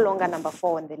is no longer number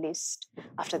 4 on the list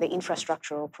after the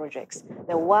infrastructural projects.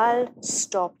 The world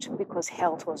stopped because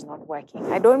health was not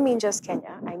working. I don't mean just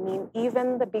Kenya. I mean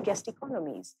even the biggest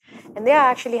economies. And they are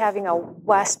actually having a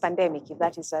worse pandemic, if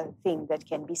that is a thing that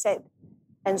can be said.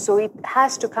 And so it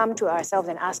has to come to ourselves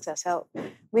and ask ourselves,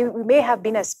 we may have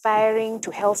been aspiring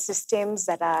to health systems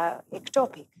that are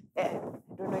ectopic. I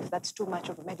don't know if that's too much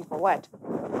of a medical word.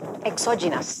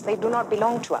 exogenous. They do not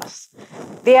belong to us.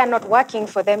 They are not working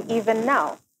for them even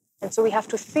now. And so we have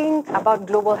to think about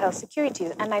global health security.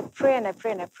 And I pray and I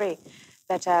pray and I pray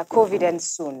that COVID ends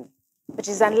soon, which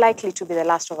is unlikely to be the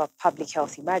last of a public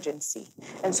health emergency.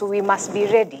 And so we must be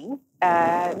ready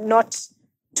not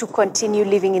to continue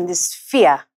living in this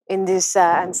fear, in this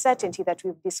uncertainty that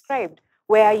we've described,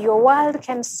 where your world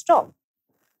can stop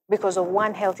because of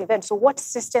one health event. So what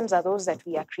systems are those that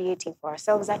we are creating for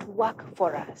ourselves that work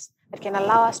for us, that can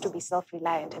allow us to be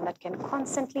self-reliant and that can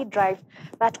constantly drive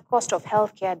that cost of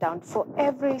healthcare down for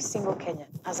every single Kenyan?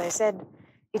 As I said,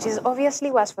 it is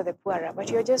obviously worse for the poorer, but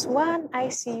you're just one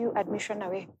ICU admission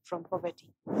away from poverty.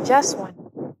 Just one.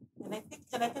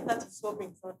 And I think that is so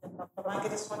important, Dr. Mark. I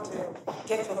just want to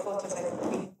get your thoughts as I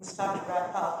think we start to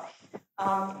wrap up.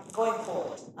 Going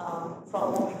forward,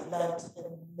 from what we've learned in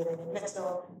Living in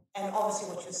Little, and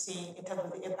obviously what you're seeing in terms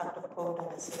of the impact of COVID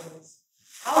on the cities,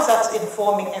 how is that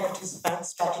informing Equity's bank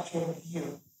strategy and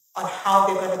view on how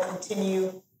they're going to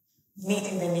continue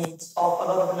meeting the needs of a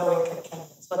lot of low-income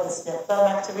Kenyans, whether it's their firm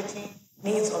activity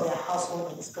needs or their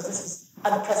household needs, because this is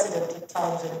unprecedented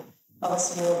times, and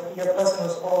obviously you're a person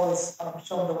who's always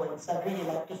shown the way. So I'd really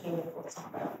like to hear your thoughts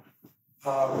on that.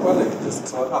 Well,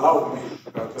 just allow me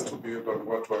just to build on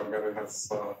what Wangari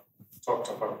has talked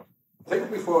about. I think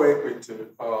before Equity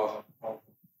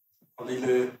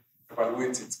really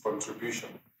evaluates its contribution,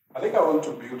 I think I want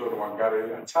to build on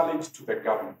Wangari, a challenge to the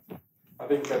government. I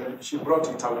think she brought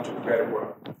it out very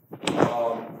well.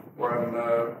 When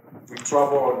we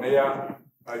travel on air,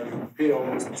 you pay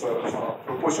almost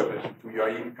proportionate to your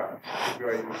income. If you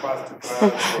are in first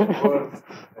class or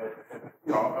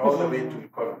all the way to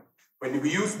economy. When you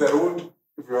use the road,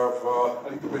 if you have a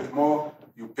little bit more,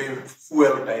 you pay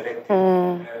fuel directly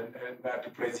and the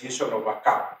depreciation of a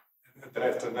car. The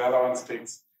rest of the other one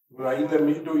takes. If you are in the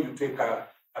middle, you take a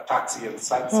taxi and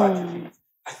such things.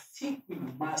 I think we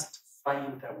must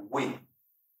find a way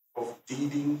of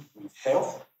dealing with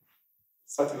health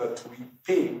such that we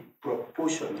pay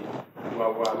proportionally to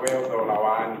our wealth or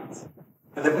our earnings.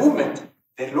 At the moment,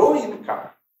 the low income,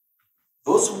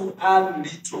 those who earn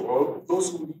little or those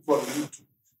who live on little,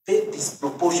 pay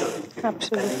disproportionately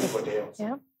than anybody else.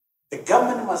 Yeah. The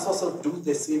government must also do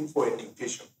the same for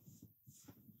education.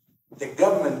 The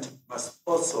government must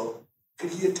also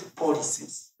create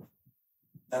policies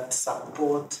that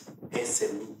support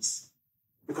SMEs,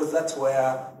 because that's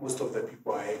where most of the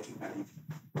people are making a living.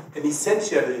 And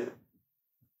essentially,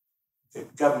 the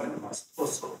government must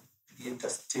also create a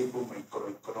stable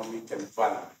microeconomic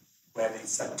environment where there is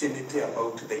certainty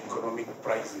about the economic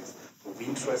prices of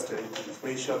interest rate,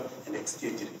 inflation, and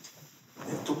exchange rate,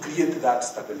 and to create that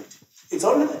stability. It's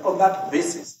only on that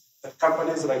basis that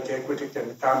companies like Equity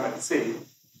can come and say,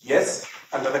 yes,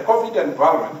 under the COVID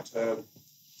environment,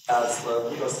 as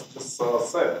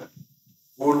just said,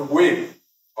 we'll waive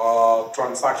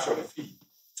transaction fee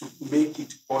to make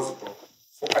it possible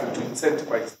and to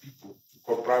incentivize people to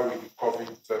comply with the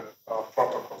COVID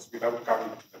protocols without coming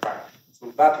to the bank.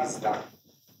 So that is done.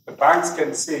 The banks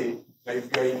can say that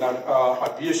if you're in an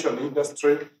aviation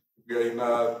industry, if you're in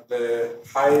the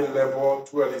high-level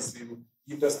tourism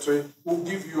industry, we'll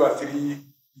give you a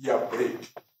 3-year break.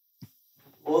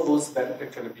 All those then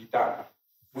can be done.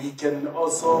 We can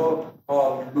also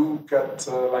look at,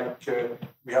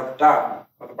 we have done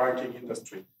for the banking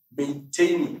industry,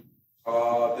 maintaining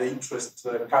the interest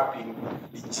capping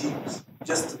regimes,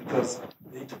 just because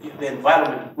the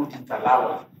environment wouldn't allow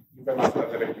us, even after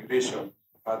the regulation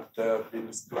had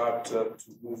been scrapped to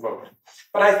move out.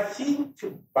 But I think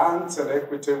banks and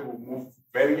Equity will move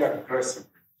very aggressively.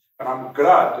 And I'm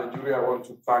glad, Julia, I want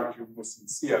to thank you most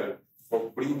sincerely for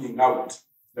bringing out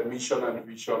the mission and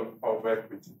vision of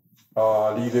Equity.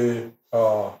 Really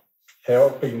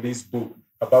helping this book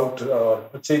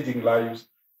about changing lives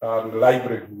and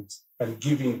livelihoods and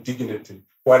giving dignity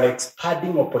while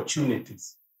expanding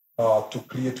opportunities to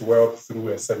create wealth through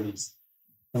SMEs.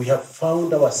 We have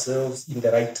found ourselves in the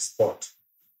right spot.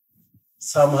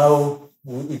 Somehow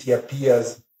it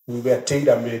appears we were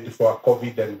tailor-made for a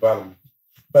COVID environment.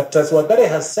 But as Wangari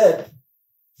has said,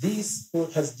 this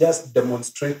has just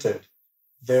demonstrated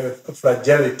the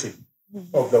fragility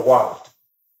of the world.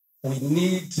 We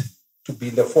need to be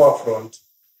in the forefront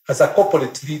as a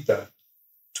corporate leader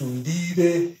to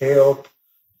really help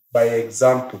by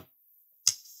example,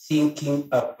 thinking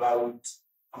about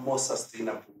a more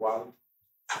sustainable world,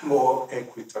 a more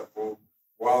equitable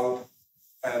world,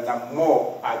 and a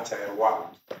more agile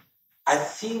world. I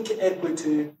think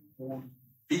Equity would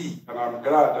be, and I'm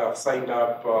glad I've signed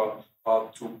up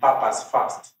to Purpose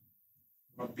First,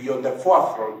 be on the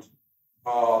forefront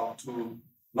to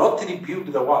not rebuild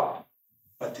the world,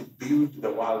 but to build the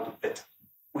world better.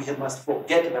 We must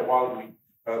forget the world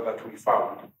that we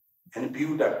found and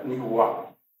build a new world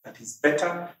that is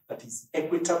better, that is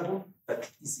equitable, that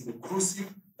is inclusive,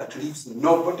 that leaves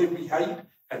nobody behind,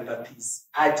 and that is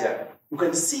agile. You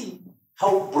can see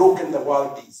how broken the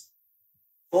world is.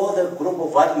 All the global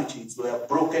value chains were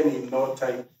broken in no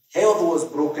time. Health was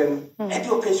broken,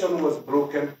 education was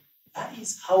broken. That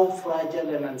is how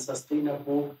fragile and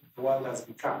unsustainable the world has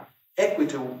become.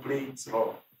 Equity will play its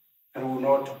role and will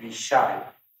not be shy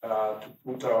to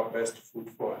put our best foot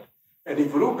forward. And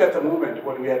if you look at the moment,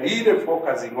 what we are really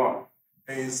focusing on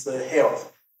is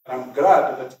health. And I'm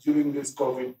glad that during this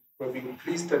COVID, we've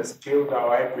increased and scaled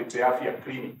our equity Afya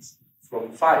clinics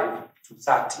from 5 to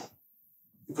 30,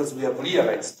 because we have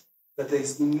realized that there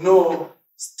is no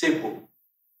stable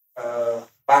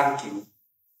banking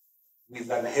with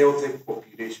an healthy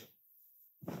population.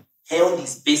 Health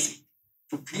is basic.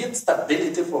 To create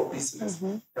stability for business,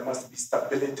 there must be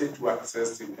stability to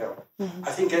access in health.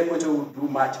 I think equity will do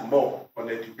much more on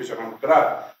education. I'm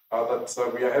glad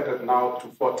that we are headed now to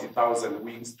 40,000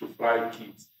 wings to fly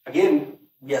kids. Again,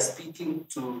 we are speaking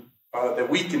to the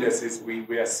weaknesses we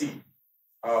were seeing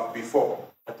before,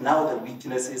 but now the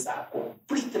weaknesses are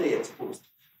completely exposed.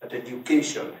 That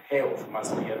education, health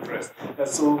must be addressed. And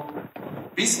so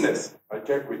business, like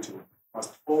equity,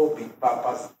 must all be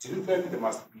purpose-driven, they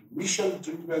must be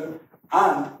mission-driven,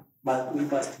 and we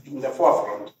must be in the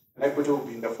forefront. And equity will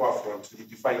be in the forefront,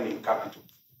 defining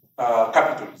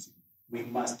capitalism. We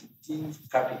must give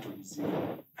capitalism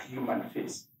a human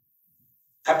face.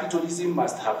 Capitalism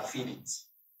must have feelings,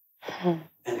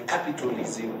 and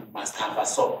capitalism must have a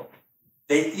soul.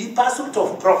 The pursuit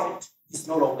of profit is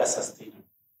no longer sustainable.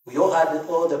 We all had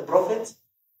all the profits,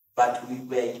 but we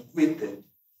were equipped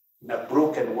in a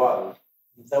broken world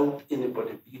without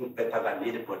anybody being better than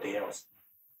anybody else.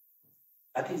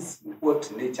 That is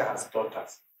what nature has taught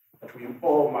us, that we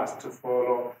all must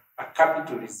follow a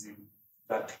capitalism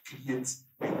that creates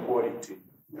equality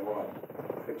in the world.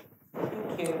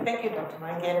 Thank you, Dr.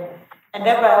 Mangen. And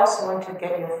Deborah, I also want to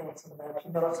get your thoughts on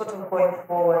that, sort of going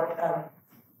forward,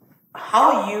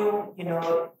 how you,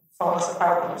 from a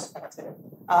Safaricom perspective,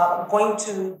 going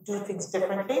to do things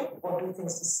differently or do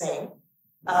things the same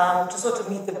to sort of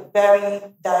meet the very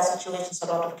dire situations a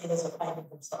lot of Kenyans are finding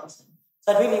themselves in.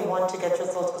 So I really want to get your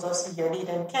thoughts, because obviously you're a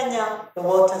leader in Kenya. The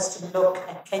world tends to look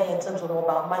at Kenya in terms of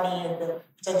mobile money and the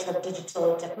potential of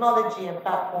digital technology and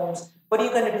platforms. What are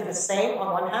you going to do the same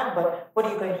on one hand, but what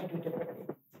are you going to do differently?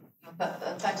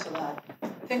 Thanks for that.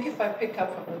 I think if I pick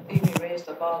up from the theme you raised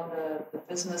about the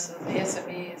businesses, the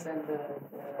SMEs and the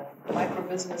micro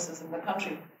businesses in the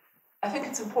country, I think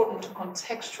it's important to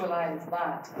contextualize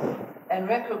that and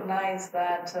recognize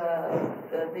that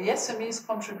the SMEs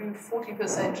contribute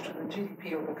 40% to the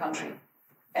GDP of the country,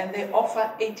 and they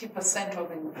offer 80%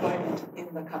 of employment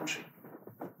in the country.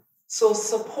 So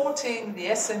supporting the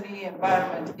SME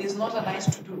environment is not a nice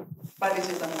to do, but it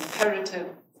is an imperative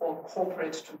for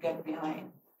corporate to get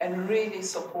behind and really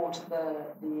support the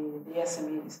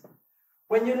SMEs.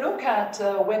 When you look at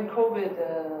when COVID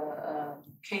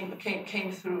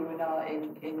came through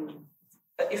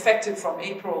effective from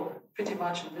April, pretty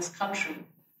much in this country,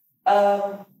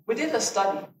 we did a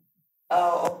study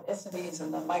of SMEs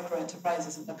and the micro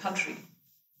enterprises in the country.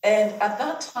 And at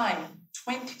that time,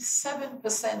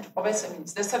 27% of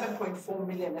SMEs, there's 7.4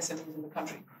 million SMEs in the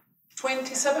country,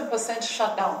 27%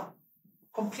 shut down,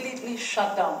 completely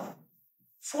shut down.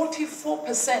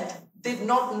 44% did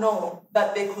not know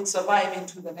that they could survive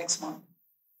into the next month.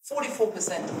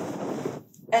 44%.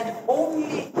 And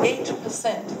only 8%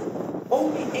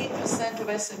 of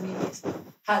SMEs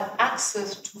had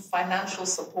access to financial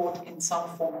support in some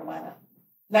form or manner.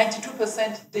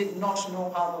 92% did not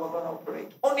know how they were going to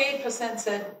operate. Only 8%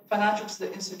 said financial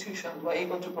institutions were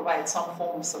able to provide some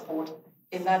form of support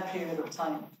in that period of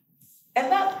time.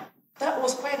 And that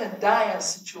was quite a dire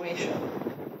situation.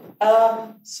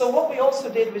 So what we also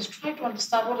did was try to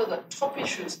understand what are the top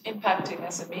issues impacting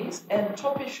SMEs, and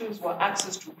top issues were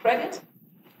access to credit,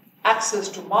 access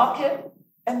to market,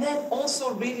 and then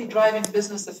also really driving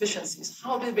business efficiencies.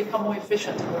 How do they become more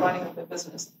efficient in the running of their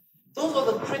business? Those were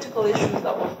the critical issues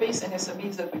that were facing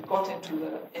SMEs that we got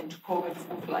into COVID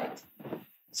full flight.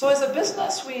 So as a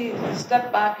business, we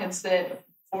stepped back and said,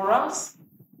 for us,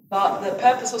 the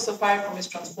purpose of Safaricom is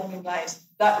transforming lives.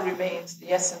 That remains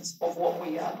the essence of what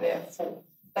we are there for.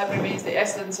 That remains the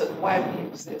essence of why we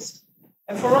exist.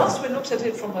 And for us, we looked at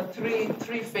it from a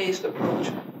three-phased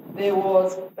approach. There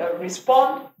was a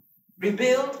respond,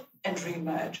 rebuild, and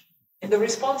reemerge. In the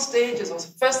response stage, it was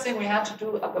the first thing we had to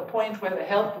do at the point where the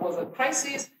health was a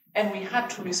crisis, and we had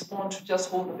to respond to just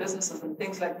hold the businesses, and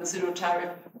things like the zero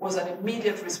tariff was an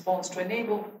immediate response to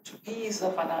ease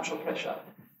the financial pressure.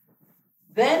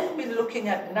 Then we're looking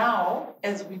at now,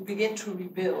 as we begin to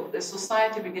rebuild, as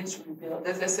society begins to rebuild,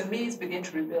 as SMEs begin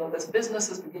to rebuild, as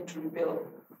businesses begin to rebuild,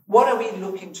 what are we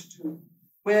looking to do?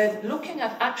 We're looking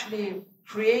at actually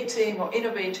creating or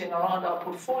innovating around our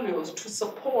portfolios to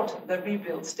support the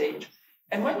rebuild stage.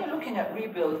 And when you're looking at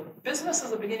rebuild,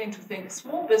 businesses are beginning to think,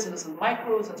 small businesses,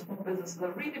 micros and small businesses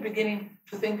are really beginning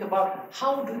to think about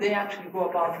how do they actually go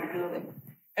about rebuilding.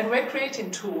 And we're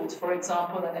creating tools, for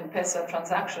example, an M-Pesa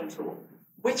transaction tool,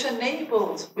 which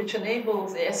enables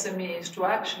the SMEs to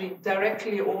actually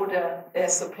directly order their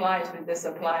supplies with their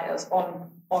suppliers on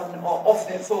or off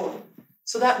their phone.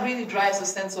 So that really drives a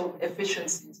sense of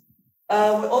efficiencies.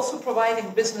 We're also providing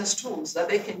business tools that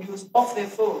they can use off their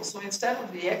phones. So instead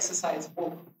of the exercise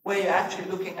book, where you're actually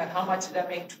looking at how much did I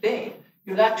make today,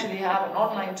 you'll actually have an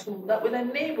online tool that will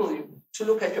enable you to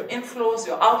look at your inflows,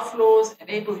 your outflows,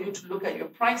 enable you to look at your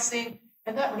pricing,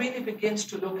 and that really begins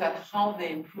to look at how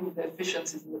they improve their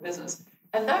efficiencies in the business.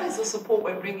 And that is the support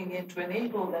we're bringing in to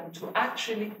enable them to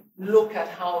actually look at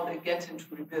how they get into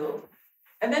rebuild.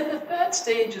 And then the third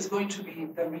stage is going to be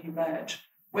the re-emerge,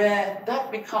 where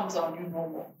that becomes our new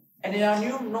normal. And in our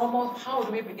new normal, how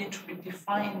do we begin to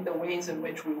redefine the ways in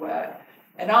which we work?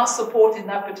 And our support in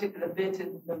that particular bit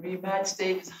in the re-emerge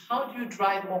stage is how do you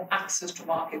drive more access to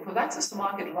market? Because access to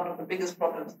market is one of the biggest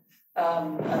problems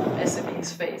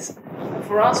SMEs face. And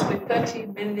for us, with 30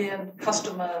 million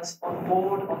customers on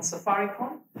board on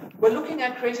Safaricom, we're looking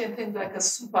at creating things like a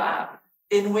super app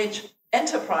in which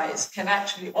enterprise can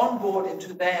actually onboard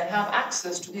into there and have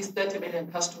access to these 30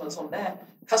 million customers on there.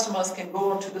 Customers can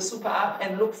go onto the super app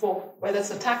and look for whether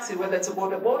it's a taxi, whether it's a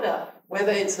border,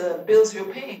 whether it's bills you're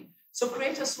paying. So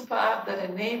create a super app that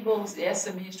enables the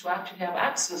SMEs to actually have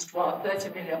access to our 30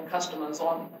 million customers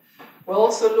on. We're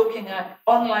also looking at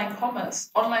online commerce.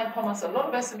 Online commerce, a lot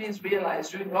of SMEs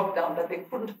realized during lockdown that they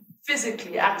couldn't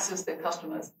physically access their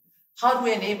customers. How do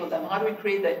we enable them? How do we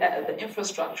create the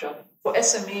infrastructure for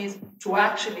SMEs to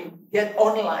actually get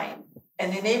online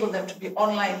and enable them to be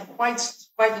online quite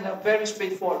in a very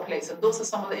straightforward place? And those are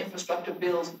some of the infrastructure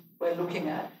bills we're looking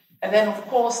at. And then, of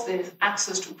course, there's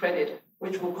access to credit,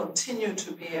 which will continue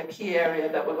to be a key area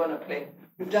that we're going to play.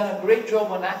 We've done a great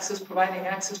job on providing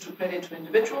access to credit to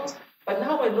individuals, but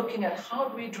now we're looking at how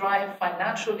do we drive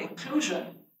financial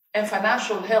inclusion and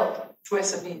financial health to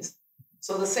SMEs.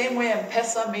 So the same way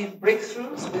M-Pesa made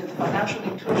breakthroughs with financial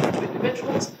inclusion to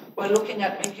individuals, we're looking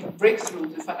at making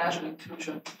breakthroughs with financial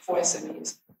inclusion for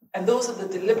SMEs. And those are the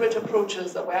deliberate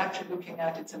approaches that we're actually looking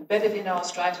at. It's embedded in our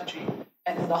strategy,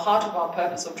 and in the heart of our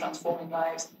purpose of transforming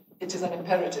lives, it is an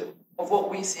imperative of what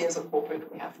we see as a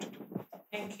corporate we have to do.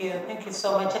 Thank you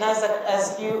so much. And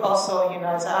as you also,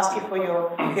 as I ask you for your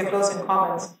closing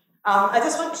comments, I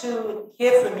just want to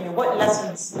hear from you. What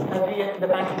lessons have you in the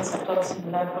banking sector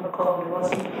learned from COVID? We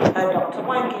also heard Dr.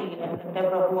 Wangi and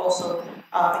Deborah, who also,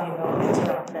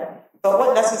 interact there. But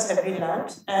what lessons have you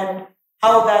learned, and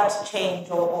how that change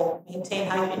or maintain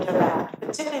how you interact,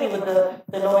 particularly with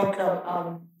the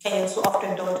low-income Kenyans who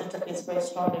often don't interface very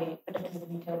strongly, particularly with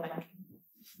retail banking?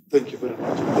 Thank you very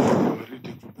much. I think we were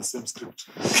reading from the same script.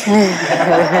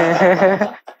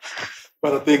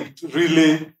 But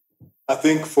I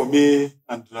think for me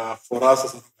and for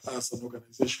us as an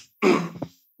organization,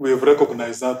 we have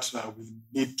recognized that we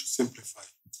need to simplify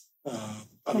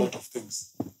a lot of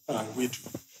things.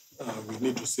 We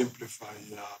need to simplify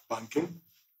banking.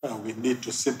 We need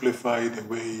to simplify the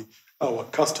way our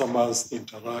customers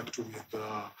interact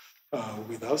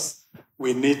with us.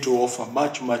 We need to offer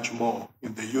much, much more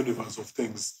in the universe of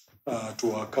things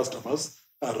to our customers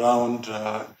around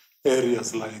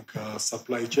areas like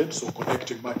supply chain. So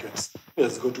connecting markets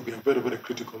has got to be a very, very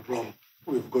critical role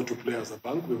we've got to play as a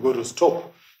bank. We've got to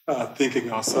stop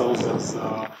thinking ourselves as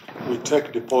we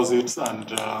take deposits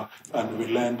and we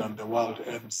lend and the world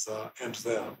ends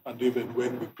there. And even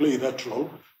when we play that role,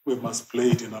 we must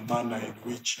play it in a manner in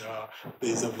which there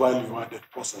is a value-added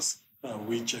process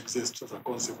which exists as a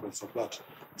consequence of that.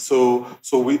 So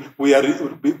we are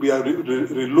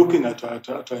looking at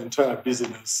our entire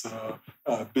business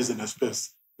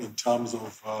space in terms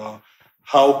of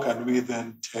how can we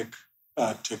then take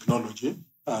technology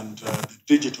and the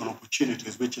digital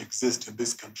opportunities which exist in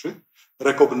this country,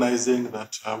 recognizing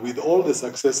that with all the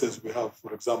successes we have,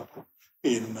 for example,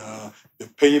 in the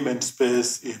payment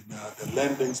space, in the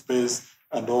lending space,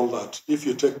 and all that. If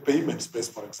you take payment space,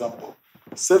 for example,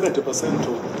 70%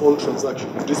 of all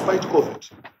transactions, despite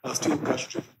COVID, are still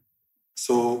cash-driven.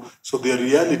 So the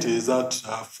reality is that,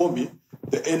 for me,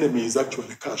 the enemy is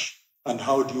actually cash. And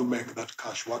how do you make that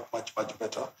cash work much, much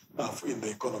better in the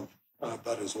economy?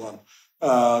 That is one.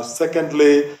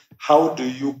 Secondly, how do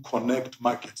you connect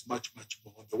markets much, much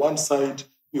more? On the one side,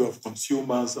 you have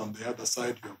consumers. On the other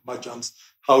side, you have merchants.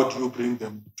 How do you bring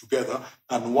them together?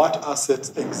 And what assets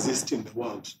exist in the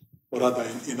world, or rather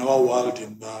in our world,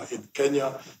 in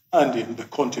Kenya and in the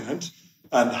continent?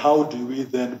 And how do we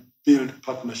then build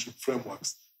partnership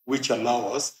frameworks which allow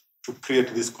us to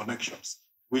create these connections,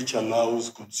 which allows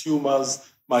consumers,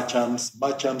 merchants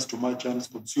to merchants,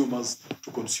 consumers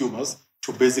to consumers,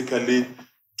 to basically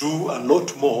do a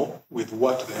lot more with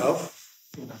what they have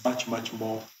in a much, much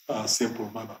more simple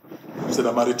manner. So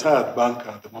I'm a retired banker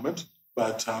at the moment,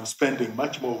 but I'm spending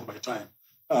much more of my time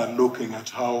looking at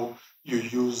how you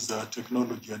use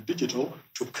technology and digital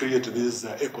to create these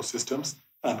ecosystems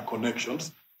and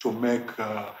connections to make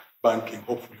banking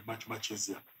hopefully much, much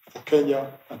easier for Kenya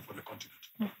and for the continent.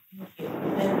 Thank you.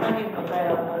 And finally,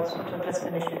 I'll sort of just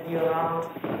finish with you around,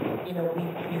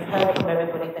 we've heard from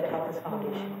everybody that health is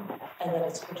foundation and that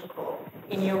it's critical.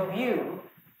 In your view,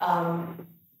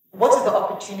 what are the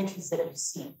opportunities that you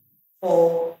see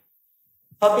for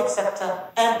public sector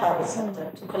and private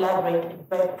sector to collaborate in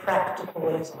very practical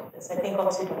ways on this? I think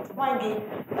obviously Dr. Mwangi,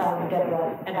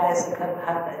 Deborah, and Isaac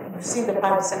have you've seen the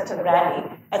private sector rally.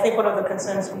 I think one of the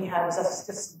concerns we have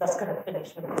is that's going to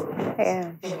finish with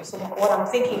COVID. Yeah. So what I'm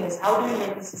thinking is, how do we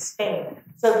make this sustained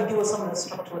so that we deal with some of the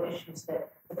structural issues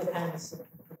that the panelists have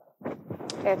talked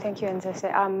about? Yeah, thank you,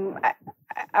 Nzese.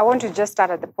 I want to just start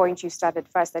at the point you started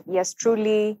first, that yes,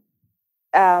 truly,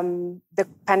 the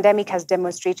pandemic has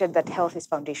demonstrated that health is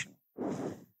foundational.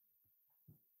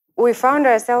 We found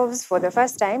ourselves for the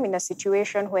first time in a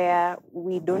situation where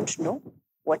we don't know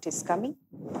what is coming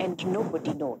and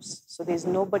nobody knows. So there's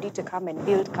nobody to come and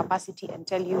build capacity and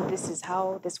tell you this is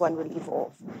how this one will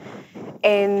evolve.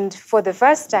 And for the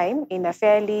first time in a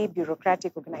fairly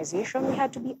bureaucratic organization, we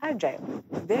had to be agile.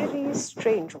 Very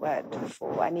strange word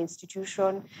for an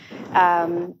institution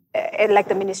like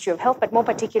the Ministry of Health, but more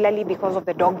particularly because of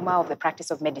the dogma of the practice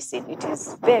of medicine. It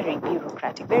is very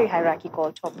bureaucratic, very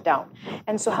hierarchical, top down.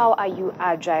 And so how are you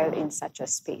agile in such a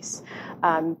space?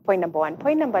 Point number one.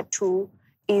 Point number two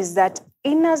is that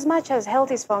in as much as health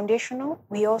is foundational,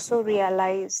 we also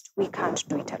realized we can't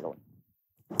do it alone.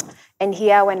 And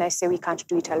here, when I say we can't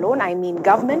do it alone, I mean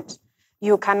government.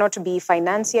 You cannot be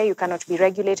financier, you cannot be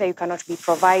regulator, you cannot be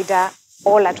provider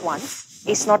all at once.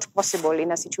 It's not possible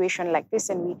in a situation like this.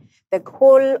 And the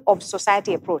whole of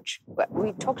society approach,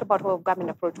 we talked about whole of government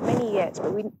approach many years,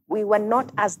 but we were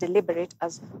not as deliberate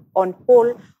as on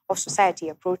whole of society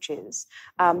approaches,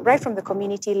 right from the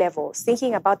community level,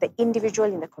 thinking about the individual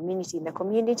in the community,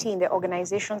 in the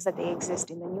organizations that they exist,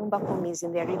 in the Nyumba Kumis,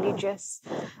 in their religious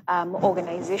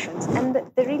organizations, and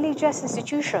the religious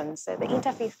institutions. The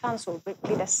Interfaith Council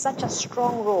played such a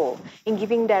strong role in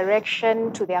giving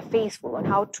direction to their faithful on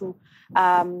how to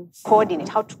coordinate,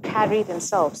 how to carry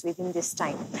themselves within this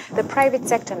time. The private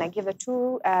sector, and I give the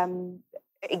two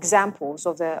examples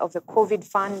of the COVID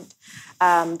fund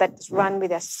that's run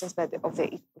with the assistance of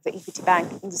the Equity Bank.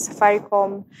 In the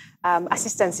Safaricom,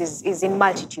 assistance is in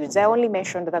multitudes. I only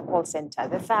mentioned the call center,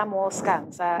 the thermal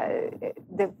scans,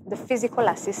 the physical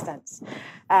assistance.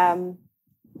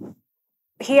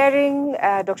 Hearing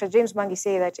Dr. James Mwangi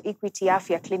say that Equity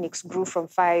Afya clinics grew from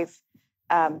 5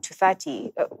 to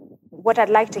 30. What I'd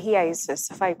like to hear is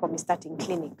Safaricom is starting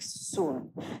clinics soon,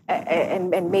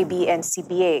 and maybe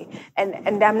NCBA.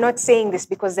 And I'm not saying this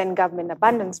because then government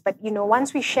abandons, but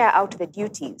once we share out the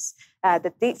duties,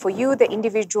 for you, the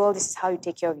individual, this is how you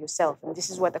take care of yourself, and this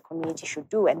is what the community should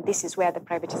do, and this is where the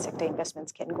private sector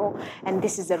investments can go, and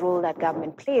this is the role that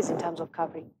government plays in terms of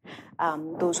covering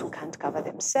those who can't cover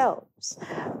themselves.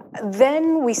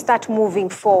 Then we start moving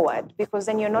forward, because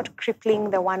then you're not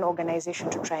crippling the one organization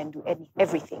to try and do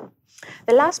everything.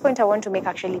 The last point I want to make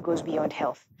actually goes beyond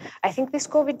health. I think this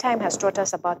COVID time has taught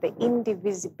us about the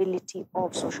indivisibility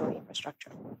of social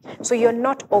infrastructure. So you're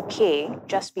not okay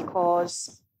just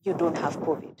because you don't have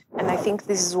COVID. And I think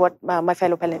this is what my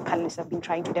fellow panelists have been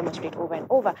trying to demonstrate over and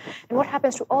over. And what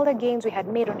happens to all the gains we had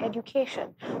made on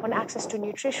education, on access to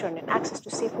nutrition and access to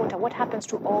safe water? What happens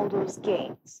to all those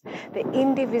gains? The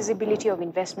indivisibility of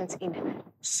investments in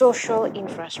social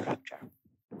infrastructure.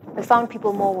 We found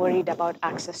people more worried about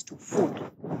access to food,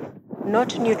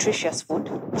 not nutritious food,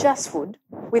 just food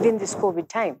within this COVID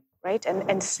time. Right?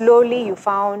 And slowly you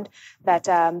found that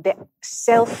the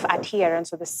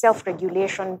self-adherence or the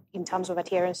self-regulation in terms of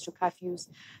adherence to curfews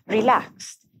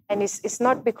relaxed. And it's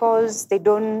not because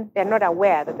they're not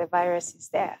aware that the virus is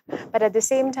there. But at the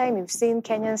same time, you've seen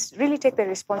Kenyans really take the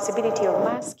responsibility of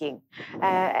masking,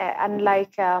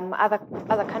 unlike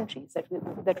other countries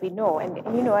that we know.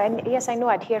 And yes, I know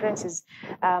adherence is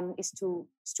to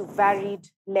varied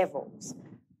levels,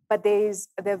 but there's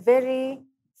the very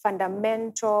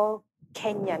fundamental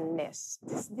Kenyanness.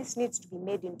 This needs to be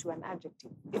made into an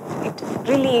adjective. It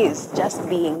really is just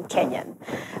being Kenyan,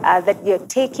 that you're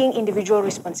taking individual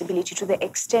responsibility to the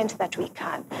extent that we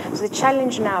can. So the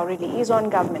challenge now really is on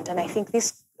government, and I think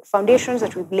these foundations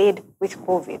that we've laid with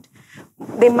COVID,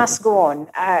 they must go on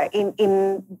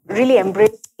in really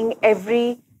embracing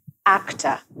every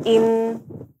actor in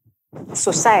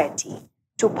society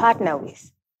to partner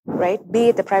with, right? Be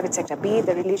it the private sector, be it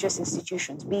the religious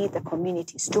institutions, be it the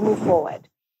communities, to move forward,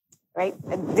 right?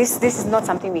 And this is not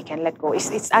something we can let go.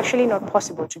 It's actually not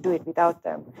possible to do it without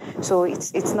them. So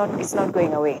it's not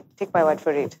going away. Take my word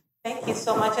for it. Thank you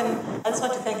so much. And I just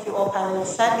want to thank you all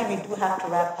panelists. Sadly, we do have to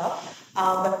wrap up.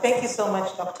 But thank you so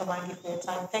much, Dr. Mangi, for your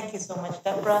time. Thank you so much,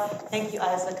 Deborah. Thank you,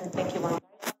 Isaac, and thank you, Mangi.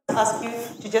 Ask you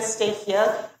to just stay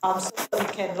here so that we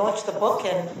can launch the book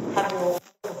and have your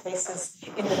faces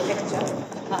in the picture.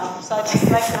 So I'd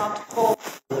just like now to call.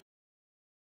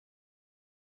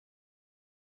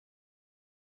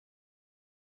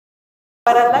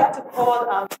 But I'd like to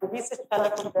call the research fellow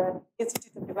from the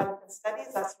Institute of Development Studies,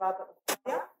 that's Radha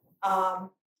Upadhyay,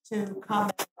 to come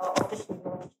and officially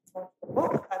launch the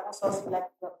book. I'd also like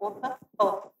the author.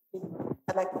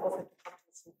 I'd like the author to come to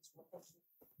the stage as well. Thank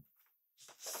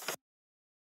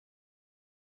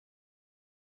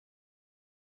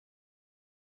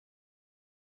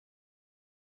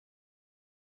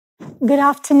you. Good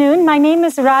afternoon. My name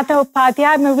is Radha Upadhyay.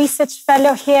 I'm a research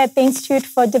fellow here at the Institute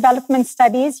for Development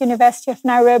Studies, University of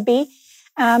Nairobi.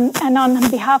 And on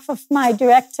behalf of my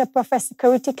director, Professor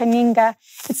Karuti Kanyinga,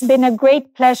 it's been a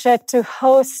great pleasure to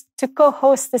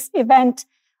co-host this event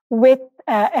with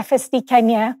FSD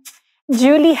Kenya.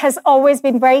 Julie has always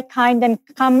been very kind and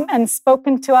come and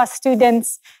spoken to our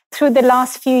students through the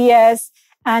last few years.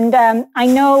 And I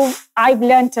know I've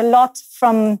learned a lot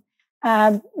from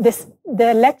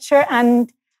the lecture,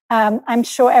 and I'm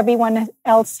sure everyone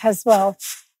else as well.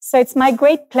 So it's my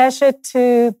great pleasure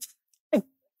to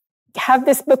have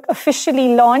this book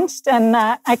officially launched, and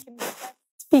I can ask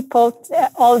people,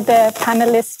 all the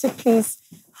panelists, to please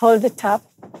hold it up.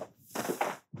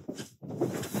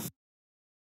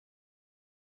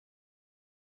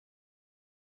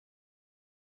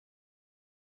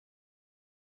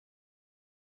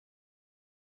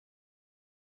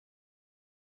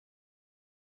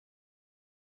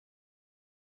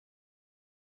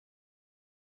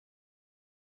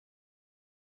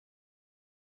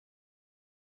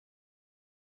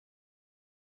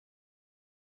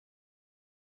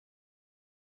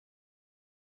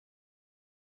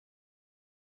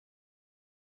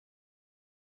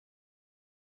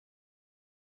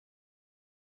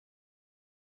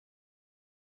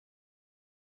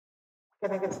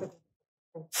 Can I get started?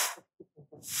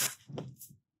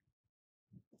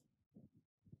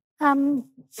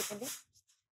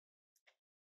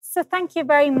 So thank you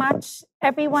very much,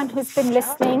 everyone who's been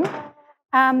listening.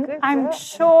 I'm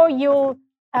sure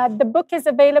the book is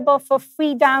available for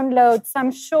free download. So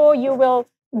I'm sure you will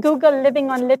Google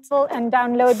Living on Little and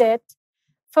download it.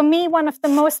 For me, one of the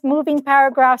most moving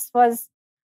paragraphs was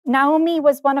Naomi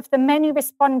was one of the many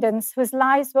respondents whose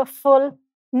lives were full,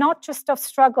 not just of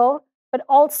struggle, but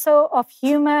also of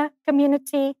humor,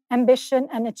 community, ambition,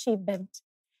 and achievement.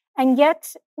 And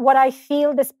yet, what I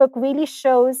feel this book really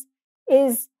shows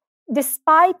is,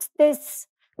 despite this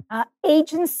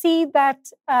agency that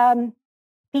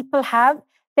people have,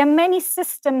 there are many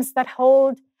systems that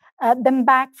hold them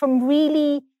back from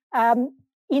really,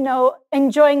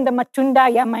 enjoying the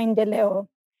matunda ya maendeleo.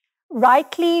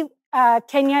 Rightly,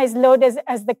 Kenya is loaded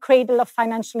as the cradle of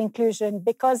financial inclusion.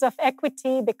 Because of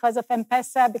equity, because of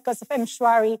M-Pesa, because of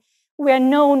M-Shwari, we are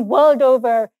known world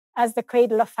over as the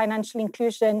cradle of financial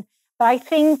inclusion. But I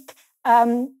think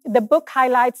the book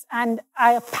highlights, and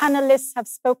our panelists have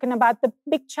spoken about, the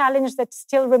big challenge that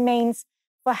still remains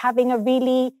for having a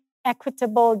really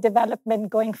equitable development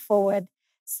going forward.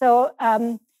 So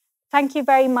thank you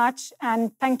very much,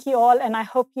 and thank you all, and I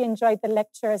hope you enjoyed the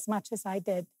lecture as much as I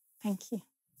did. Thank you.